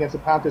comfortable against a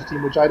Panthers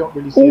team, which I don't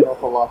really see an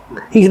awful lot.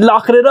 He's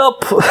locking it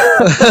up.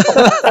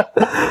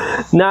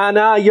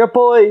 Nah, your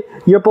boy's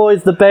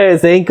the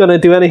Bears. They ain't gonna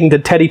do anything to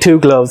Teddy Two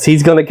Gloves.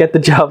 He's gonna get the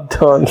job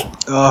done.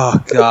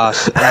 Oh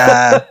gosh,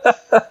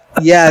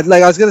 yeah.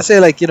 Like I was gonna say,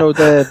 like, you know,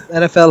 the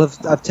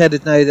NFL have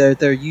tended now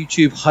their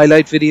YouTube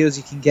highlight videos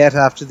you can get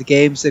after the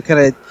games.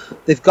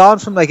 They've gone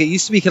from, like, it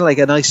used to be kind of like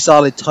a nice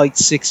solid tight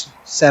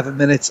 6-7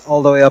 minutes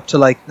all the way up to,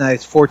 like, now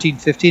it's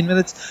 14-15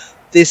 minutes.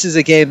 This is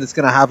a game that's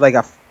gonna have like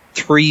a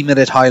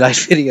 3-minute highlight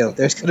video.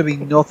 There's gonna be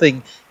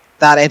nothing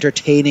that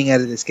entertaining out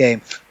of this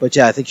game, but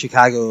yeah, I think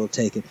Chicago will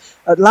take it.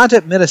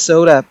 Atlanta,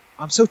 Minnesota.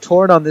 I'm so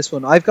torn on this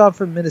one. I've gone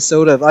for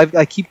Minnesota.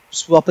 I keep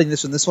swapping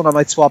this one. This one I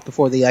might swap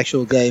before the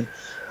actual game,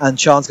 and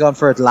Sean's gone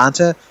for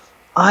Atlanta.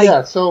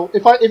 So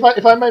if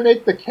I may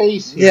make the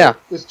case here, yeah,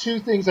 there's two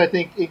things I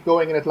think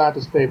going in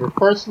Atlanta's favor.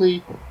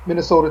 Firstly,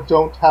 Minnesota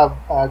don't have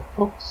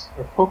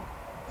Cook.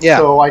 Yeah.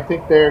 So I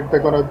think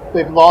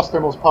they've lost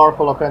their most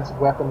powerful offensive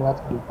weapon, and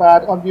that's going to be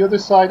bad. On the other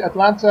side,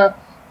 Atlanta,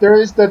 there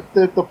is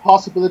the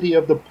possibility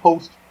of the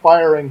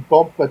post-firing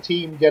bump, a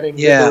team getting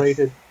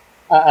liberated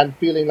and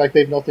feeling like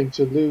they've nothing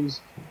to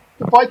lose.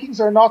 The Vikings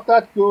are not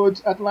that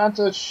good.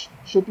 Atlanta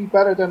should be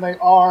better than they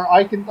are.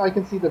 I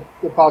can see the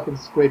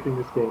Falcons scraping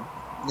this game.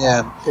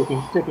 Yeah,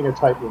 taking a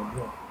tight win.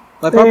 Yeah.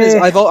 My problem is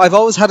I've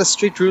always had a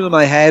strict rule in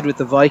my head with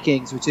the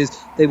Vikings, which is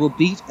they will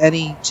beat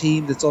any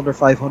team that's under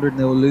 500 and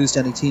they will lose to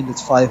any team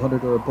that's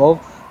 500 or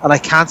above. And I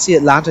can't see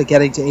Atlanta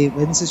getting to 8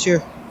 wins this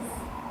year.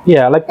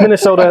 Yeah, like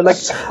Minnesota, like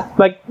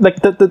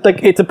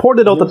it's important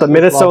to note that the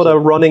Minnesota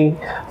running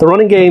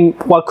game,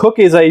 while Cook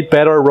is a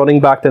better running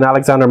back than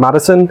Alexander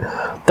Mattison,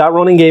 that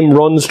running game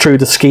runs through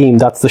the scheme.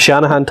 That's the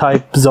Shanahan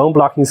type zone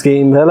blocking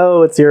scheme.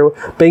 Hello, it's your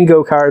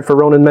bingo card for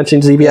Ronan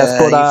mentioning CBS. Yeah,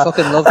 but you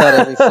fucking love that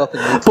every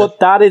fucking week. But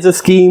that is a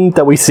scheme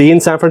that we see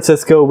in San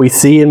Francisco, we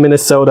see in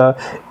Minnesota.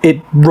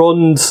 It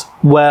runs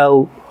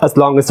well as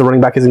long as the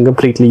running back isn't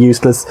completely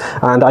useless.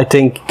 And I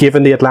think,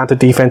 given the Atlanta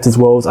defense's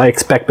woes, I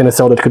expect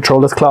Minnesota to control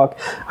this clock.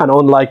 And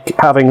unlike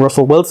having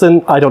Russell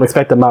Wilson, I don't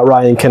expect that Matt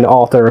Ryan can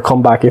author a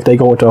comeback if they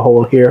go into a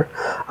hole here.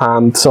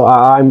 So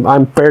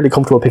I'm fairly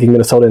comfortable picking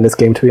Minnesota in this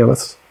game, to be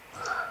honest.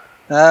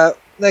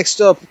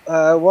 Next up,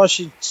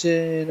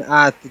 Washington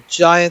at the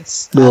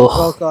Giants. I've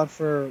all gone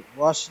for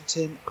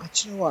Washington.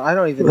 Do you know what? I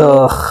don't even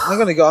know. I'm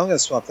gonna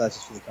swap that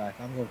just for the crack.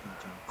 I'm going for the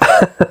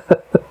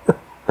Giants.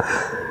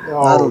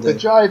 No, the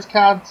Giants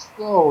can't.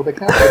 No, they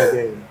can't win a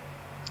game.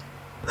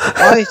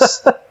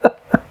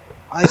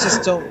 I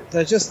just don't.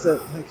 They're just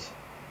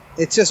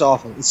it's just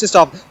awful. It's just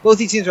awful. Both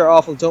these teams are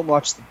awful. Don't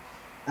watch them.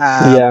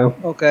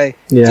 Okay.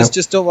 Yeah.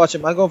 Just don't watch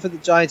them. I'm going for the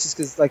Giants just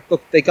because, like,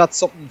 look, they got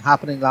something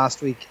happening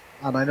last week,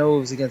 and I know it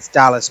was against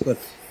Dallas, but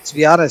to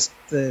be honest,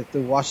 the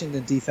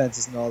Washington defense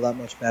isn't all that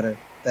much better.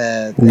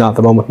 Not at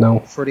the moment, no.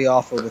 Pretty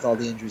awful with all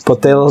the injuries.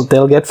 But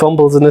they'll get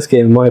fumbles in this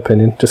game, in my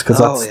opinion, just because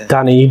that's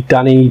Danny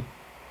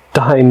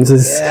Dimes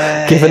is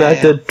giving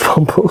out the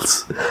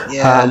fumbles.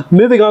 Yeah.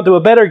 Moving on to a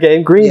better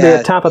game, Green Bay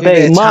at Tampa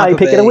Bay. My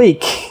pick of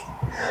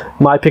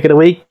the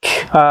week.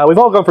 We've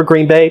all gone for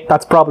Green Bay.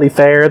 That's probably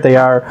fair. They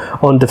are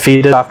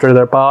undefeated after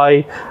their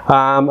bye,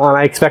 and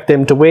I expect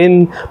them to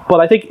win. But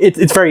I think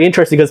it's very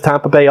interesting because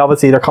Tampa Bay,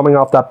 obviously, they're coming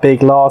off that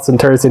big loss in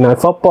Thursday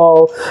Night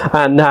Football,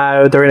 and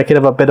now they're in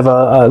a bit of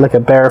a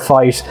bear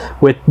fight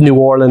with New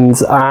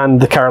Orleans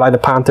and the Carolina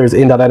Panthers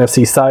in that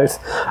NFC South.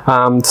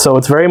 So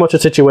it's very much a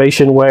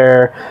situation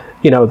where,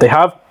 you know, they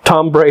have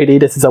Tom Brady.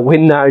 This is a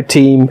win now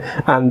team,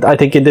 and I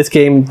think in this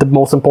game the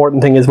most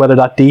important thing is whether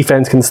that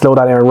defense can slow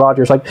down Aaron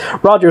Rodgers. Like,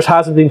 Rodgers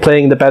hasn't been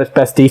playing the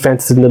best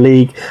defenses in the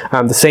league.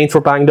 The Saints were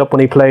banged up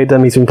when he played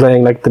them. He's been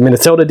playing like the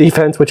Minnesota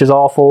defense, which is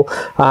awful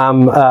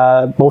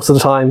most of the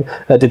time,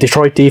 the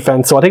Detroit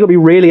defense. So I think it'll be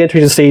really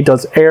interesting to see,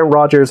 does Aaron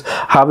Rodgers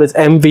have this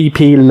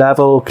MVP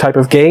level type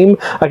of game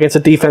against a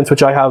defense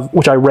which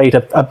I rate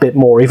a bit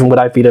more, even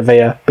without Vita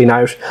Vea being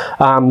out.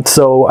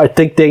 So I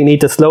think they need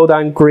to slow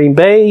down Green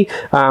Bay.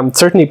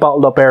 Certainly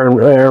bottled up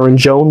Aaron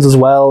Jones as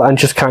well, and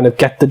just kind of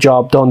get the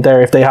job done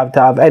there if they have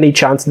to have any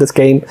chance in this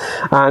game.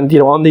 And, you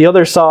know, on the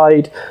other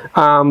side,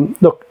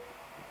 look,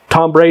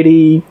 Tom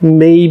Brady,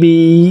 maybe,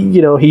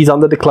 you know, he's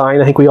on the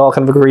decline. I think we all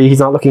kind of agree he's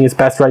not looking his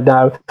best right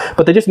now,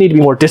 but they just need to be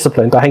more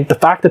disciplined. I think the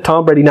fact that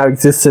Tom Brady now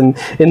exists in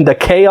the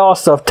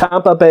chaos of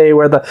Tampa Bay,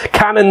 where the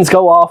cannons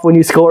go off when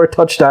you score a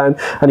touchdown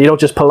and you don't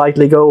just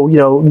politely go, you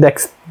know,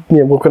 next, you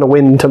know, we're going to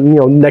win to, you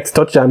know, next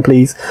touchdown,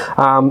 please.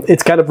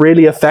 It's kind of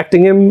really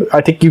affecting him. I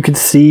think you can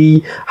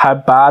see how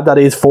bad that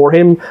is for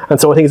him.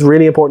 And so I think it's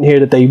really important here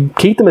that they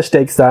keep the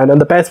mistakes down.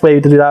 And the best way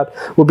to do that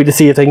would be to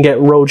see if they can get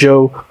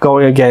Rojo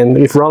going again.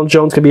 If Ronald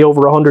Jones can be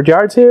over 100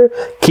 yards here,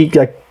 keep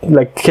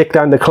kick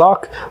down the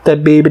clock,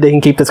 then maybe they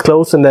can keep this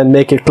close and then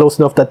make it close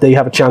enough that they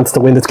have a chance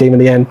to win this game in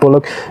the end. But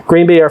look,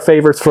 Green Bay are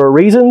favourites for a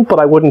reason, but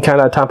I wouldn't count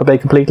out Tampa Bay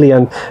completely,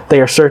 and they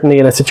are certainly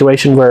in a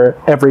situation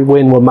where every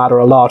win will matter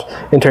a lot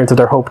in terms of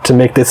their hope to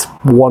make this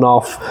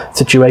one-off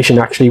situation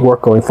actually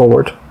work going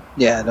forward.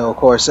 Yeah, no, of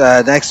course.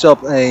 Next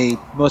up, a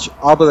much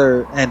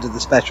other end of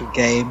the spectrum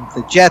game.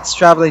 The Jets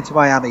travelling to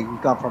Miami.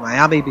 We've gone for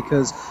Miami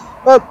because,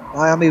 well,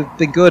 Miami have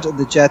been good and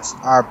the Jets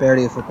are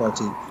barely a football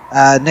team.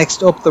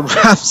 Next up, the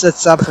Rams at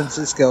San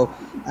Francisco.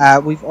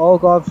 We've all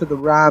gone for the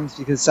Rams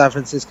because San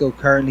Francisco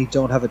currently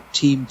don't have a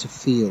team to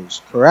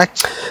field,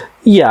 correct?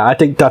 Yeah, I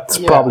think that's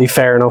probably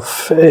fair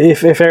enough.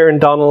 If Aaron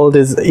Donald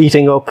is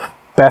eating up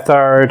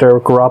Beathard or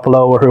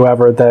Garoppolo or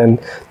whoever, then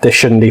they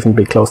shouldn't even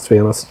be close, to be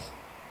honest.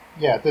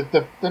 Yeah,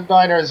 the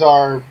Niners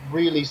are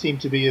really seem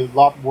to be a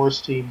lot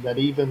worse team than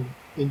even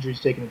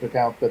injuries taken into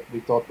account that we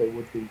thought they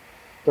would be.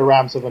 The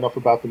Rams have enough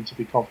about them to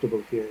be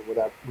comfortable here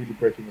without really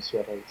breaking a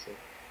sweat, I would say.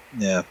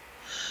 Yeah.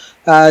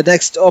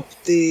 Next up,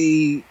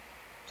 I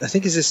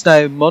think is this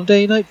now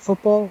Monday Night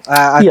Football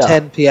at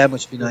 10 p.m,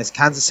 which would be nice.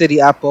 Kansas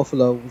City at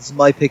Buffalo. This is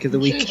my pick of the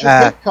week. Change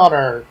your pick,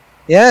 Connor.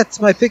 Yeah, it's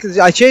my pick.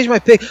 I changed my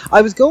pick.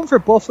 I was going for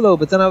Buffalo,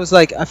 but then I was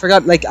like, I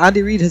forgot. Like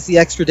Andy Reid has the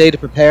extra day to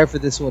prepare for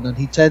this one, and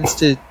he tends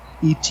to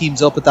eat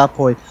teams up at that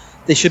point.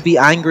 They should be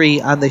angry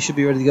and they should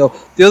be ready to go.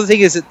 The other thing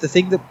is that the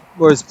thing that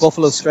was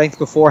Buffalo's strength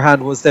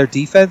beforehand was their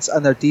defense,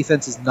 and their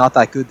defense is not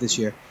that good this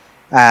year.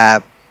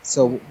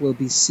 So we'll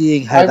be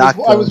seeing how that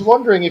goes. I was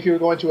wondering if you were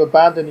going to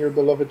abandon your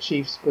beloved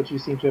Chiefs, but you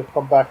seem to have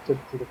come back to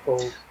the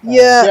fold.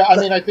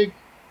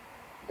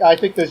 I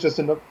think there's just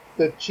enough.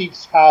 The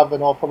Chiefs have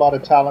an awful lot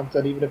of talent,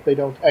 and even if they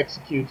don't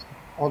execute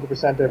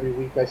 100% every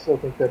week, I still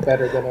think they're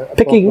better than a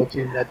Buffalo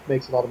team that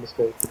makes a lot of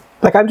mistakes.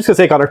 Like, I'm just going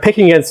to say, Connor,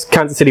 picking against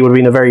Kansas City would have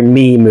been a very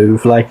me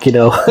move. Like, you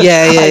know, I need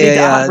to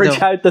average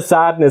out the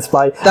sadness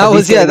by... That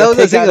was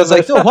the thing. I was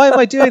like, no, why am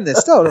I doing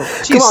this? No,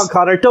 come on,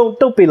 Connor,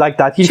 don't be like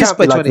that. You can't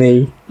be like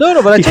me.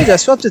 No, but I told you, I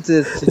swapped it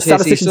to the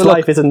statistician's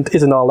life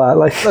isn't all that.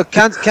 Like, look,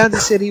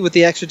 Kansas City with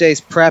the extra day's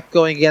prep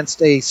going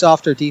against a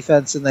softer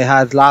defense than they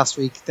had last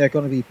week, they're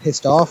going to be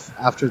pissed off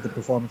after the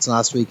performance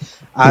last week.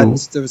 And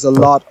there was a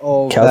lot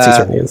of... Kelsey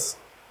certainly is.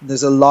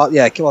 There's a lot...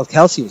 Yeah, well,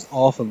 Kelsey was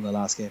awful in the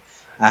last game.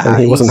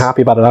 And he wasn't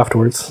happy about it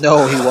afterwards.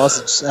 No, he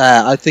wasn't.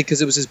 I think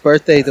because it was his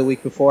birthday the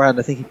week beforehand,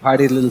 I think he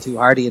partied a little too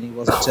hardy and he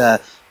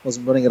wasn't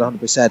running at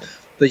 100%.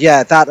 But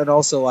yeah, that, and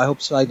also I hope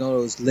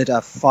Spagnuolo's lit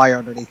a fire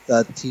underneath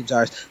the team's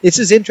arse. This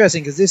is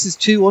interesting because this is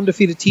two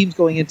undefeated teams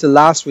going into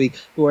last week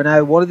who are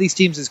now, one of these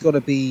teams is going to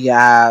be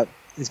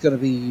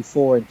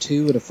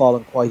 4-2 and have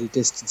fallen quite a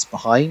distance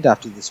behind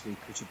after this week,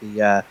 which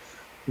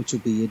will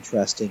be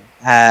interesting.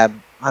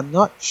 I'm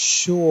not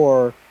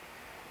sure,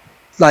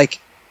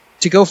 like,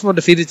 to go from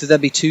undefeated to then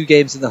be 2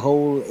 games in the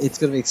hole, it's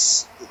going to be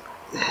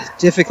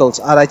difficult.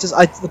 And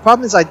the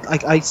problem is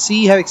I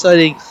see how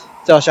exciting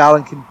Josh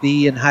Allen can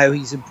be and how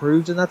he's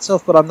improved and that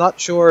stuff, but I'm not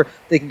sure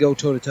they can go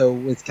toe to toe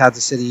with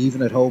Kansas City,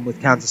 even at home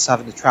with Kansas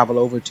having to travel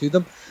over to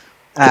them.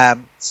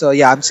 So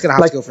yeah, I'm just going to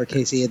have to go for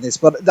KC in this.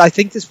 But I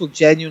think this will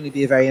genuinely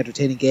be a very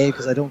entertaining game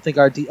because I don't think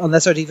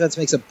unless our defense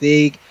makes a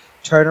big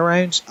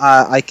turnaround,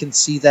 I can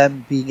see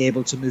them being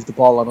able to move the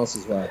ball on us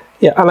as well.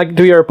 Yeah, and like,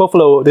 do your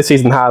Buffalo this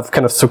season have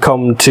kind of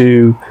succumbed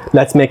to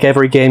let's make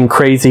every game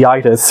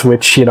crazy-itis,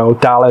 which, you know,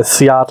 Dallas,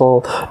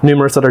 Seattle,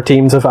 numerous other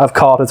teams have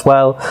caught as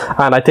well.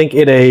 And I think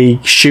in a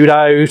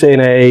shootout,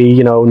 in a,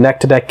 you know,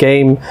 neck-to-neck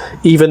game,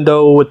 even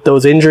though with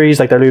those injuries,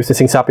 like they're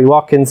losing Sammy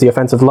Watkins, the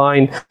offensive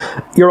line,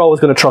 you're always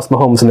going to trust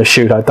Mahomes in a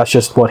shootout. That's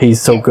just what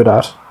he's so good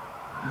at.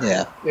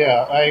 Yeah,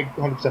 I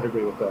 100%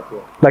 agree with that.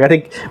 Yeah. Like, I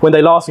think when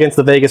they lost against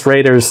the Vegas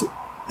Raiders,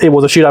 it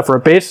was a shootout for a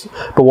bit,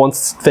 but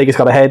once Vegas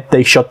got ahead,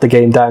 they shut the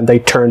game down. They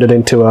turned it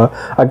into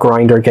a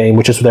grinder game,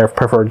 which is their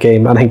preferred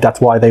game, and I think that's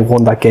why they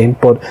won that game.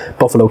 But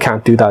Buffalo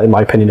can't do that, in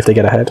my opinion, if they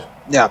get ahead.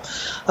 Yeah,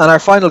 and our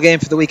final game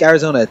for the week,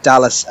 Arizona at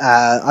Dallas.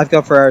 I've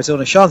gone for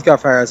Arizona. Sean's gone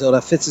for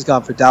Arizona. Fitz has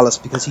gone for Dallas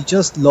because he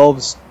just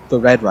loves the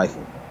red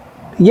rifle.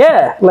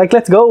 Yeah, like,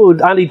 let's go,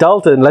 Andy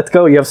Dalton, let's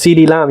go. You have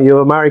CeeDee Lamb, you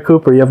have Amari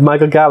Cooper, you have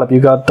Michael Gallup, you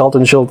got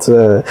Dalton Schultz,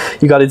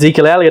 you got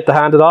Ezekiel Elliott to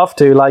hand it off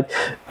to. Like,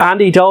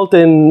 Andy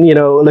Dalton,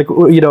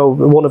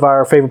 one of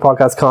our favourite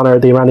podcasts, Connor,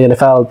 the Around the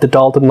NFL, the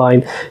Dalton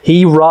line,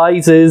 he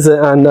rises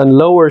and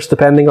lowers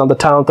depending on the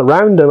talent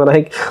around him, and I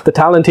think the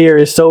talent here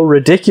is so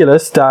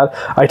ridiculous that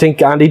I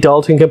think Andy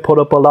Dalton can put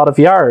up a lot of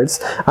yards.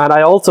 And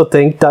I also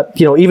think that,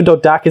 you know, even though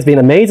Dak has been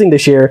amazing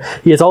this year,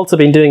 he has also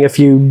been doing a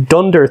few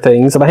dunder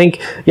things, and I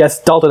think,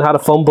 yes, Dalton had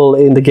a fumble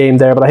in the game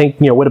there, but I think,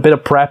 you know, with a bit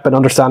of prep and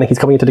understanding he's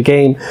coming into the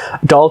game,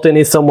 Dalton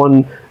is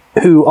someone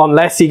who,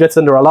 unless he gets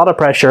under a lot of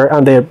pressure,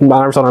 and the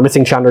Arizona are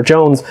missing Chandler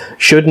Jones,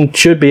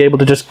 should be able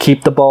to just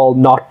keep the ball,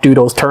 not do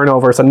those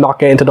turnovers and not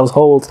get into those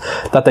holes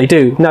that they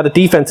do. Now, the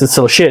defense is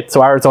still shit,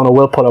 so Arizona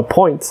will put up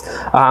points,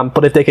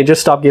 but if they can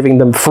just stop giving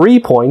them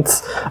free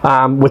points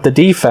with the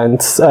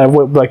defense,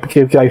 like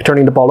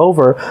turning the ball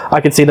over,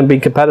 I could see them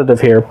being competitive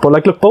here. But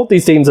like, look, both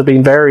these teams have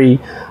been very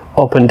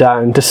up and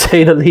down, to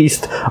say the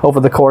least, over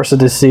the course of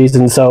this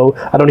season, so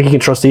I don't think you can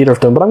trust either of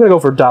them, but I'm going to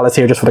go for Dallas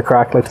here just for the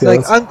crack.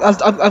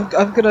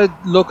 I'm going to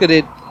look at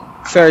it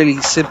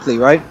fairly simply,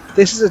 right?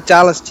 This is a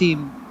Dallas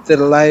team that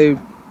allowed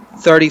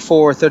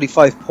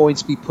 35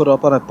 points to be put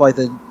up on it by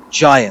the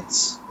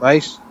Giants,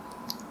 right?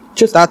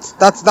 Just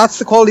that's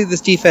the quality of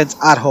this defense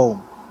at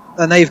home.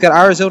 And now you've got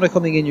Arizona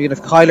coming in, you're going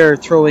to have Kyler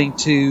throwing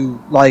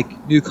to, like,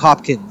 Nuke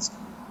Hopkins.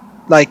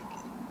 Like,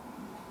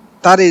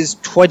 that is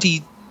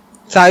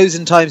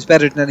 20,000 times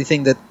better than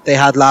anything that they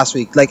had last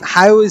week. Like,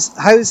 how is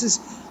this?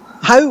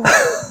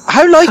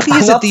 How likely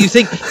is it, do you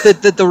think,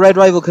 that the Red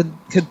Rival can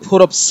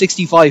put up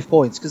 65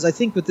 points? Because I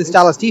think with this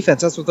Dallas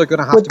defense, that's what they're going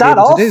to have to be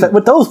able to do.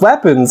 With those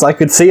weapons, I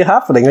could see it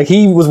happening. Like,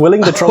 he was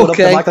willing to throw it up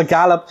to Michael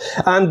Gallup,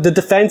 and the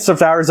defense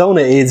of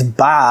Arizona is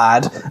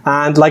bad.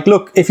 And, like,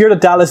 look, if you're the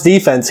Dallas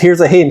defense, here's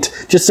a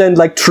hint. Just send,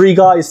 like, 3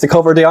 guys to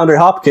cover DeAndre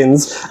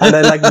Hopkins, and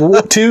then, like,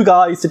 2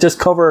 guys to just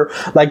cover,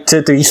 like,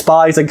 to the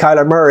Spies and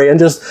Kyler Murray, and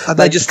just... And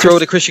they just throw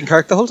to Christian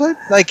Kirk the whole time?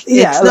 Like,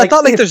 it's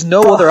not like there's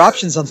no other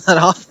options on that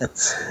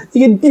offense.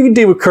 You can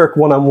deal with Kirk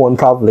one-on-one,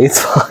 probably. It's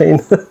fine.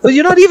 But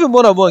you're not even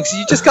one-on-one, because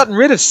you've just gotten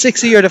rid of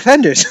 6 of your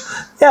defenders.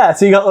 Yeah,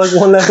 so you got like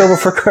 1 left over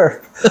for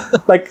Kirk.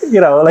 Like,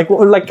 you know,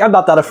 like I'm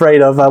not that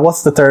afraid of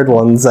what's the third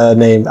one's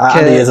name?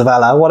 Andy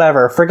Isabella,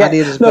 whatever. Forget. Andy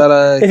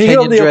Isabella. Look, if you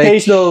give the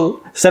occasional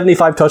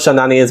 75 touchdown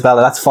Andy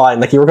Isabella, that's fine.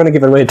 Like, you were going to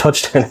give away a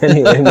touchdown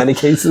anyway in many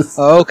cases.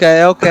 Okay.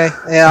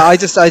 Yeah,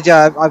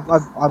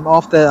 I'm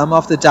off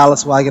the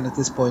Dallas wagon at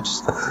this point.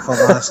 If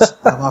I'm honest,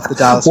 I'm off the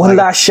Dallas wagon.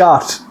 One last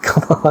shot.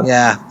 Come on.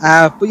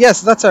 Yeah. But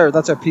yes, so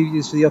that's our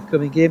previews for the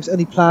upcoming games.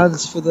 Any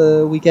plans for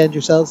the weekend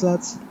yourselves,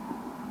 lads?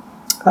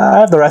 I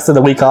have the rest of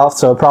the week off,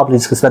 so probably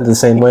just spend it the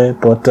same way.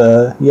 But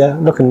yeah,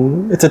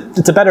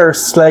 it's a better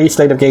slate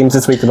of games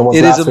this week than it was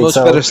last week. It is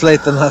a much better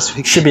slate than last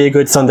week. Should be a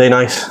good Sunday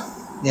night.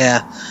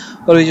 Yeah.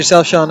 What about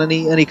yourself, Sean?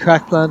 Any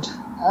crack planned?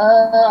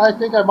 I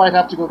think I might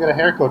have to go get a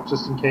haircut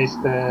just in case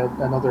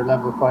another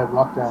level 5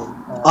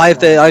 lockdown. I have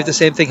the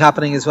same thing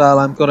happening as well.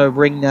 I'm going to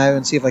ring now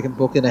and see if I can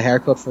book in a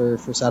haircut for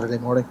Saturday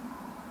morning.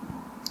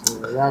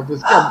 Yeah,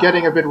 I'm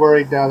getting a bit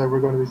worried now that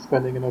we're going to be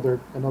spending another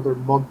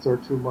month or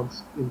 2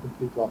 months in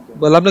complete lockdown.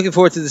 Well, I'm looking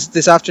forward to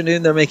this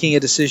afternoon. They're making a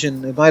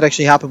decision. It might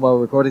actually happen while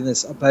we're recording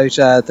this about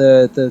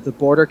the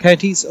border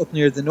counties up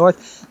near the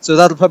north. So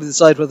that'll probably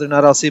decide whether or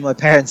not I'll see my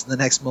parents in the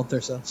next month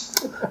or so.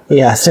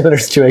 Yeah, similar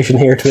situation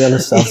here, to be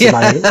honest.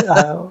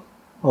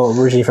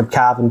 Originally from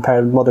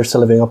Cavan, mother's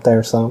still living up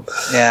there, so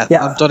yeah.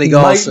 I'm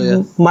Donegal, so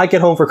yeah. Might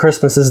get home for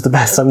Christmas is the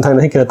best I'm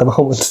thinking at the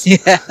moment.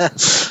 Yeah,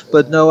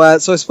 but no.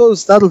 So I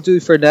suppose that'll do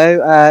for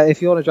now.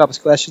 If you want to drop us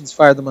questions,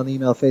 fire them on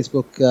email,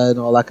 Facebook, and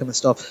all that kind of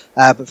stuff.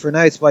 But for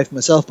now, it's bye from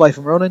myself, bye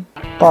from Ronan,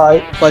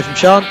 bye from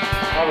Sean.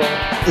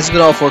 Bye. This has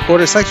been All Four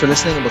Quarters. Thanks for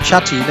listening, and we'll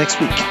chat to you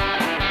next week.